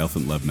sampled that in the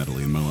Elephant Love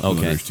medley in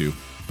Mothers too.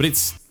 But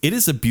it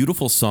is a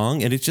beautiful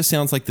song, and it just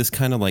sounds like this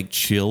kind of like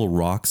chill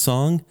rock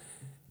song.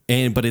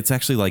 But it's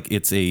actually like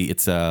it's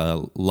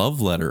a love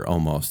letter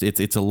almost.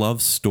 It's a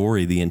love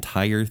story, the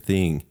entire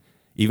thing.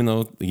 Even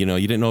though you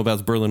didn't know about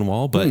the Berlin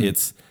Wall, but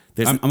there's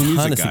a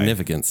ton of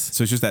significance.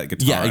 So it's just that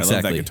guitar. Yeah, exactly. I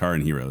love that guitar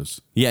in Heroes.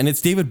 Yeah, and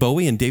it's David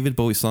Bowie, and David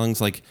Bowie songs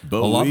like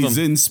Bowie's a lot of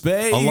them in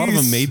space. A lot of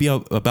them may be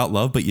about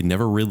love, but you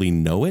never really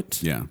know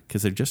it. Yeah,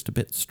 because they're just a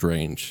bit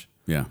strange.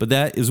 Yeah, but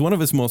that is one of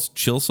his most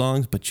chill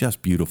songs, but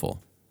just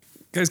beautiful.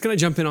 Guys, can I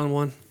jump in on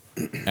one?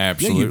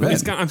 Absolutely.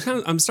 Yeah,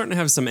 I'm starting to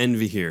have some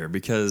envy here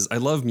because I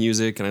love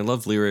music and I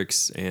love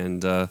lyrics,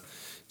 and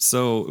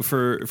so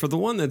for the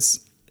one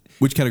that's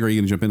which category are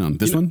you going to jump in on?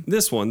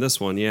 This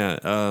one,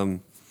 yeah.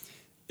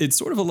 It's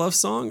sort of a love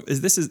song.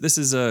 This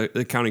is a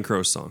Counting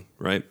Crows song,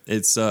 right?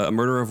 It's a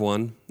Murder of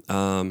One.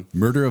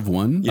 Murder of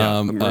One?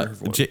 Yeah, Murder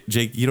of One.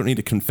 Jake, you don't need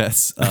to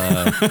confess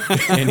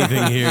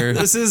anything here.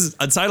 This is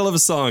a title of a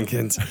song,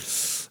 Kent.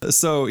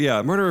 So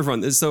yeah, Murder of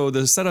One. So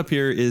the setup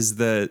here is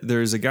that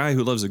there's a guy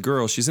who loves a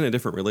girl. She's in a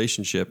different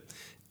relationship,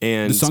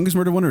 and the song is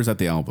Murder of One, or is that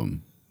the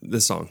album? The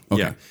song,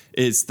 okay. Yeah,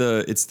 it's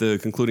the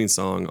concluding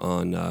song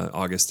on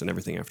August and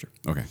everything after.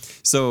 Okay,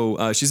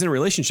 so she's in a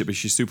relationship, but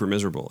she's super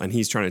miserable, and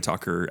he's trying to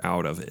talk her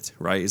out of it.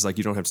 Right? He's like,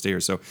 you don't have to stay here.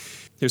 So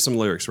here's some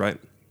lyrics. Right?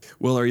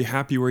 Well, are you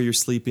happy where you're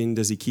sleeping?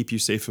 Does he keep you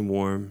safe and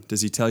warm?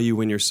 Does he tell you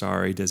when you're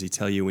sorry? Does he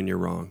tell you when you're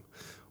wrong?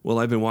 Well,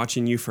 I've been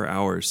watching you for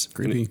hours.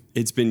 Creepy.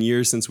 It's been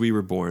years since we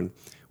were born.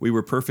 We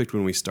were perfect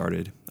when we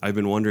started. I've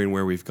been wondering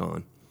where we've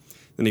gone.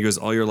 Then he goes,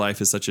 all your life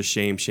is such a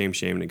shame, shame,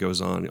 shame. And it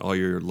goes on. All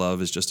your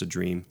love is just a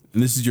dream.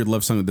 And this is your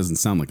love song that doesn't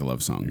sound like a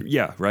love song.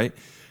 Yeah, right?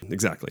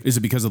 Exactly. Is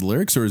it because of the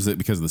lyrics or is it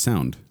because of the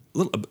sound?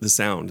 The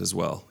sound as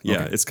well.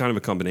 Yeah, Okay. It's kind of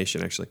a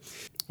combination, actually.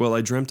 Well,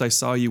 I dreamt I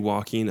saw you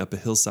walking up a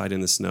hillside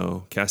in the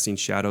snow, casting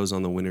shadows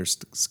on the winter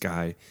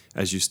sky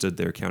as you stood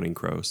there counting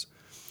crows.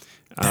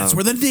 That's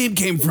where the name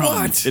came from.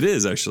 What? It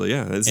is, actually,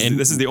 yeah. This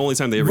is the only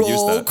time they ever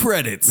used that.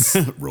 Credits.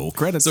 Roll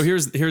credits. So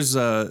here's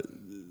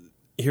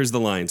the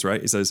lines,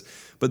 right? He says,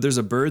 but there's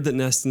a bird that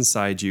nests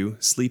inside you,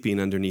 sleeping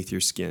underneath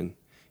your skin.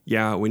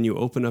 Yeah, when you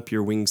open up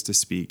your wings to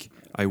speak,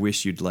 I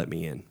wish you'd let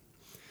me in.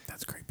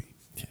 That's creepy.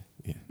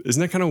 Yeah. Isn't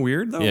that kind of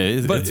weird, though? Yeah,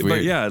 it's weird.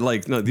 But yeah,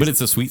 like no. But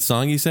it's a sweet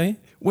song, you say?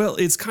 Well,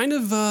 it's kind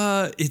of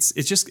it's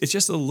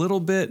just a little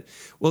bit.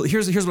 Well,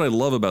 here's what I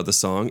love about the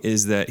song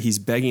is that he's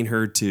begging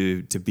her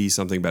to be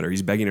something better.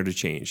 He's begging her to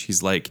change.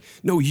 He's like,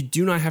 no, you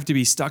do not have to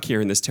be stuck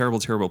here in this terrible,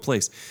 terrible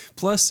place.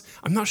 Plus,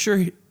 I'm not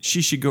sure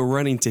she should go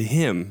running to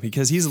him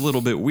because he's a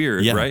little bit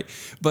weird, Yeah. right?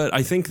 But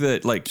I think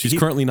that like She's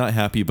currently not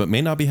happy, but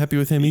may not be happy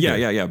with him either.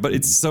 yeah. But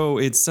it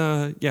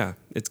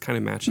kind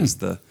of matches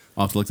the.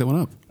 I'll have to look that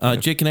one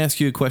up. Jake, can I ask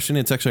you a question?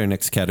 It's actually our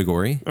next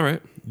category. All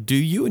right. Do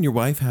you and your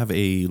wife have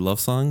a love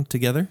song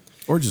together?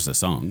 Or just a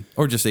song.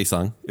 Or just a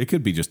song? It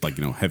could be just like,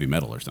 heavy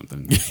metal or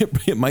something.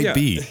 It might Yeah.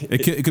 be.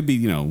 It could be,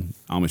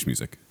 Amish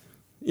music.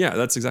 Yeah,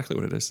 that's exactly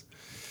what it is.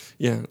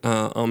 Yeah,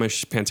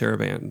 Amish Pantera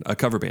band, a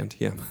cover band.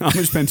 Yeah,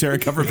 Amish Pantera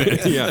cover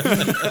band. yeah,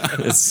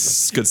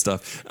 it's good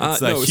stuff.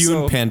 It's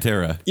Hugh and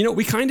Pantera.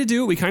 We kind of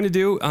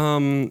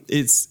do.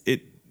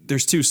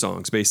 There's two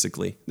songs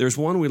basically. There's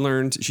one we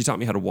learned. She taught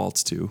me how to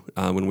waltz to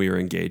when we were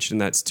engaged, and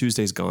that's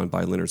 "Tuesday's Gone"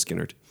 by Lynyrd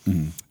Skynyrd.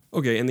 Mm-hmm.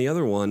 Okay, and the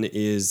other one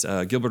is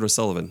Gilbert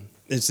O'Sullivan.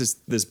 It's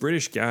just this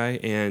British guy,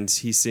 and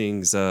he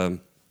sings "At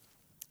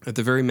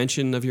the Very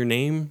Mention of Your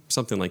Name,"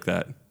 something like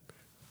that.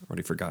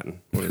 Already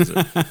forgotten. What is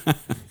it?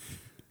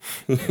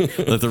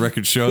 Let the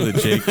record show that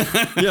Jake.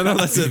 Yeah, no,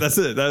 that's it.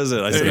 That was it.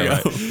 I said it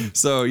right.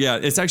 So yeah,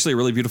 it's actually a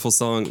really beautiful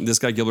song. This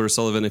guy Gilbert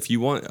O'Sullivan. If you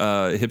want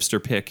a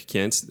hipster pick,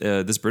 Kent,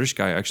 this British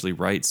guy actually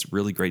writes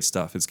really great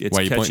stuff. It's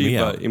Why you pointing catchy me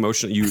but out?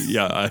 emotional.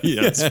 Yeah,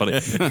 it's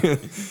funny.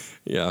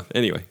 Yeah.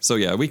 Anyway, so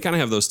yeah, we kind of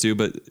have those two,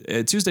 but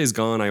Tuesday's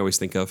Gone. I always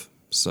think of.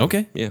 So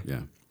Okay. Yeah.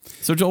 Yeah.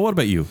 So, Joel, what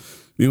about you?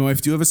 Me and my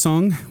wife do have a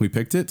song. We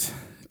picked it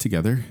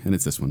together, and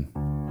it's this one.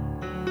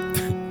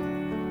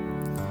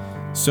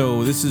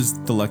 So this is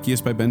The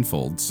Luckiest by Ben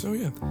Folds. Oh,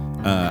 yeah.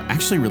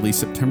 Actually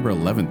released September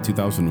 11th,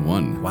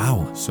 2001.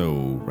 Wow. So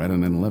right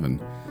on 9/11.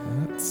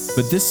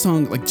 But this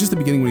song, like just the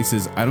beginning when he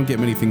says, I don't get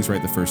many things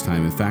right the first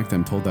time. In fact,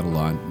 I'm told that a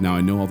lot. Now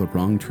I know all the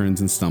wrong turns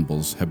and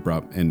stumbles have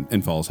brought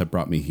and falls have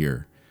brought me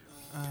here.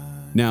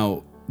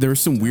 Now, there are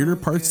some weirder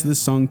parts to this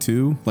song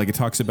too. Like it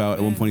talks about,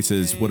 at one point he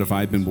says, what if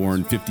I'd been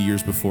born 50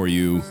 years before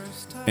you?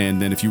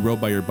 And then if you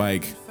rode by your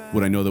bike,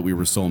 would I know that we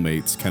were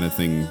soulmates kind of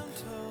thing.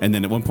 And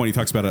then at one point he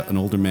talks about an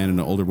older man and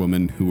an older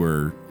woman who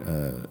were,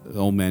 the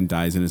old man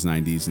dies in his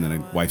 90s and then a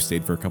wife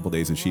stayed for a couple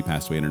days and she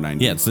passed away in her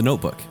 90s. Yeah, it's The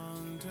Notebook.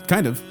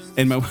 Kind of.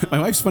 And my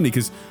wife's funny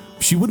because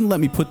she wouldn't let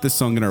me put this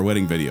song in our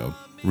wedding video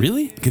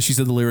Really? because she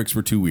said the lyrics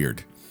were too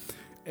weird.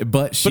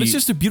 But it's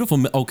just a beautiful.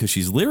 Because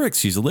she's lyrics.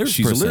 She's a lyrics.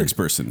 She's a person. lyrics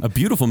person. A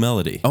beautiful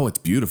melody. Oh, it's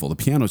beautiful. The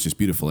piano's just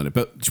beautiful in it.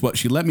 But what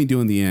she let me do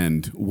in the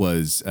end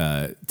was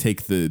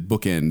take the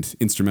bookend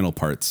instrumental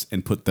parts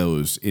and put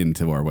those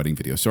into our wedding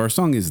video. So our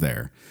song is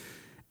there.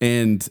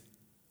 And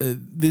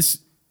this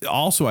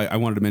also, I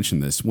wanted to mention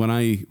this. When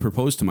I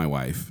proposed to my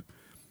wife,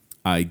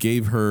 I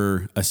gave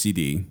her a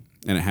CD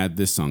and it had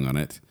this song on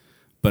it,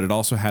 but it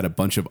also had a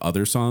bunch of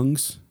other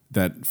songs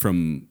that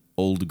from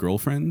old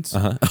girlfriends.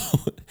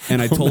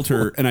 And I told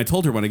her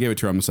when I gave it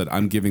to her, I said,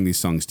 I'm giving these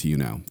songs to you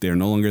now. They are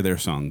no longer their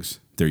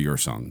songs. They're your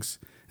songs.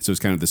 So it's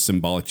kind of the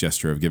symbolic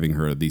gesture of giving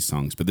her these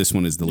songs. But this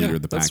one is the leader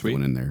of the pack that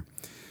went in there.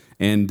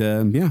 And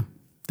yeah,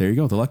 there you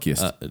go. The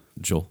luckiest.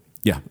 Joel.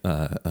 Yeah.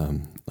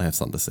 I have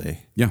something to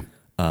say. Yeah.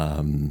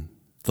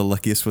 The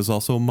Luckiest was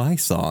also my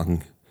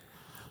song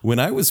when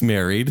I was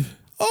married.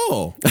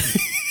 Oh.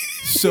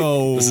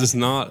 So This is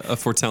not a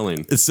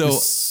foretelling. So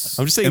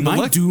I'm just saying. am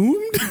I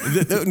doomed?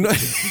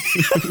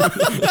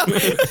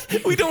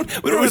 We don't.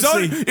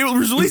 It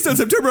was released on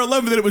September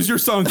 11th and it was your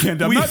song,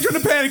 Kent. I'm not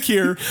trying to panic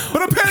here,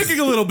 but I'm panicking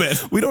a little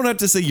bit. We don't have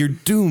to say you're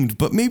doomed,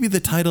 but maybe the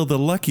title "The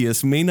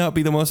Luckiest" may not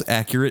be the most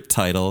accurate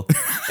title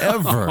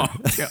ever.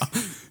 Yeah.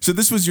 So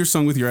this was your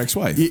song with your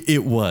ex-wife.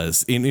 It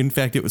was. In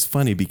fact, it was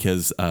funny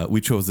because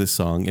we chose this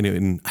song,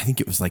 and I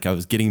think it was like I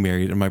was getting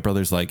married, and my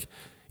brother's like,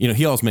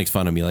 he always makes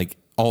fun of me, like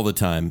all the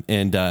time,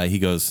 and he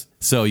goes,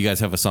 "So you guys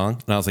have a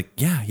song?" And I was like,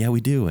 "Yeah,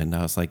 we do." And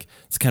I was like,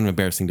 "It's kind of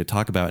embarrassing to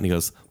talk about." And he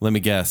goes, "Let me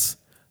guess,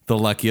 The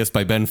Luckiest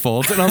by Ben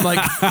Folds." And I'm like,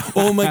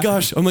 "Oh my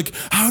gosh!" I'm like,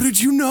 "How did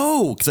you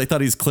know?" Because I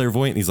thought he's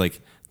clairvoyant. And he's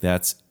like,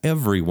 "That's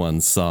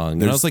everyone's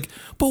song." And I was like,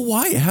 "But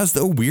why? It has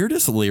the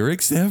weirdest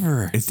lyrics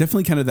ever." It's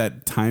definitely kind of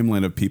that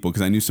timeline of people,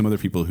 because I knew some other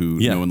people who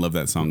know and love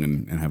that song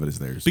and have it as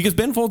theirs. Because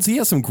Ben Folds, he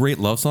has some great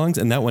love songs,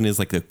 and that one is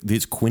like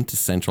this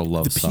quintessential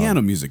love song. The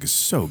piano music is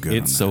so good.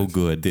 It's so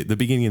good. The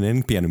beginning and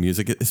end piano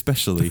music,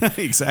 especially.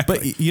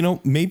 Exactly.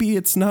 But, maybe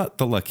it's not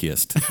the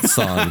luckiest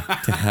song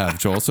to have,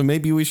 Joel. So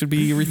maybe we should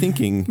be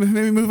rethinking.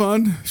 Maybe move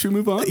on. Should we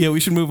move on? Yeah,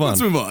 we should move on.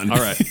 Let's move on. All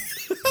right.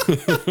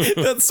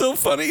 That's so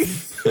funny.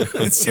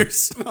 It's your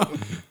song.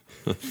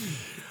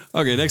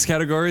 Okay, next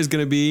category is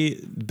going to be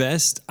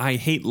Best I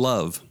Hate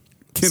Love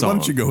Ken, why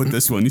don't you go with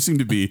this one? You seem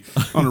to be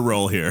on a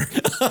roll here.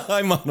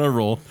 I'm on a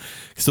roll.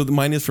 So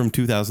mine is from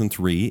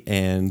 2003,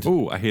 and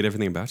Oh, I Hate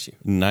Everything About You.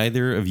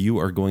 neither of you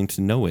are going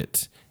to know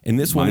it. And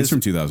this one Mine's is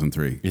from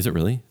 2003. Is it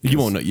really? You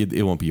won't know.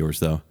 It won't be yours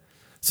though.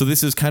 So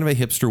this is kind of a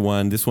hipster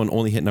one. This one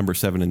only hit number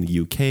 7 in the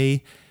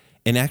UK.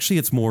 And actually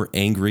it's more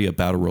angry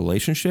about a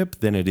relationship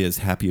than it is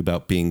happy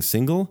about being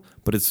single.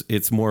 But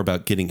it's more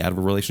about getting out of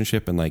a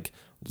relationship and like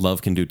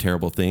love can do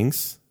terrible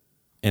things.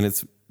 And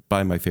it's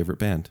by my favorite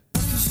band.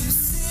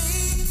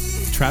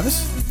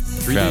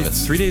 Travis?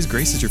 Travis. 3 Days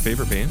Grace is your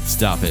favorite band?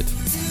 Stop it.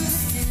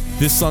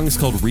 This song is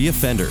called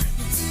Reoffender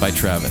by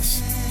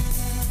Travis.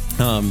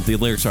 The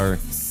lyrics are,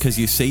 "'Cause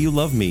you say you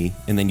love me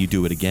and then you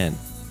do it again.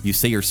 You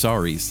say you're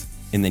sorries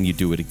and then you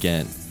do it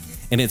again."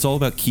 And it's all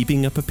about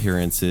keeping up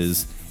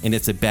appearances, and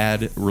it's a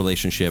bad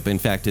relationship. In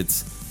fact,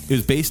 it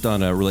was based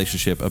on a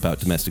relationship about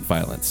domestic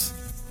violence.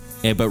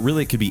 But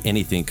really, it could be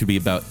anything. It could be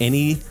about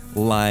any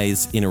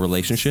lies in a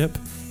relationship.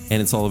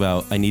 And it's all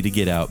about, I need to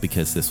get out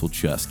because this will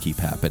just keep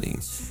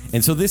happening.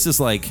 And so this is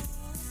like,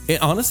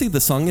 honestly,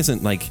 the song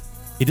isn't like,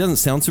 it doesn't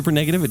sound super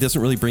negative. It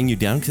doesn't really bring you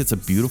down because it's a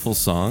beautiful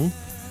song.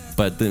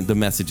 But the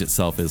message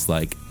itself is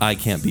like, I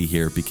can't be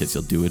here because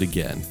you'll do it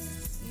again.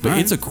 But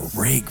it's a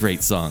great,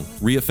 great song.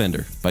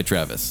 Reoffender by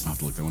Travis. I'll have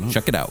to look that one up.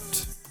 Check it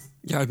out.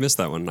 Yeah, I've missed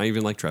that one. I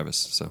even like Travis.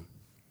 So,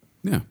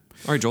 Yeah.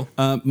 all right, Joel.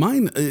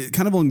 Mine,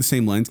 kind of along the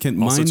same lines. Kent,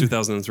 Also mine,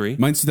 2003.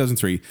 Mine's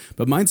 2003,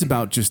 but mine's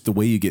about just the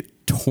way you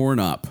get torn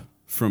up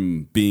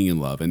from being in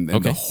love and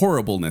the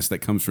horribleness that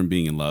comes from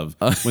being in love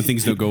when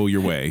things don't go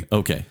your way.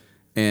 Okay.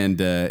 And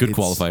Good it's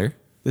qualifier.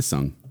 This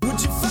song.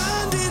 Would you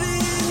find it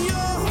in your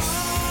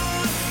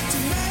heart to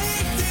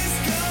make this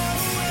go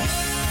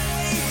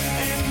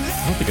away? And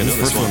I don't think I know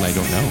this one. I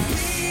don't know.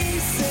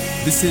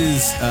 This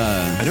is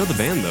I know the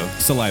band, though.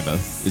 Saliva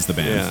is the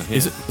band. Yeah.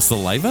 Is it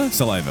Saliva?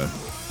 Saliva.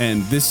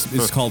 And this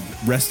is called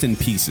Rest in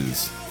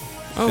Pieces.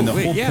 Oh, and the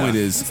wait, whole yeah. point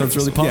is... Sounds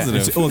really Yeah, positive.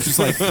 it's just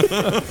like,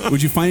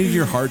 would you find it in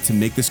your heart to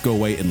make this go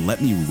away and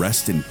let me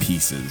rest in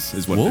pieces,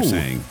 is what they're Whoa.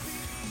 saying.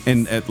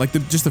 And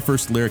just the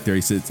first lyric there,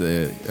 he says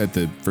at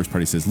the first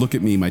part, he says, "Look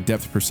at me, my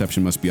depth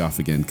perception must be off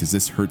again because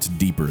this hurts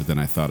deeper than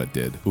I thought it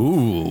did."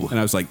 Ooh. And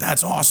I was like,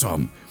 "That's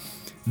awesome."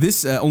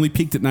 This only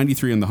peaked at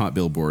 93 on the Hot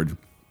Billboard,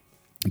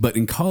 but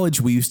in college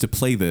we used to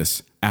play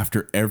this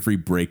after every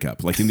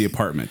breakup, like in the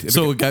apartment.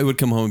 So a guy would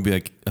come home and be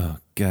like, "Oh,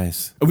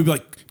 guys, we'd be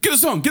like, get a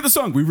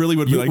song. We really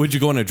would be like, would you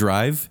go on a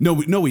drive?" No,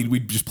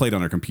 we'd just play it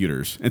on our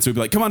computers. And so we'd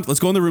be like, come on,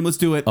 let's go in the room, let's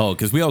do it. Oh,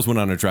 because we always went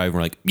on a drive and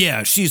we're like,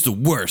 "Yeah, she's the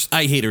worst.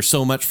 I hate her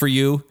so much for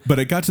you." But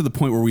it got to the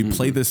point where we'd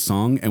play this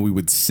song and we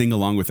would sing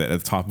along with it at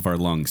the top of our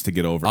lungs to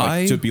get over.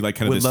 I to be like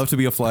kind of would this love to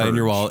be a fly on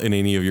your purge. wall in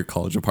any of your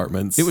college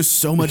apartments. It was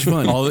so much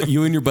fun. all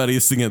you and your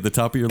buddies singing at the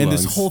top of your and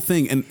lungs. this whole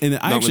thing, and I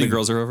Not actually when the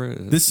girls are over.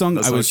 this song,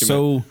 That's I not was what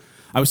you meant.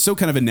 I was so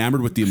kind of enamored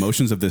with the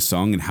emotions of this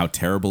song and how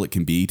terrible it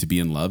can be to be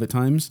in love at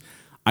times.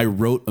 I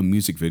wrote a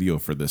music video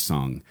for this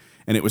song,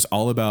 and it was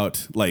all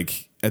about,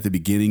 like, at the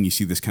beginning, you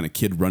see this kind of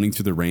kid running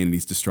through the rain and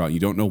he's distraught. And you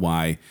don't know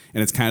why.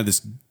 And it's kind of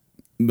this,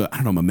 I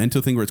don't know,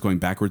 memento thing where it's going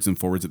backwards and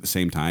forwards at the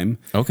same time.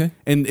 Okay.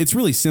 And it's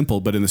really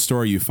simple, but in the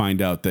story, you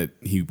find out that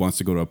he wants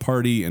to go to a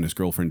party and his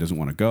girlfriend doesn't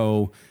want to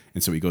go.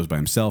 And so he goes by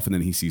himself, and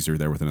then he sees her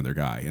there with another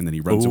guy. And then he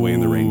runs away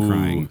in the rain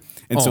crying.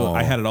 And so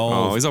I had it all.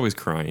 Oh, he's always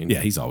crying. Yeah,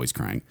 he's always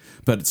crying.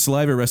 But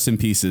Saliva, rest in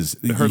pieces.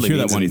 It hardly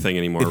means anything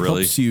anymore, it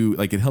really. Helps you,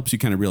 like, it helps you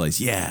kind of realize,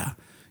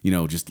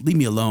 just leave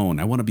me alone.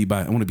 I want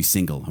to be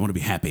single. I want to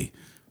be happy.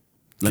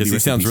 Because he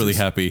sounds really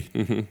happy.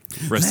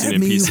 Resting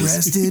in pieces.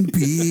 rest in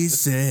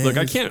pieces. Look,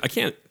 I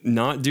can't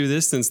not do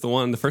this since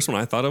the first one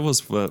I thought of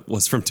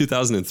was from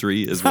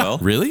 2003 as well.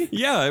 Really?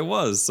 Yeah, it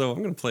was. So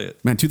I'm gonna play it.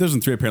 Man,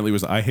 2003 apparently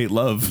was I Hate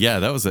Love Yeah,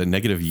 that was a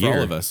negative for year.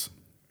 all of us.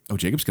 Oh,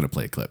 Jacob's going to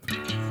play a clip.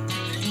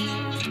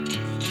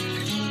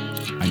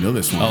 I know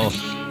this one.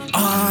 Oh,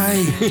 I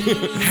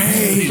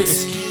hate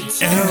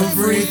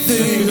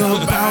everything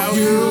about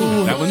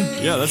you. That one?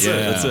 Yeah, that's it.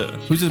 That's it.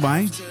 Who's it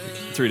by?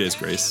 3 Days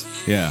Grace.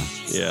 Yeah.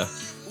 Yeah.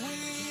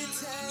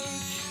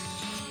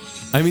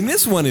 I mean,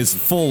 this one is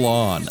full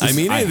on. I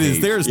mean, I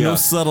hate- there's no yeah.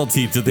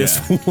 subtlety to this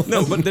Yeah. one.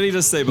 No, but then he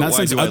does say, "But Not why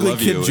since do I Ugly love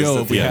Kid you?" is Joe,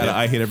 the if we thing. had a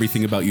I Hate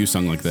Everything About You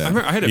song like that. I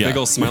remember I had a Yeah. big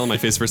old smile on my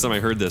face first time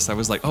I heard this. I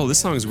was like, "Oh, this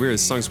song's weird.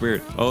 This song's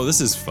weird. Oh,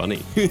 this is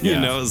funny." You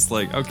Yeah. know, it's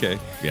like, okay,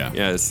 Yeah.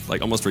 yeah. It's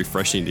like almost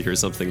refreshing to hear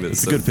something that's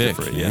a so good pick.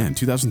 different. Yeah, in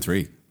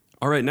 2003.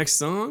 All right, next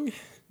song.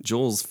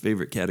 Joel's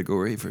favorite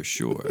category for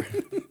sure.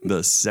 The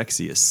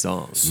sexiest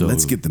song. So,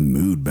 Let's get the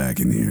mood back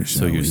in here,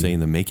 so you're saying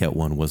the makeout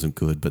one wasn't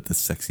good, but the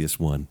sexiest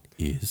one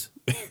is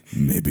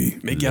Maybe.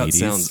 Make out ladies.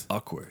 sounds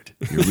awkward.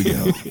 Here we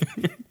go.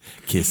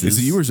 kisses. Is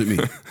it you or is it me?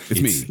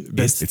 It's me.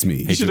 best- It's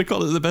me. You should have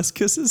called it the best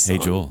kisses. Hey,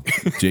 song. Joel.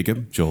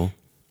 Jacob? Joel,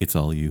 it's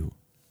all you.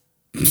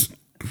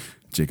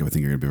 Jacob, I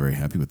think you're going to be very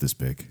happy with this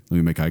pick. Let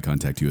me make eye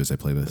contact to you as I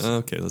play this.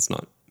 Okay, let's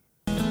not.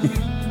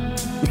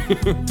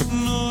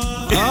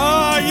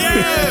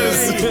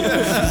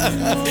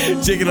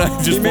 Jake and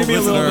I just He made me a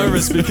both little listened to our-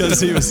 nervous because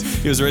he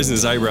was raising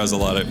his eyebrows a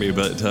lot at me,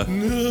 but it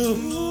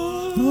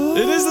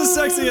is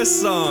the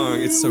sexiest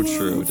song. It's so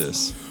true. It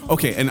is.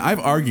 Okay, and I've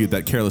argued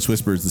that Careless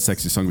Whisper is the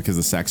sexiest song because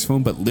of the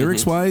saxophone, but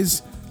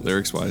lyrics-wise,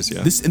 Lyrics wise,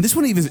 yeah. this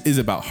one even is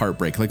about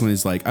heartbreak. Like when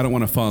he's like, I don't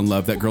want to fall in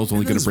love. That girl's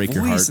only going to break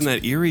your heart. And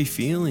that eerie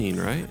feeling,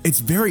 right?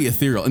 It's very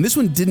ethereal. And this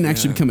one didn't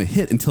actually become a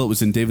hit until it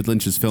was in David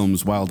Lynch's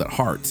films Wild at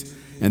Heart.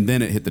 And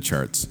then it hit the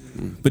charts.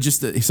 But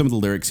just some of the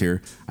lyrics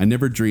here. I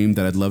never dreamed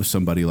that I'd love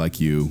somebody like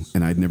you,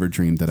 and I'd never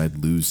dreamed that I'd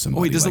lose somebody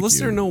Oh, wait, does like the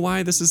listener you. know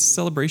why this is a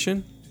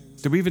celebration?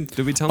 Did we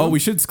tell Oh, them? we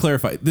should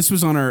clarify. This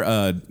was on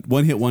our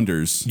One Hit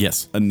Wonders.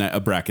 Yes. A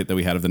bracket that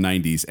we had of the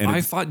 90s. And,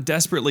 I fought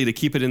desperately to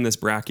keep it in this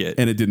bracket.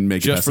 and it didn't make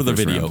it just past for the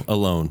first video round.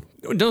 alone.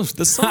 No,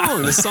 the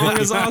song. The song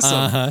is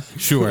awesome.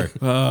 Sure.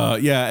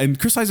 Yeah, and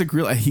Chris Isaac,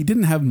 he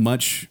didn't have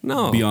much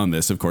No. beyond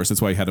this, of course. That's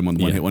why I had him on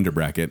the One Hit Wonder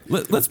bracket.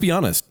 Let's be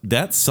honest.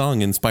 That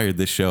song inspired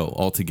this show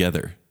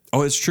altogether.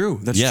 Oh, it's true.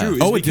 That's Yeah. true.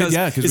 Oh, it did,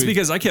 yeah, 'cause It's we-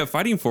 because I kept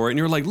fighting for it, and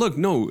you were like, "Look,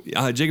 no,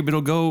 Jacob, it'll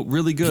go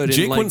really good." Jake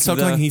and like wouldn't stop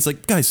talking. He's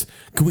like, guys,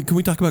 can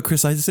we talk about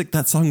Chris Isaac?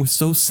 That song was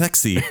so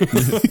sexy.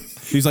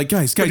 He's like,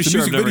 guys, Pretty the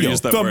sure I've music never video.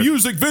 used that The word.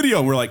 music video.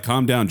 And we're like,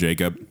 calm down,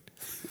 Jacob.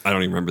 I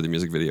don't even remember the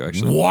music video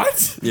actually.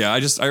 What? Yeah,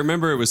 I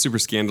remember it was super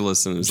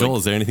scandalous, and it was Joel, like,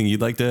 is there anything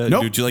you'd like to?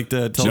 Nope. Would you like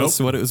to tell Nope. us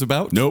what it was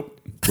about? Nope.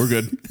 We're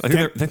good. I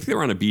think they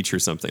were on a beach or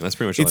something. That's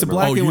pretty much. It's a all I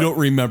black Oh, and you white. don't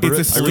remember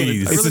it's it? A, I really-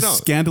 it's I really a don't.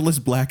 scandalous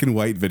black and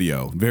white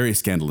video. Very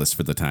scandalous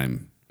for the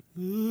time.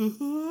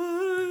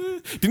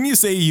 Didn't you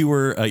say you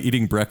were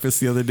eating breakfast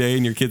the other day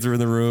and your kids were in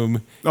the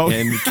room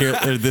and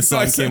this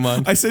song came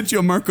on? I sent you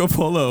a Marco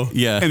Polo.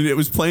 Yeah. And it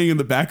was playing in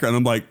the background.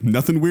 I'm like,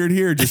 nothing weird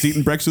here. Just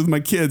eating breakfast with my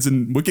kids.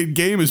 And Wicked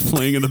Game is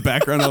playing in the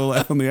background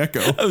on the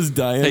Echo. I was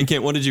dying. Hey,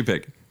 Kent, what did you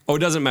pick? Oh, it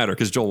doesn't matter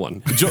because Joel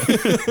won.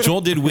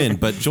 Joel did win,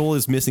 but Joel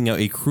is missing out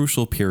a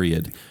crucial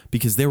period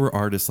because there were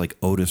artists like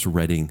Otis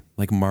Redding,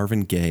 like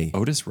Marvin Gaye,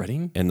 Otis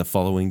Redding and the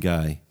following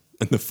guy.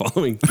 and the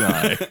following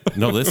guy.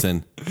 No,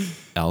 listen,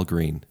 Al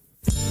Green.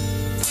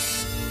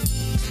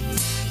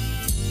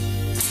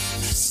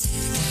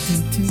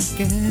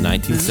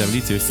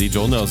 1972. See,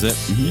 Joel knows it.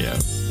 Yeah.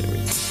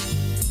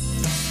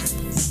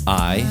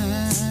 I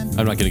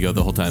I'm not going to go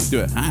the whole time.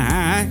 Do it.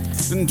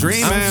 I've been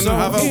dreaming I'm so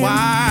of a in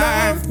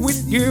wife. love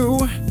with you.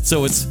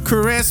 So it's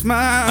Christmas.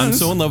 I'm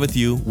so in love with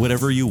you.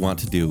 Whatever you want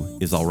to do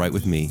is all right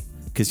with me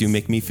because you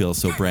make me feel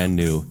so brand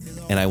new,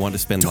 and I want to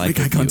spend life Make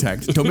eye with you.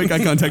 contact. Don't make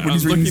eye contact when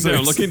he's reading looking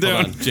down, lyrics. looking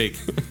down. Hold on, Jake.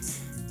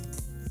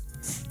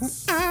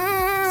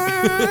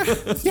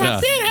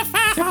 Yeah.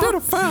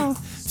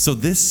 So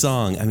this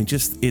song, I mean,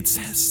 just it's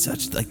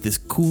such like this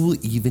cool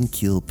even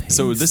keel pace.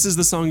 So this is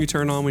the song you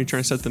turn on when you're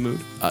trying to set the mood?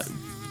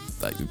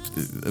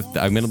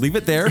 I'm going to leave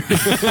it there.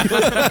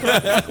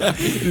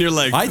 And you're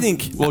like, I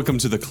think welcome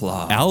to the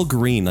club. Al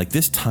Green, like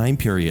this time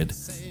period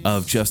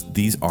of just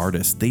these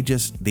artists, they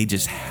just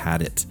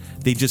had it.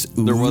 They just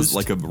oozed. There was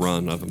like a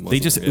run of them. They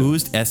just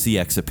oozed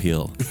SEX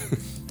appeal.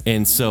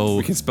 And so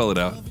We can spell it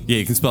out. yeah,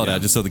 you can spell it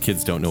out just so the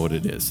kids don't know what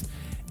it is.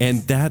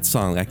 And that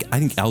song, I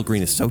think Al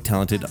Green is so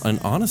talented and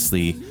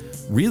honestly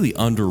really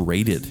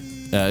underrated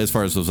as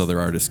far as those other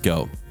artists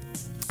go.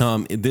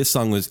 This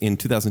song was in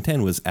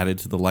 2010 was added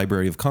to the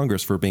Library of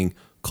Congress for being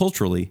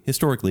culturally,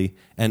 historically,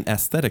 and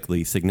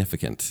aesthetically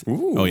significant.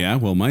 Oh yeah.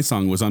 Well, my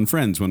song was on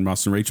Friends when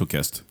Ross and Rachel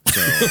kissed.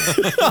 So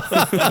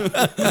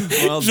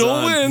Well Joel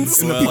done.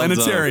 wins. in the Well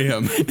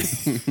planetarium.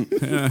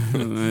 Yeah, I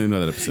know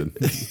that episode.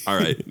 done. All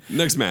right,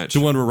 next match. The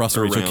one where Ross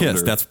and Or Rachel round,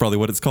 kissed. or- That's probably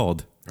what it's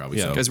called. Probably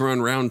Yeah. so. Guys, we're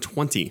on round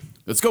 20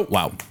 Let's go.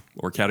 Wow.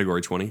 or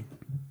category 20,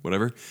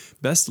 whatever.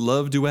 Best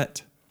love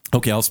duet.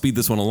 Okay, I'll speed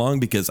this one along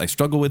because I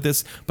struggle with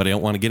this, but I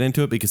don't want to get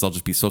into it because I'll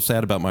just be so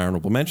sad about my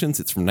honorable mentions.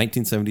 It's from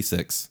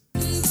 1976.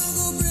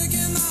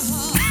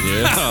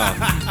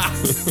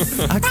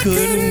 I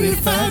couldn't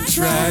if I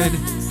tried.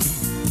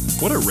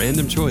 What a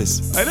random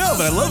choice. I know,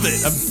 but I love it.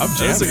 I'm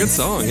That's a jamming. good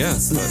song, yeah.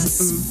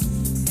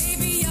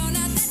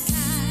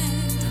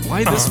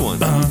 Why this one?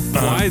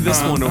 Why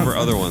this one over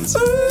other ones?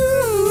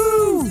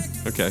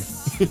 Okay.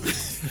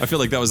 I feel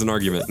like that was an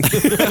argument.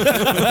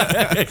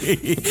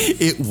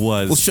 It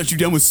was. We'll shut you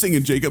down with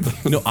singing, Jacob.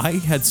 No, I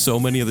had so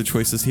many other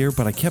choices here,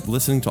 but I kept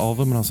listening to all of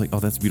them, and I was like, "Oh,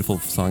 that's a beautiful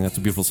song. That's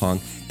a beautiful song."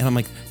 And I'm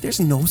like, "There's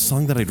no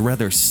song that I'd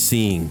rather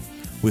sing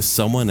with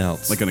someone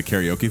else." Like on a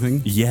karaoke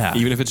thing. yeah,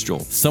 Even if it's Joel.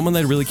 someone that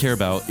I really care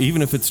about,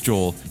 even if it's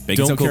Joel. Bacon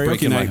Don't Cell go karaoke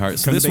breaking night. my heart.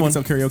 So Come to this Bacon one,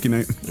 Cell karaoke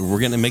night. we're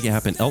gonna make it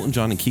happen. Elton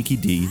John and Kiki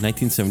D,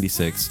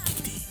 1976.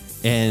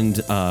 And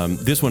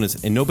this one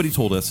is, and nobody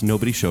told us,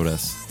 nobody showed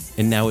us,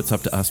 and now it's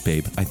up to us,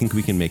 babe. I think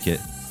we can make it.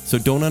 So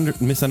don't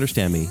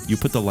misunderstand me. You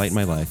put the light in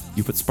my life.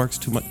 You put sparks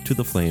to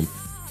the flame.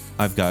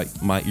 I've got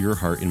your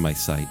heart in my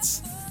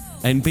sights.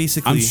 And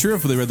basically, I'm sure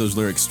if they read those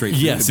lyrics straight,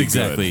 through, yes, it'd be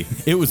good.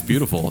 exactly. It was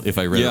beautiful if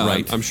I read Yeah, it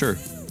right. I'm sure.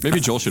 Maybe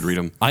Joel should read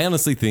them. I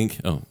honestly think.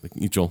 Oh,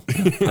 you, Joel.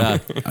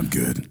 I'm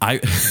good.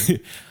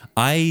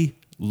 I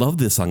love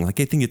this song. Like,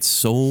 I think it's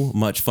so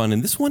much fun.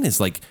 And this one is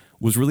like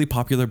was really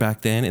popular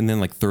back then, and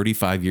then like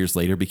 35 years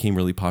later became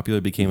really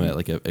popular. Became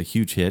a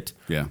huge hit.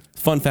 Yeah.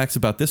 Fun facts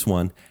about this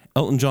one: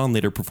 Elton John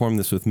later performed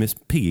this with Miss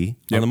Piggy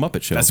on the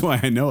Muppet Show. That's why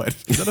I know it.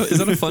 Is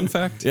that a fun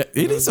fact? Yeah,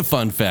 it is a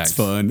fun fact. It's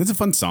fun. It's a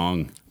fun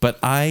song. But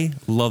I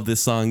love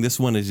this song. This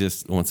one is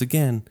just once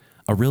again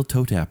a real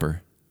toe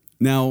tapper.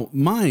 Now,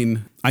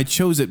 mine, I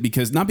chose it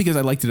because not because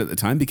I liked it at the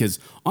time, because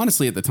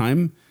honestly, at the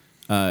time,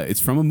 it's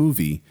from a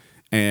movie,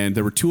 and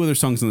there were two other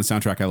songs on the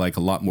soundtrack I like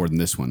a lot more than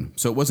this one.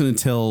 So it wasn't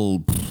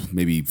until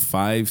maybe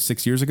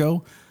 5-6 years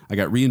ago I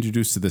got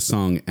reintroduced to this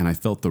song, and I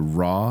felt the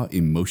raw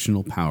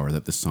emotional power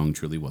that this song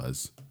truly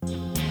was.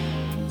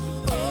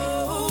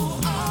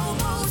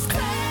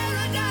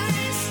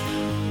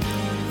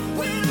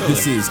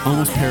 This is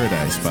Almost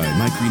Paradise by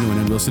Mike Reno and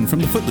Ann Wilson from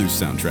the Footloose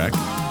soundtrack.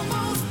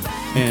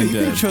 And You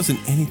could have chosen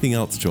anything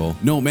else, Joel.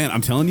 no, man,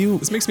 I'm telling you,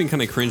 This makes me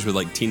kind of cringe with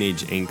like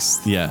teenage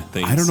angst Yeah.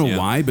 things. I don't know yeah.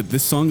 why, but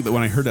this song,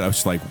 when I heard it, I was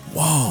just like,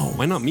 whoa.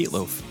 Why not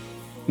Meatloaf?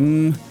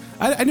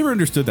 I never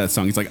understood that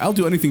song. It's like, I'll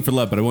do anything for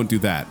love, but I won't do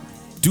that.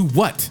 Do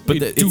what? But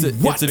do it's a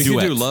what? duet. You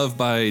can do Love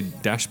by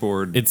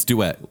Dashboard. It's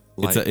duet.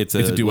 Like- it's a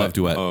It's a duet. love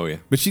duet. Oh, yeah.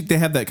 But they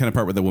have that kind of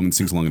part where the woman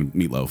sings along in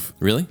Meatloaf.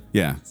 Really?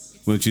 Yeah.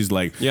 When she's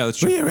like, Yeah, that's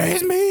true. Will you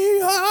raise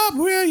me up?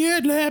 Will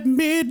you let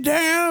me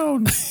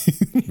down?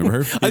 Remember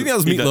her? I think that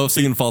was He Meatloaf does-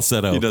 singing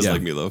falsetto. He does Yeah.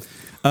 like Meatloaf.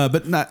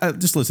 But not,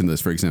 just listen to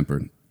this, for example.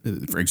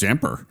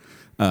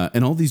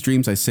 And all these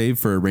dreams I saved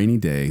for a rainy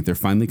day, they're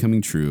finally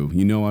coming true.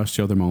 You know I'll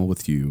share them all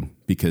with you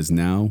because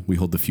now we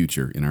hold the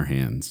future in our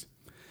hands.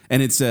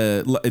 And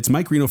it's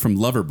Mike Reno from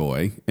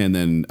Loverboy and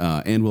then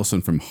Ann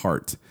Wilson from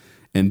Heart.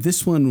 And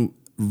this one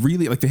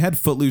really, like, they had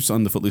Footloose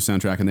on the Footloose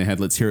soundtrack and they had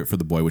Let's Hear It for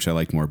the Boy, which I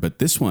liked more. But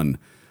this one,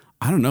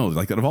 I don't know.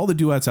 Like, out of all the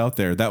duets out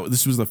there,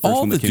 this was the first All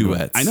one that the came to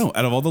duets. mind. I know.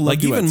 Out of all the love Like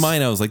duets, even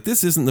mine, I was like,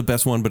 this isn't the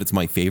best one, but it's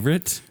my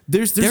favorite.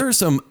 There are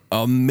some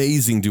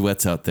amazing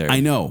duets out there. I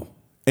know.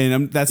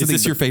 And that's the Is thing,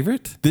 this your but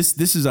favorite?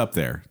 This is up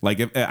there. Like,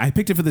 if I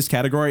picked it for this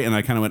category, and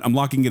I kind of went, I'm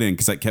locking it in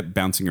because I kept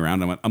bouncing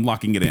around. I went, I'm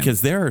locking it in.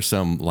 Because there are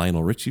some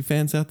Lionel Richie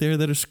fans out there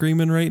that are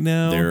screaming right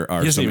now. There are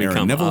He doesn't some even Aaron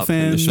come Neville up in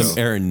the fans. show. some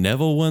Aaron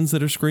Neville ones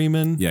that are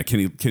screaming. Yeah,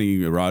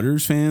 Kenny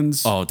Rogers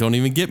fans. Oh, don't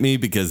even get me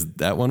because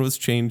that one was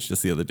changed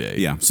just the other day.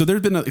 Yeah. So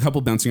there's been a couple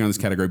bouncing around this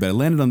category, but I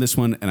landed on this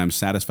one, and I'm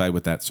satisfied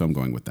with that, so I'm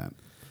going with that.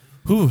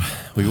 Whew,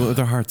 we went with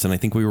our hearts, and I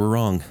think we were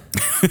wrong.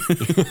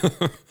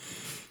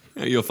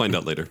 You'll find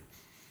out later.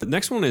 The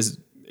next one is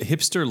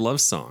Hipster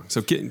Love Song.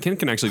 So Ken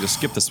can actually just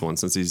skip this one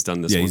since he's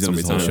done this one he's so done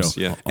many this whole times.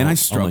 show. Yeah. And All I my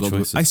struggled.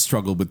 choices. I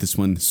struggled with this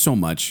one so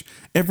much.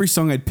 Every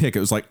song I'd pick, it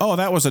was like, oh,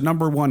 that was a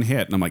number one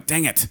hit, and I'm like,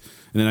 dang it.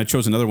 And then I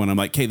chose another one. I'm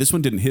like, hey, this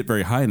one didn't hit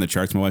very high in the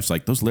charts. My wife's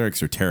like, those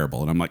lyrics are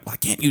terrible, and I'm like, well, I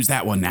can't use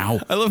that one now.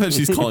 I love how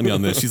she's calling me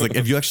on this. She's like,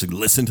 have you actually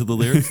listened to the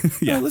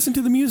lyrics? Yeah, listen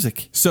to the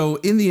music. So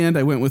in the end,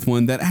 I went with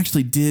one that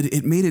actually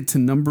it made it to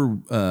number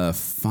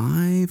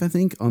 5, I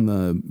think, on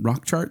the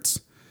rock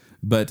charts.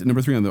 But peaked at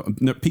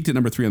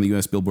number 3 on the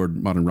U.S.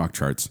 Billboard Modern Rock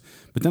charts.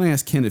 But then I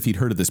asked Ken if he'd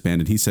heard of this band,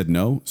 and he said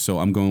no. So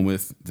I'm going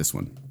with this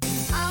one.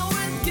 I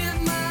would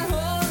give my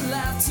whole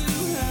life to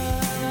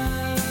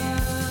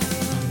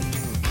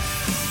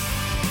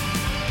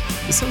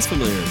her. This sounds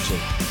familiar, actually.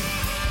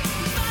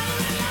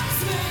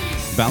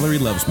 Valerie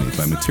Loves Me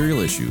by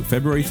Material Issue,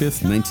 February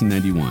 5th,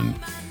 1991.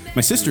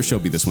 My sister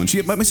showed me this one.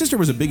 My sister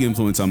was a big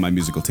influence on my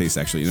musical taste,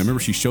 actually. And I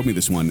remember she showed me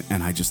this one,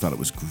 and I just thought it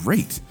was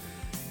great.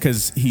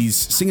 Because he's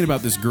singing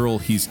about this girl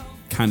he's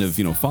kind of,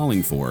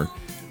 falling for.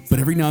 But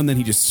every now and then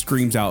he just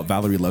screams out,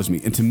 Valerie loves me.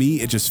 And to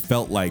me, it just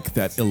felt like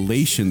that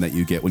elation that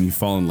you get when you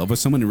fall in love with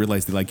someone and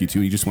realize they like you too.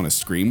 And you just want to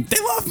scream, they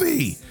love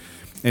me.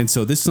 And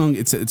so this song,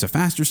 it's a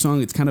faster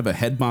song. It's kind of a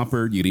head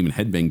bopper. You can even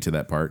headbang to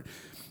that part.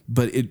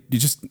 But it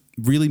just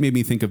really made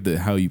me think of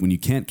when you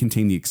can't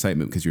contain the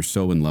excitement because you're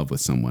so in love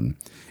with someone.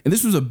 And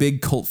this was a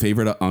big cult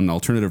favorite on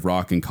alternative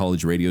rock and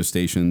college radio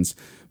stations.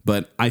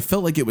 But I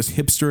felt like it was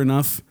hipster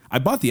enough. I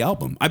bought the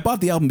album.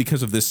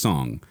 Because of this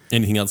song.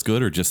 Anything else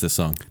good or just this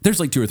song? There's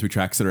like 2 or 3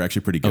 tracks that are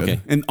actually pretty good. Okay.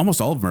 And almost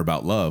all of them are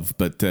about love.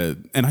 But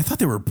and I thought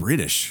they were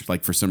British,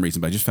 like for some reason.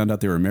 But I just found out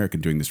they were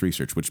American doing this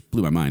research, which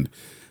blew my mind.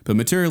 But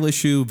Material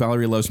Issue,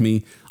 Valerie Loves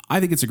Me.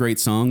 I think it's a great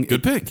song.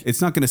 Good pick.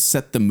 It's not going to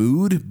set the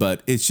mood,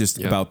 but it's just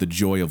about the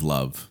joy of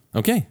love.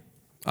 Okay.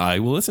 I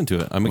will listen to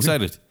it. I'm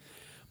excited.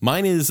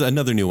 Mine is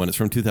another new one. It's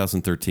from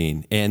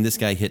 2013. And this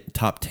guy hit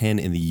top 10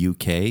 in the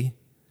UK.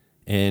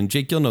 And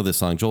Jake, you'll know this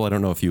song. Joel, I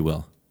don't know if you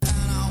will.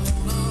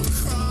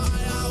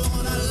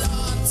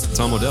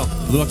 Tom Odell.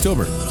 Blue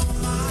October.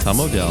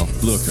 Tom Odell.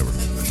 Blue October.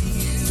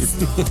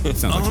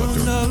 Sounds like Blue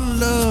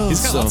October.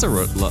 He's got lots of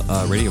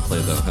radio play,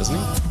 though, hasn't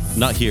he?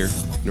 Not here.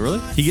 Really?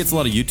 He gets a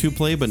lot of YouTube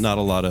play, but not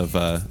a lot of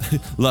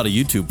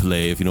YouTube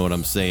play, if you know what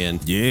I'm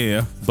saying.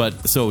 Yeah.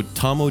 But so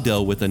Tom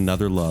Odell with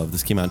Another Love.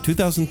 This came out in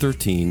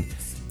 2013,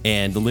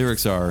 and the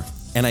lyrics are,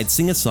 and I'd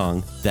sing a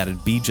song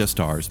that'd be just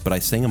ours, but I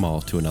sang them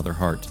all to another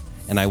heart.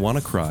 And I want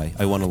to cry,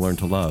 I want to learn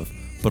to love,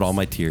 but all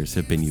my tears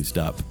have been used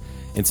up.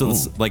 And so,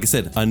 this, like I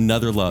said,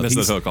 Another Love. That's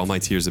the hook. All my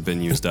tears have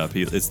been used up.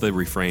 It's the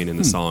refrain in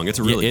the song. It's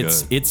really good.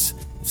 It's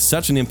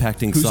such an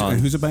impacting song.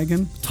 Who's it by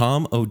again?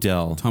 Tom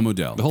Odell. Tom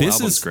Odell. The whole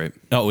album's great.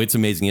 Oh, it's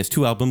amazing. He has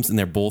 2 albums, and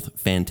they're both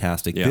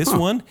fantastic. Yeah. This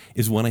one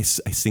is one I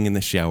sing in the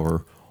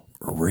shower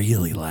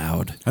really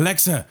loud.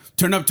 Alexa,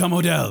 turn up Tom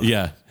Odell.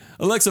 Yeah.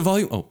 Alexa,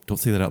 volume. Oh, don't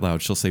say that out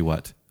loud. She'll say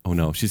what? Oh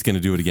no, she's going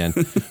to do it again.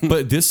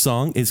 But this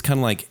song is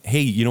kind of like,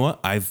 hey, you know what?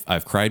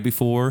 I've cried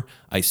before.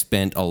 I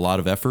spent a lot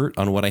of effort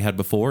on what I had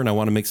before, and I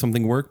want to make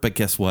something work. But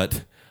guess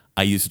what?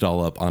 I used it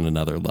all up on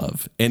Another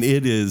Love. And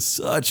it is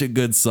such a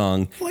good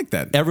song. I like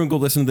that. Everyone go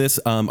listen to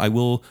this. I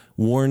will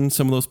warn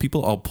some of those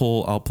people.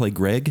 I'll play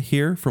Greg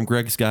here from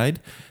Greg's Guide.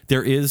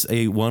 There is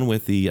a one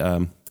with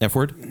the F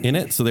word in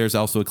it. So there's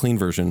also a clean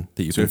version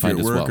that you So can if you're find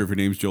at as work well. or if your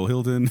name's Joel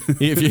Hilton.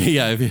 If you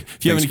have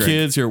any Greg.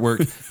 kids, you're at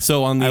work.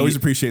 So on the I always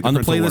appreciate the on the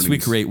parental playlist we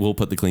warnings. create, we'll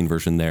put the clean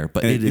version there.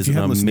 But And it if is you an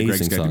haven't listened to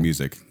Greg's amazing Guide to song.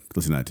 Music,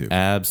 listen to that too.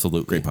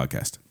 Absolutely, Great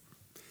podcast.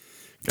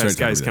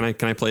 Guys, can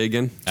I play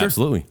again?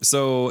 Absolutely.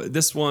 So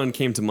this one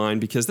came to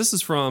mind because this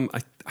is from,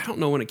 I don't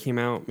know when it came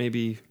out,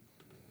 maybe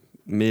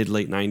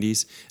late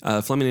 90s.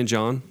 Fleming and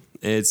John.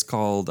 It's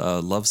called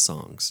Love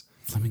Songs.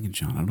 Fleming and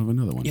John. I don't have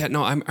another one. Yeah,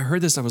 no, I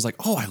heard this. I was like,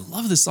 oh, I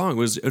love this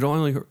song. It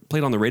only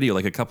played on the radio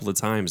like a couple of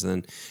times,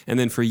 and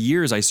then for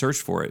years I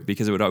searched for it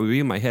because it would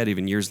be in my head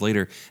even years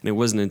later. And it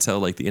wasn't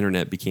until like the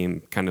internet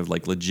became kind of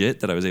like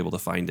legit that I was able to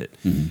find it.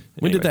 Mm-hmm.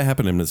 When did that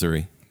happen in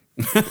Missouri?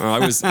 I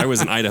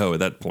was in Idaho at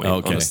that point.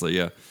 Okay. Honestly,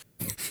 yeah.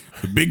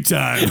 Big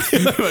time.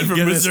 Went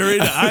from Missouri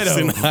to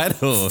Idaho.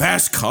 Idaho.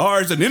 Fast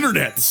cars and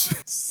internets.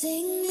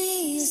 Sing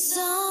me a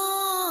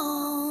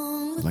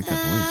song I like that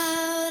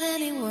without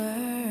any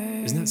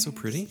words. Isn't that so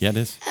pretty? Yeah, it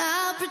is.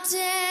 I'll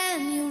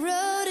pretend you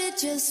wrote it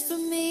just for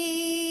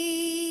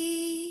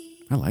me.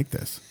 I like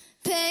this.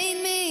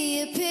 Paint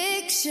me a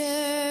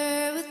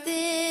picture with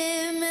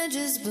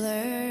images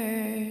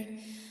blurred,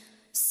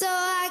 so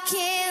I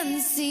can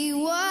see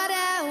what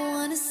I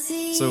want to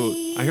see. So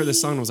I heard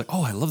this song and I was like,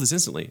 oh, I love this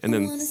instantly. And I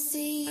then want to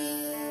see you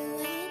and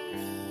me.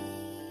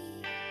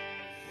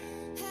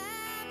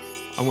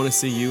 I want to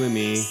see you and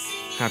me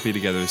happy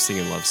together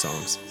singing love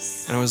songs.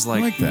 And I was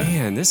like, like that.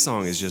 man, this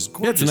song is just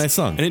gorgeous. Yeah, it's a nice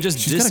song. And it just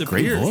She's got a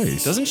great disappeared.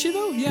 voice. Doesn't she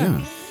though?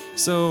 Yeah.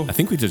 So I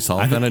think we just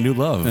all found a new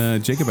love.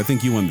 Jacob, I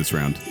think you won this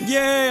round.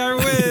 yay, I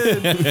win.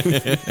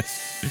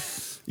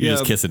 You're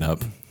just kissing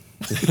up.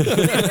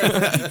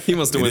 He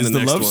must have won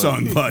the next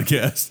one.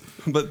 podcast.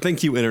 But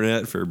thank you,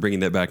 Internet, for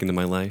bringing that back into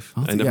my life.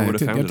 I never would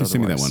have found it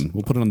Send me that otherwise. one.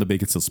 We'll put it on the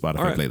Bacon Still Spotify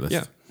All right, playlist.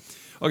 yeah.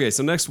 Okay,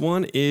 so next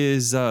one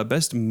is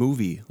best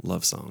movie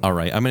love song. All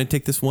right, I'm going to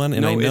take this one,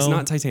 and No, I know it's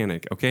not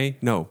Titanic. Okay,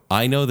 no.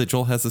 I know that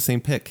Joel has the same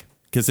pick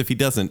because if he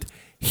doesn't,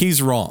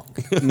 he's wrong.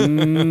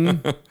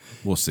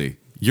 We'll see.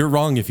 You're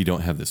wrong if you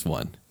don't have this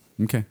one.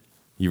 Okay.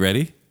 You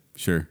ready?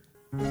 Sure.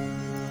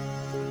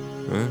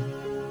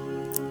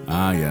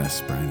 Ah,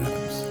 yes, Brian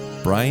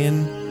Adams.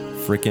 Brian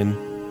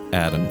frickin'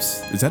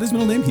 Adams. Is that his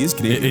middle name? He is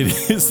Canadian.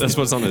 It is. That's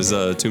what's on his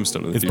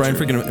tombstone in the It's future.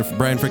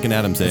 Brian frickin'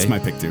 Adams. That's Eh? my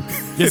pick too.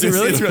 Is it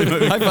really? It's really my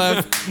pick.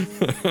 High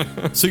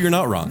five. So you're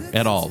not wrong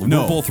at all.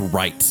 No. We're both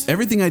right.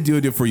 Everything I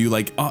do for you,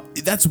 like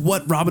that's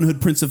what Robin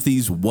Hood, Prince of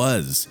Thieves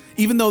was.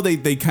 Even though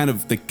they kind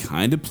of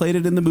played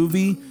it in the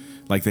movie,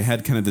 like they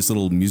had kind of this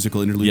little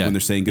musical interlude Yeah, when they're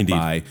saying indeed.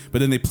 goodbye, but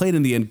then they played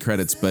in the end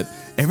credits. But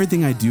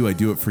everything I do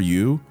it for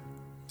you.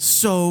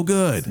 So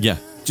good. Yeah.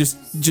 Just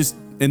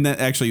and that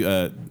actually,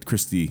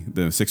 Christy,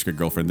 the 6th grade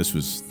girlfriend. This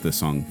was the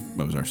song.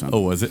 What was our song?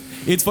 Oh, was it?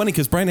 It's funny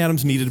because Brian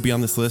Adams needed to be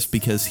on this list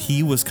because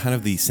he was kind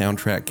of the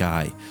soundtrack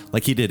guy.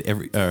 Like he did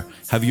every.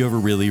 Have you ever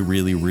really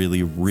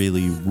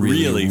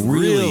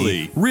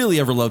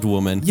ever loved a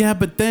woman? Yeah,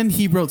 but then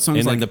he wrote songs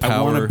And then like The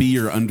 "I Want Power." to Be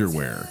Your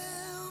Underwear."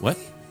 What?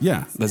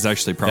 Yeah. That's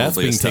actually probably That's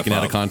being a step taken out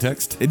of up.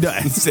 context. It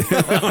does.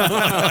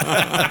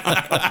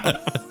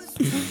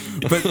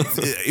 But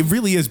it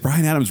really is.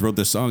 Brian Adams wrote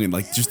this song and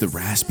like just the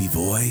raspy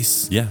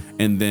voice. Yeah.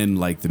 And then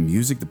like the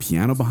music, the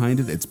piano behind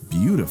it. It's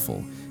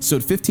beautiful.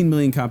 Sold 15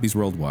 million copies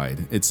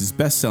worldwide. It's his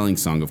best-selling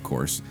song, of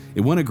course.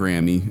 It won a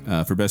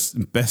Grammy for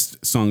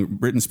best song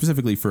written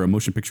specifically for a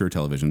motion picture or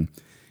television.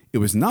 It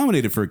was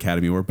nominated for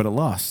Academy Award, but it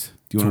lost.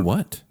 Do you For want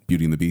what?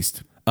 Beauty and the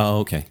Beast. Oh,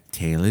 okay.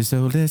 Tale as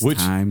old as Which-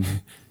 time.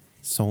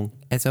 Song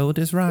as old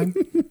as rhyme.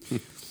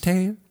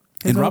 Tale.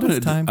 And Robin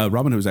Hood,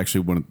 Robin Hood was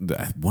actually one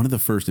of the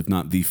first, if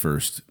not the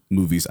first,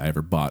 movies I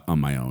ever bought on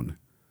my own.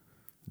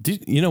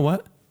 You know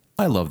what?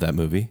 I love that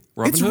movie.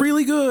 Robin It's Hood?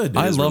 really good.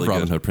 I is love really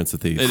Robin good. Hood, Prince of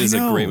Thieves. It is a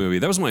know. great movie.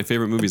 That was one of my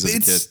favorite movies as a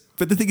kid.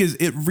 But the thing is,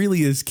 it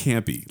really is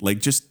campy. Like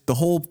just the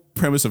whole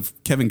premise of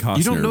Kevin Costner.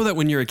 You don't know that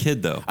when you're a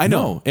kid, though. I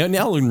know. No, and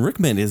Alan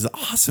Rickman is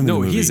awesome. No,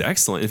 in the movie. he's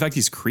excellent. In fact,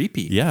 he's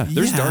creepy. Yeah.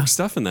 There's Yeah. dark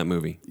stuff in that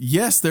movie.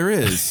 Yes, there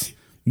is.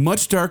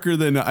 Much darker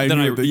than I. Then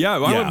I knew that-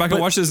 went back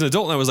and watched it as an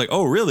adult, and I was like,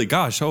 oh, really?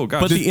 Gosh, oh,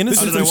 gosh. But the innocence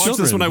How did I of watch this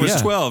children. when I was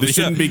Yeah. 12? This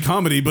shouldn't be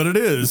comedy, but it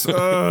is.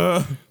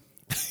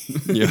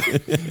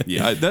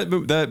 Yeah.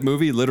 That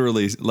movie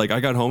literally, like,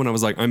 I got home and I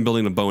was like, I'm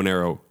building a bow and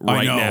arrow I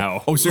right know.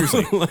 now. Oh,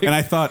 seriously. And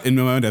I thought in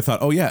my mind,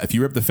 oh yeah, if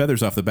you rip the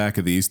feathers off the back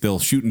of these, they'll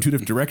shoot in two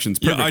different directions.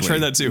 Yeah, I Perfectly. tried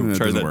that too. It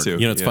Tried doesn't that work. too.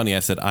 You know, it's Yeah. funny. I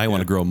said, I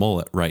want to grow a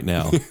mullet right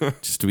now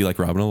just to be like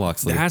Robin of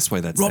Locksley. That's why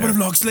that's Robin there. of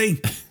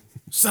Locksley,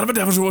 son of a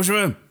devil's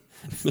worshiper.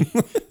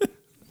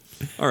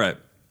 All right.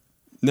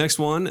 Next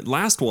one.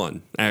 Last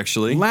one,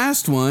 actually.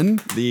 Last one.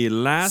 The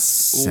last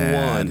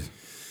Sad. one.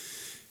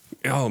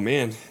 Oh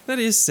man, that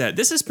is sad.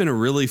 This has been a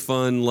really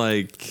fun,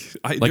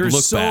 there's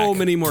look so back.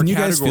 many more Can you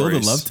categories. guys feel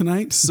the love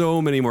tonight?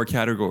 So many more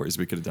categories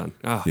we could have done.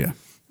 Ah. Yeah.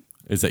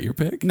 Is that your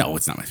pick? No,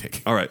 it's not my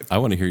pick. All right. I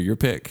want to hear your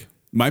pick.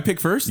 My pick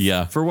first.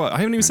 Yeah. For what? I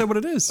haven't even said what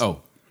it is.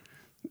 Oh,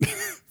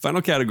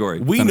 Final category.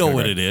 We know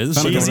what it is.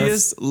 Final category.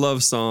 Easiest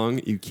love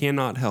song you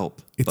cannot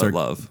help but our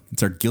love.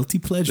 It's our guilty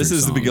pleasure. This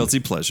is the song. guilty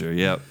pleasure.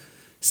 Yep.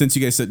 Since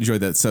you guys enjoyed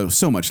that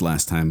so much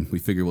last time, we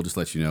figure we'll just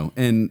let you know.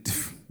 And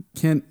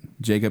Kent,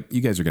 Jacob, you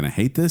guys are gonna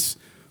hate this,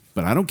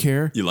 but I don't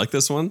care You like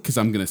this one? because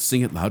I'm gonna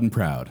sing it loud and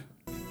proud.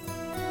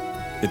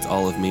 It's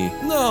All of Me.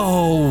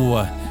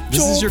 No.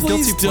 This is your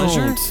please guilty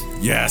pleasure?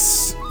 don't.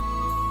 Yes.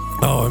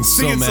 Oh, I'm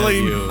Sing so it, mad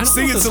Celine. at you. I don't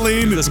Sing know it, if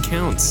Celine. This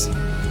counts.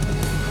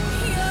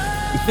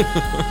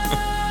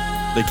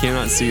 They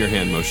cannot see your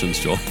hand motions,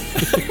 Joel.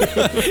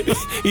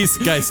 He's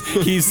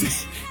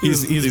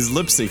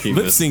lip syncing.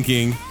 lip this.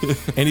 syncing,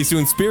 and he's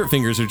doing spirit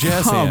fingers or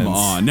jazz Come hands.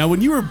 on. Now,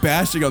 when you were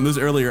bashing on this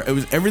earlier, it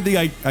was everything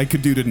I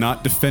could do to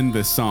not defend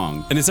this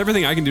song. And it's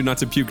everything I can do not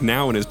to puke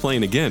now when it's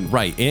playing again.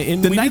 Right.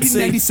 And The we could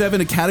say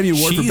 1997 Academy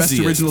Award for Best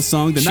cheesiest- Original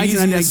Song, the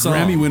 1999 cheesiest song.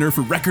 Grammy winner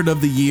for Record of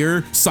the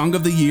Year, Song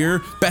of the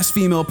Year, Best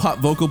Female Pop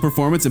Vocal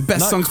Performance, and Best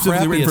Not Song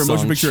specifically written for a crappiest motion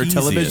song, picture or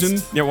television.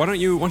 cheesiest. Yeah, why don't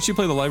you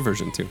play the live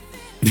version too?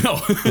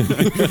 No.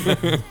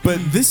 But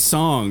this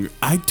song,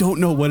 I don't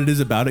know what it is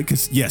about it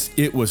because, yes,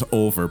 it was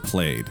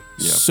overplayed.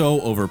 Yeah.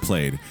 So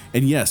overplayed.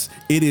 And yes,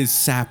 it is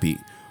sappy.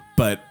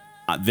 But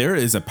there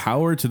is a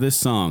power to this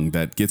song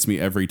that gets me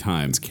every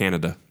time.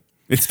 Canada.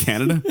 It's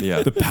Canada?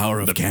 Yeah. The power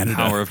of Canada.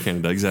 Power of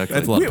Canada, exactly.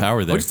 That's a lot of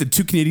power there. I just did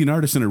 2 Canadian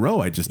artists in a row.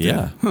 I just did.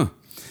 Yeah. Huh.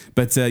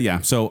 But yeah,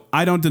 so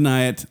I don't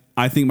deny it.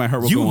 I think My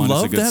Heart Will You Go On is a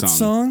love good that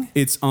song?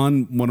 It's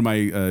on one of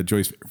my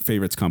Joyce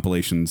Favorites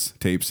compilations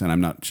tapes, and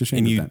I'm not ashamed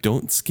and of you that.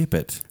 don't skip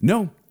it.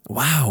 No,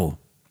 Wow.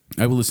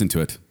 I will listen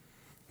to it.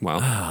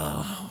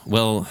 Wow.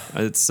 Well,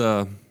 It's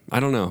I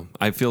don't know.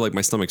 I feel like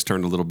my stomach's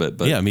turned a little bit,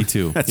 but yeah, me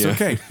too. That's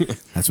okay.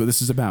 That's what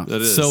this is about.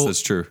 that is So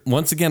that's true.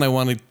 Once again, I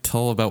want to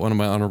tell about one of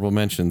my honorable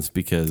mentions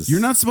because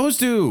You're not supposed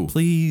to.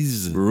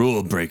 please.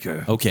 Rule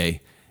breaker.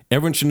 Okay,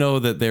 everyone should know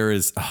that there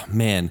is. Oh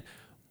man,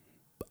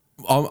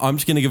 I'm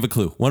just gonna give a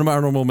clue. One of my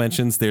honorable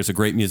mentions. There's a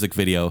great music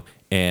video,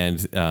 and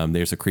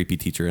there's a creepy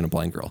teacher and a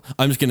blind girl.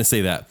 I'm just gonna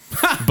say that.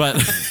 But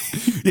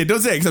Yeah, don't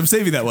say it because I'm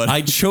saving that one.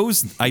 I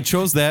chose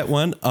that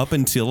one up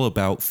until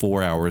about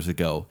 4 hours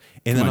ago,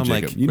 and Come then on, I'm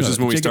Jacob. like, You Which know is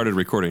that. when we Jacob- started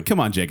recording. Come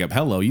on, Jacob.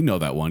 Hello, you know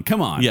that one.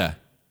 Come on. yeah,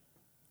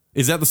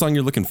 is that the song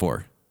you're looking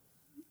for?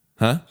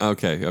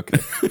 Okay.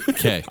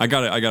 Okay, I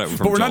got it from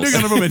But we're not Joel's.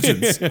 doing honorable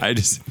mentions. I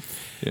just,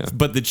 yeah.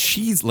 but the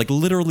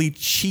literally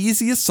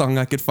cheesiest song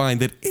I could find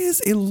that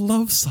is a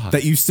love song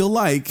That you still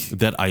like.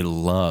 that I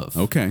love.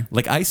 Okay.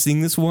 Like I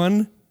sing this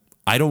one.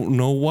 I don't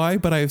know why,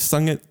 but I've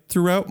sung it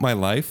throughout my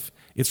life.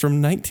 It's from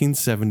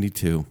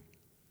 1972.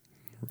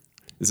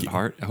 Is it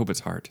Heart? I hope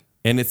it's Heart.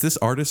 And it's this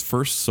artist's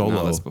first solo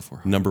No, that's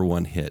before.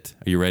 #1 hit.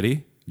 Are you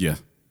ready? Yeah.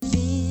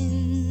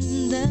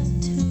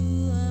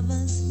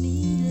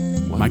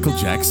 Michael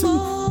Jackson?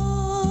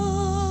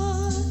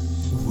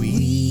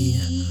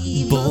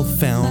 We both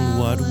found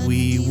what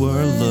we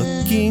were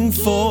looking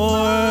for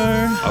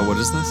Oh, what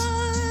is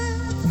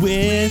this?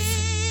 with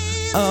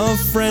a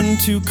friend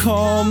to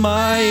call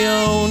my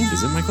own.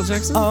 Is it Michael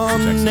Jackson? I'll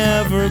Jackson,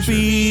 never I'm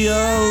pretty be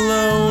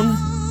alone.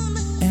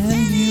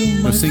 And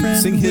you, my sing-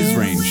 friend, sing his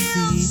will range.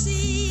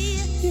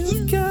 see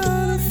you've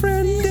got a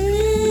friend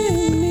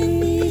in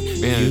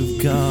me. Man.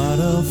 You've got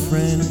a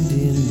friend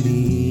in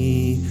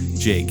me.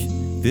 Jake,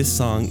 this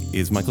song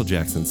is Michael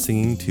Jackson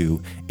singing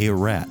to a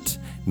rat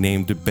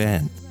named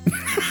Ben.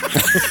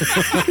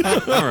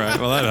 All right.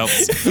 Well, that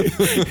helps.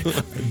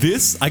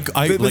 This I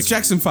That's like.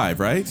 Jackson 5,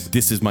 right?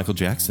 This is Michael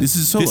Jackson. This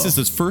is solo. This is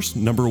his first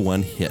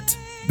 #1 hit.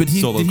 But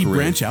solo did he career.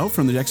 branch out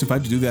from the Jackson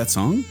 5 to do that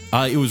song?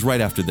 It was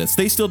right after this.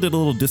 They still did a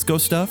little disco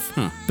stuff,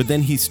 but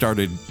then he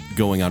started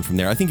going on from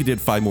there. I think he did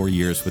 5 more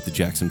years with the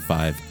Jackson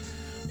 5,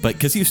 but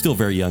because he was still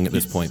very young at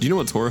this point. Do you know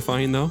what's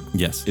horrifying though?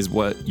 Yes. Is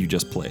what you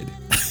just played.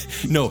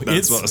 No,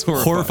 That's it's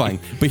what's horrifying.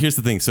 But here's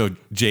the thing. So,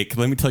 Jake,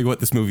 let me tell you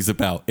what this movie's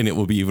about, and it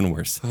will be even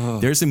worse.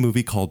 There's a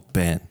movie called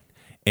Ben,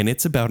 and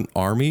it's about an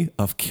army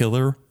of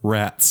killer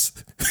rats.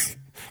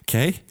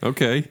 Okay?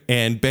 Okay.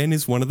 And Ben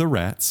is one of the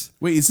rats.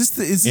 Wait, is this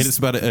And it's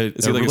about a he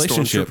like a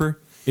relationship. stormtrooper?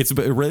 It's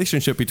about a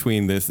relationship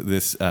between this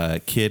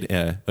kid.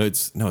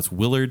 It's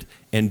Willard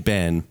and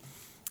Ben,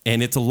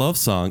 and it's a love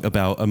song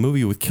about a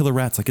movie with killer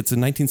rats. Like it's a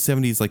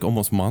 1970s like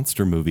almost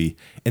monster movie.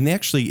 And they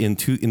actually in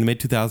the mid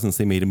 2000s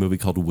they made a movie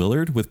called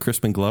Willard with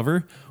Crispin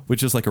Glover,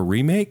 which is like a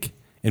remake.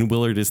 And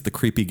Willard is the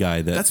creepy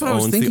guy that That's what I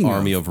was owns thinking the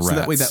army of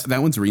rats. So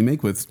that one's a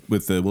remake with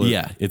the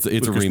Yeah, it's with a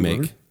Crispin remake.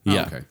 Glover?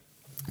 Yeah. Oh, okay.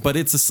 But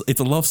it's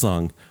a love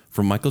song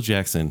from Michael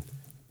Jackson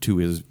to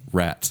his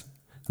rat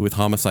with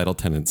homicidal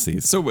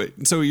tendencies. So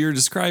wait, so you're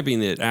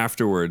describing it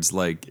afterwards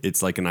like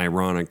it's like an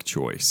ironic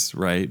choice,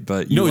 right?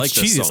 But you No, like it's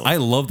this cheesy. song. I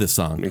love this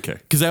song. Okay.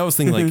 Because I always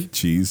think like,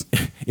 Cheese.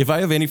 if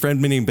I have any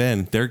friend named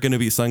Ben, they're going to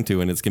be sung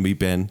to, and it's going to be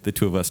Ben. The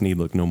two of us need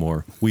look no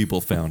more. We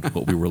both found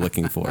what we were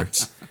looking for.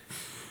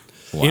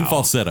 In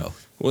falsetto.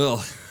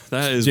 Well,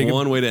 that is Jacob-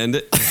 one way to end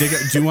it. Jacob,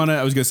 do you want to?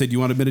 I was gonna say, do you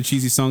want to admit a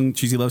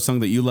cheesy love song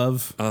that you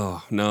love?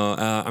 Oh no,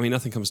 I mean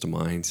nothing comes to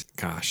mind.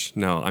 Gosh,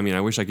 no. I mean,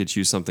 I wish I could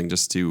choose something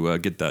just to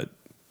get that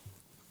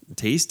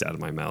taste out of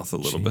my mouth a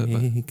little bit.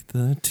 But Jake,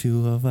 the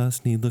two of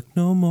us need look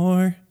no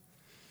more.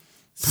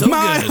 So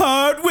My good.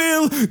 heart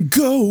will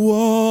go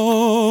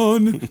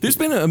on. There's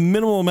been a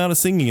minimal amount of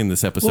singing in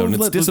this episode, and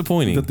it's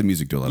disappointing. Let the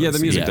music do a lot. yeah, of the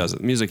this. music Yeah. does it.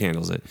 The music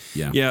handles it.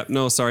 Yeah.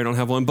 No, sorry, I don't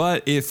have one.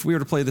 But if we were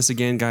to play this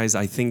again, guys,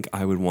 I think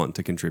I would want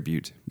to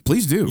contribute.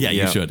 Please do. Yeah,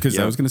 you should. Because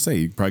Yeah. I was going to say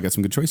you probably got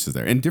some good choices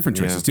there and different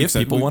choices Yeah. too. If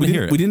 'cause people we wanna didn't-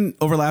 hear it. we didn't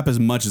overlap as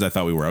much as I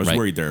thought we were. I was Right.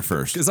 worried there at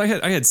first. Because I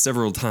had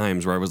several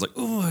times where I was like,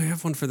 oh, I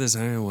have one for this.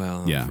 Oh,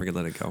 well, Yeah. I could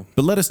let it go.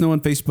 But let us know on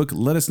Facebook.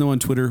 Let us know on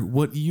Twitter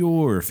what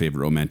your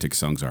favorite romantic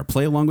songs are.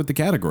 Play along with the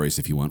categories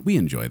if you want. We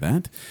enjoy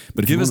that.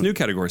 But if Give you us wanna- new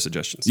category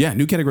suggestions. Yeah,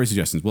 new category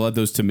suggestions. We'll add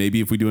those to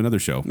maybe if we do another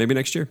show. Maybe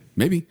next year.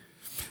 Maybe.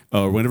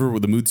 Or whenever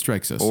the mood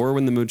strikes us. Or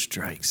when the mood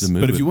strikes. mood.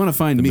 But if you want to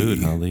find The me,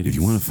 mood, huh, ladies? if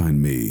you want to find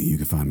me, you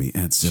can find me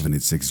at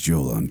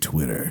 786Joel on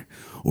Twitter.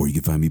 Or you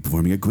can find me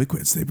performing at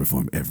Quickwits. They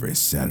perform every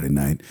Saturday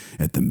night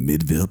at the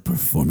Midville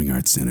Performing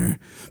Arts Center.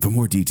 For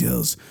more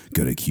details,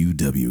 go to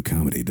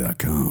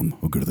qwcomedy.com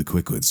or go to the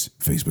Quickwits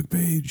Facebook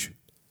page.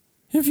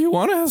 If you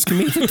want to ask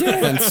me to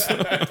dance,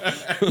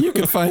 you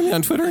can find me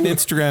on Twitter and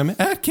Instagram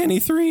at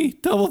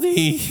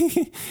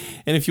Kenny3DD.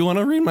 And if you want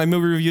to read my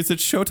movie reviews,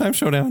 it's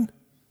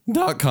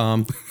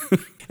ShowtimeShowdown.com.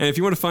 And if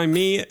you want to find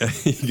me,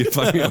 you can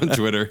find me on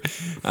Twitter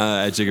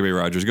at Jacob A.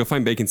 Rogers. Go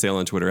find Bacon Sale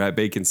on Twitter at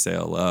Bacon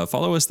Sale.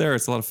 Follow us there.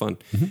 It's a lot of fun.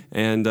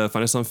 And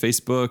find us on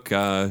Facebook.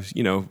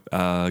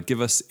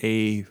 Give us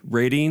a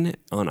rating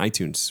on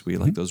iTunes. We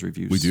like those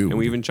reviews. We do. And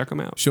we even check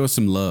them out. Show us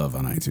some love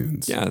on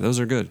iTunes. Yeah, those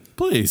are good.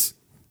 Please.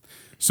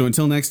 So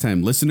until next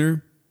time,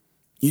 listener,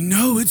 you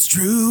know it's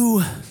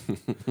true.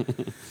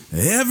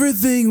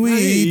 Everything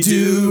we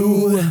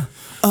do,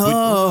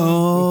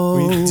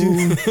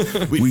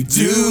 we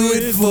do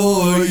it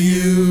for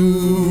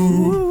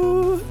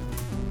you.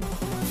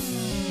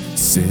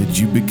 Said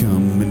you'd be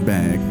coming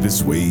back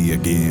this way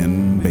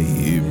again,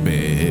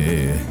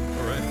 baby.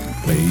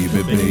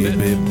 Baby,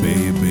 baby,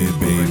 baby,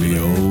 baby,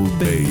 oh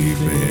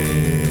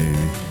baby.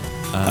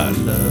 I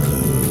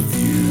love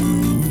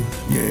you.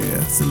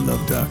 Yeah, it's a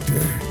love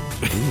doctor.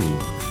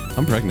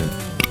 I'm pregnant.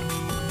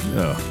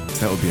 Oh,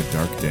 that would be a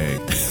dark day.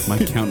 My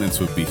countenance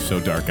would be so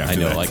dark after I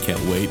know, that. I can't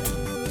wait.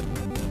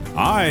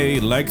 I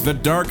like the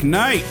Dark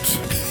Knight.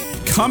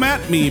 Come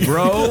at me,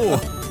 bro.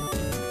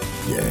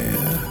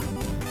 Yeah.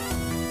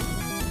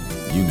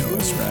 You know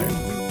us, right?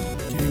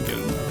 Can't get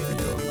enough of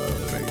your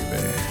love,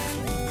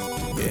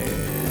 baby.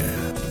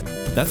 Yeah.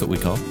 That's what we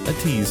call a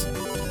tease.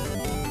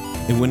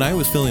 And when I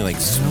was feeling like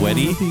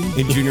sweaty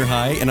in junior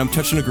high and I'm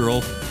touching a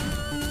girl,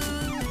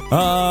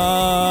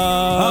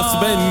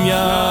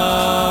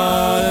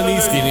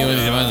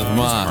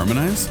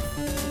 Harmonize?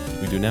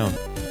 we do now.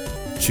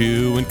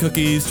 Chewing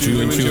cookies,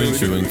 chewing cookies,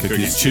 chewing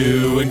cookies,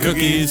 chewing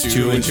cookies,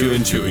 chewing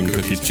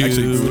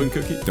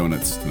cookies.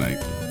 Donuts tonight.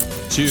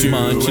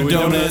 Munchin'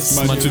 donuts,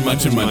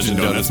 munchin'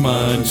 donuts,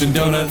 munchin'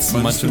 donuts,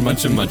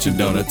 munchin'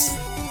 donuts.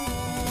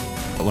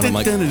 When I'm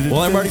like, well,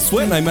 I'm already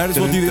sweating. I might as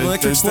well do the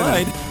electric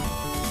slide.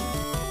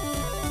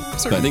 I'm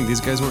starting to think these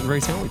guys weren't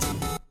very talented.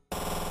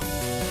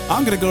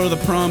 I'm going to go to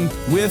the prom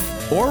with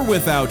or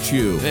without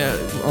you. Yeah.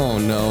 Oh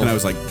no. And I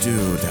was like,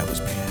 dude, that was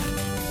bad.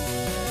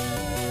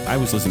 I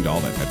was listening to all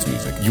that types of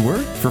music. You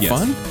were? For Yes.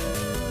 fun?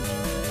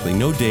 Like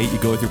no date, you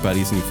go with your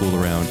buddies and you fool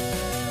around.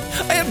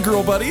 I had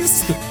girl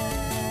buddies.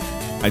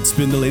 I'd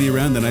spin the lady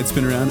around, then I'd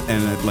spin around,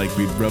 and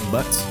we'd rub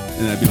butts.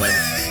 And I'd be like,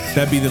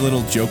 that'd be the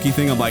little jokey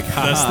thing. I'm like,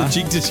 ha. That's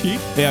the cheek to cheek.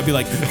 Yeah, I'd be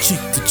like, cheek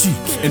to cheek.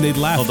 And they'd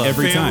laugh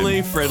every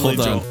Family time. friendly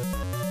Hold on. joke.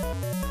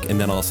 And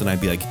then all of a sudden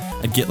I'd be like,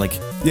 I'd get like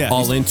Yeah,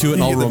 all into it,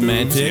 you all get the moves,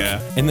 romantic. yeah.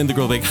 And then the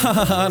girl would be like, ha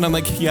ha ha. And I'm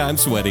like, yeah, I'm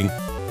sweating.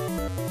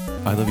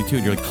 I love you too.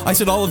 And you're like, I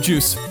said olive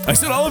juice. I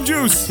said olive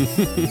juice.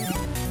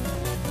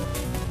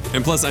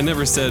 And plus, I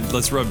never said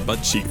let's rub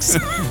butt cheeks.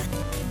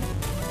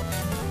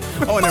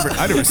 Oh, I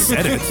never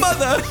said it.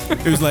 Mother,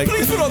 It was like,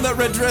 please put on that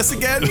red dress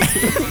again.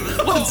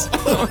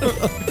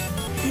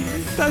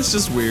 That's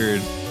just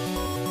weird.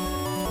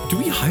 Do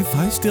we high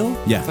five still?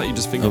 I yeah. thought you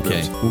just fingered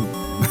Okay. those.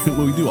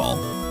 Well, we do all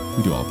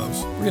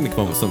those. We're going to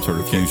come up with some sort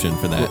of fusion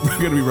for that. We're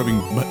gonna be rubbing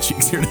butt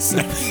cheeks here in a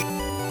second.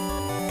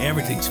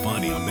 Everything's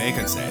funny on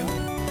Bacon Sale.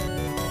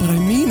 But I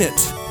mean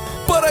it.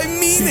 But I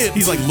mean it.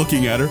 He's like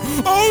looking at her.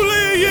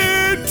 Only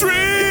in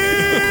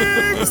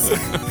dreams.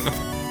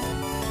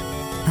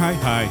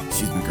 Hi.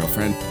 She's my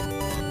girlfriend.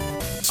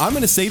 I'm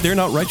going to say they're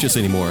not righteous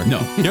anymore. No.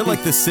 They're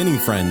like the sinning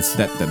friends.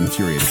 That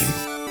infuriates me.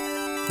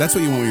 That's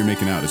what you want when you're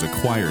making out, is a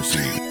choir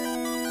singing.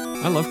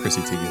 I love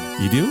Chrissy Teigen.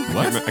 You do?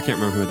 I can't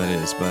remember who that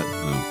is, but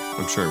No.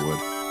 I'm sure it would.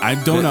 I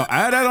don't know.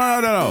 I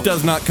don't know.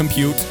 Does not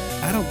compute.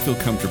 I don't feel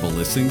comfortable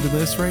listening to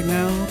this right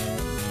now.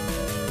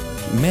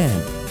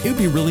 Man, it would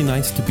be really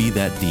nice to be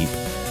that deep,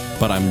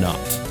 but I'm not.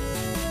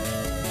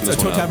 It's a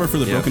toe tapper for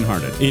the Yeah.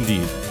 brokenhearted.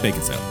 Indeed.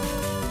 Bacon Sale.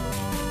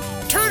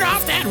 Turn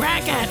off that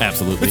racket!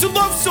 Absolutely. It's a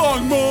love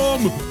song,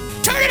 Mom!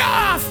 Turn it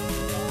off!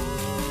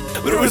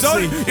 But it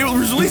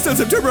was released on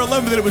September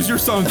 11th and it was your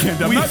song,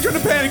 Kent. I'm not trying to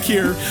panic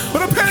here,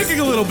 but I'm panicking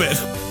a little bit.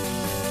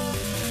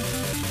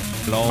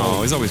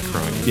 Oh, he's always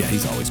crying. Yeah,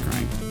 he's always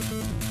crying.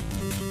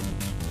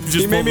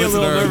 He made me a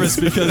little nervous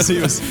because he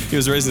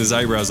was raising his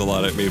eyebrows a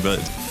lot at me, but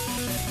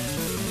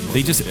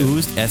They just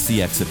oozed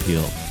SEX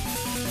appeal.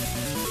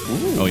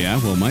 Oh, yeah?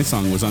 Well, my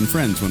song was on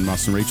Friends when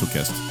Ross and Rachel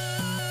kissed.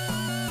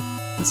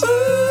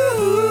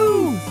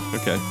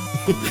 okay.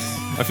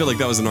 I feel like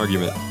that was an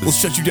argument. We'll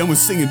shut you down with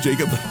singing,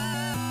 Jacob.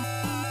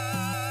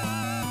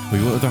 We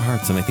went with our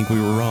hearts, and I think we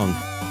were wrong.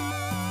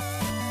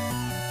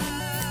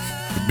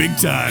 Big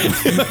time.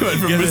 Went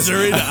from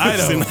Missouri to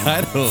Idaho.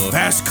 Idaho.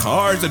 Fast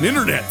cars and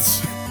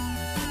internets.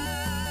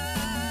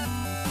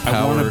 I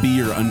Power. want to be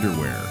your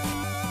underwear.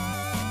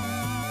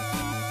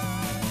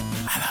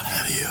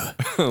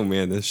 Oh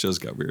man, this show's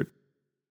got weird.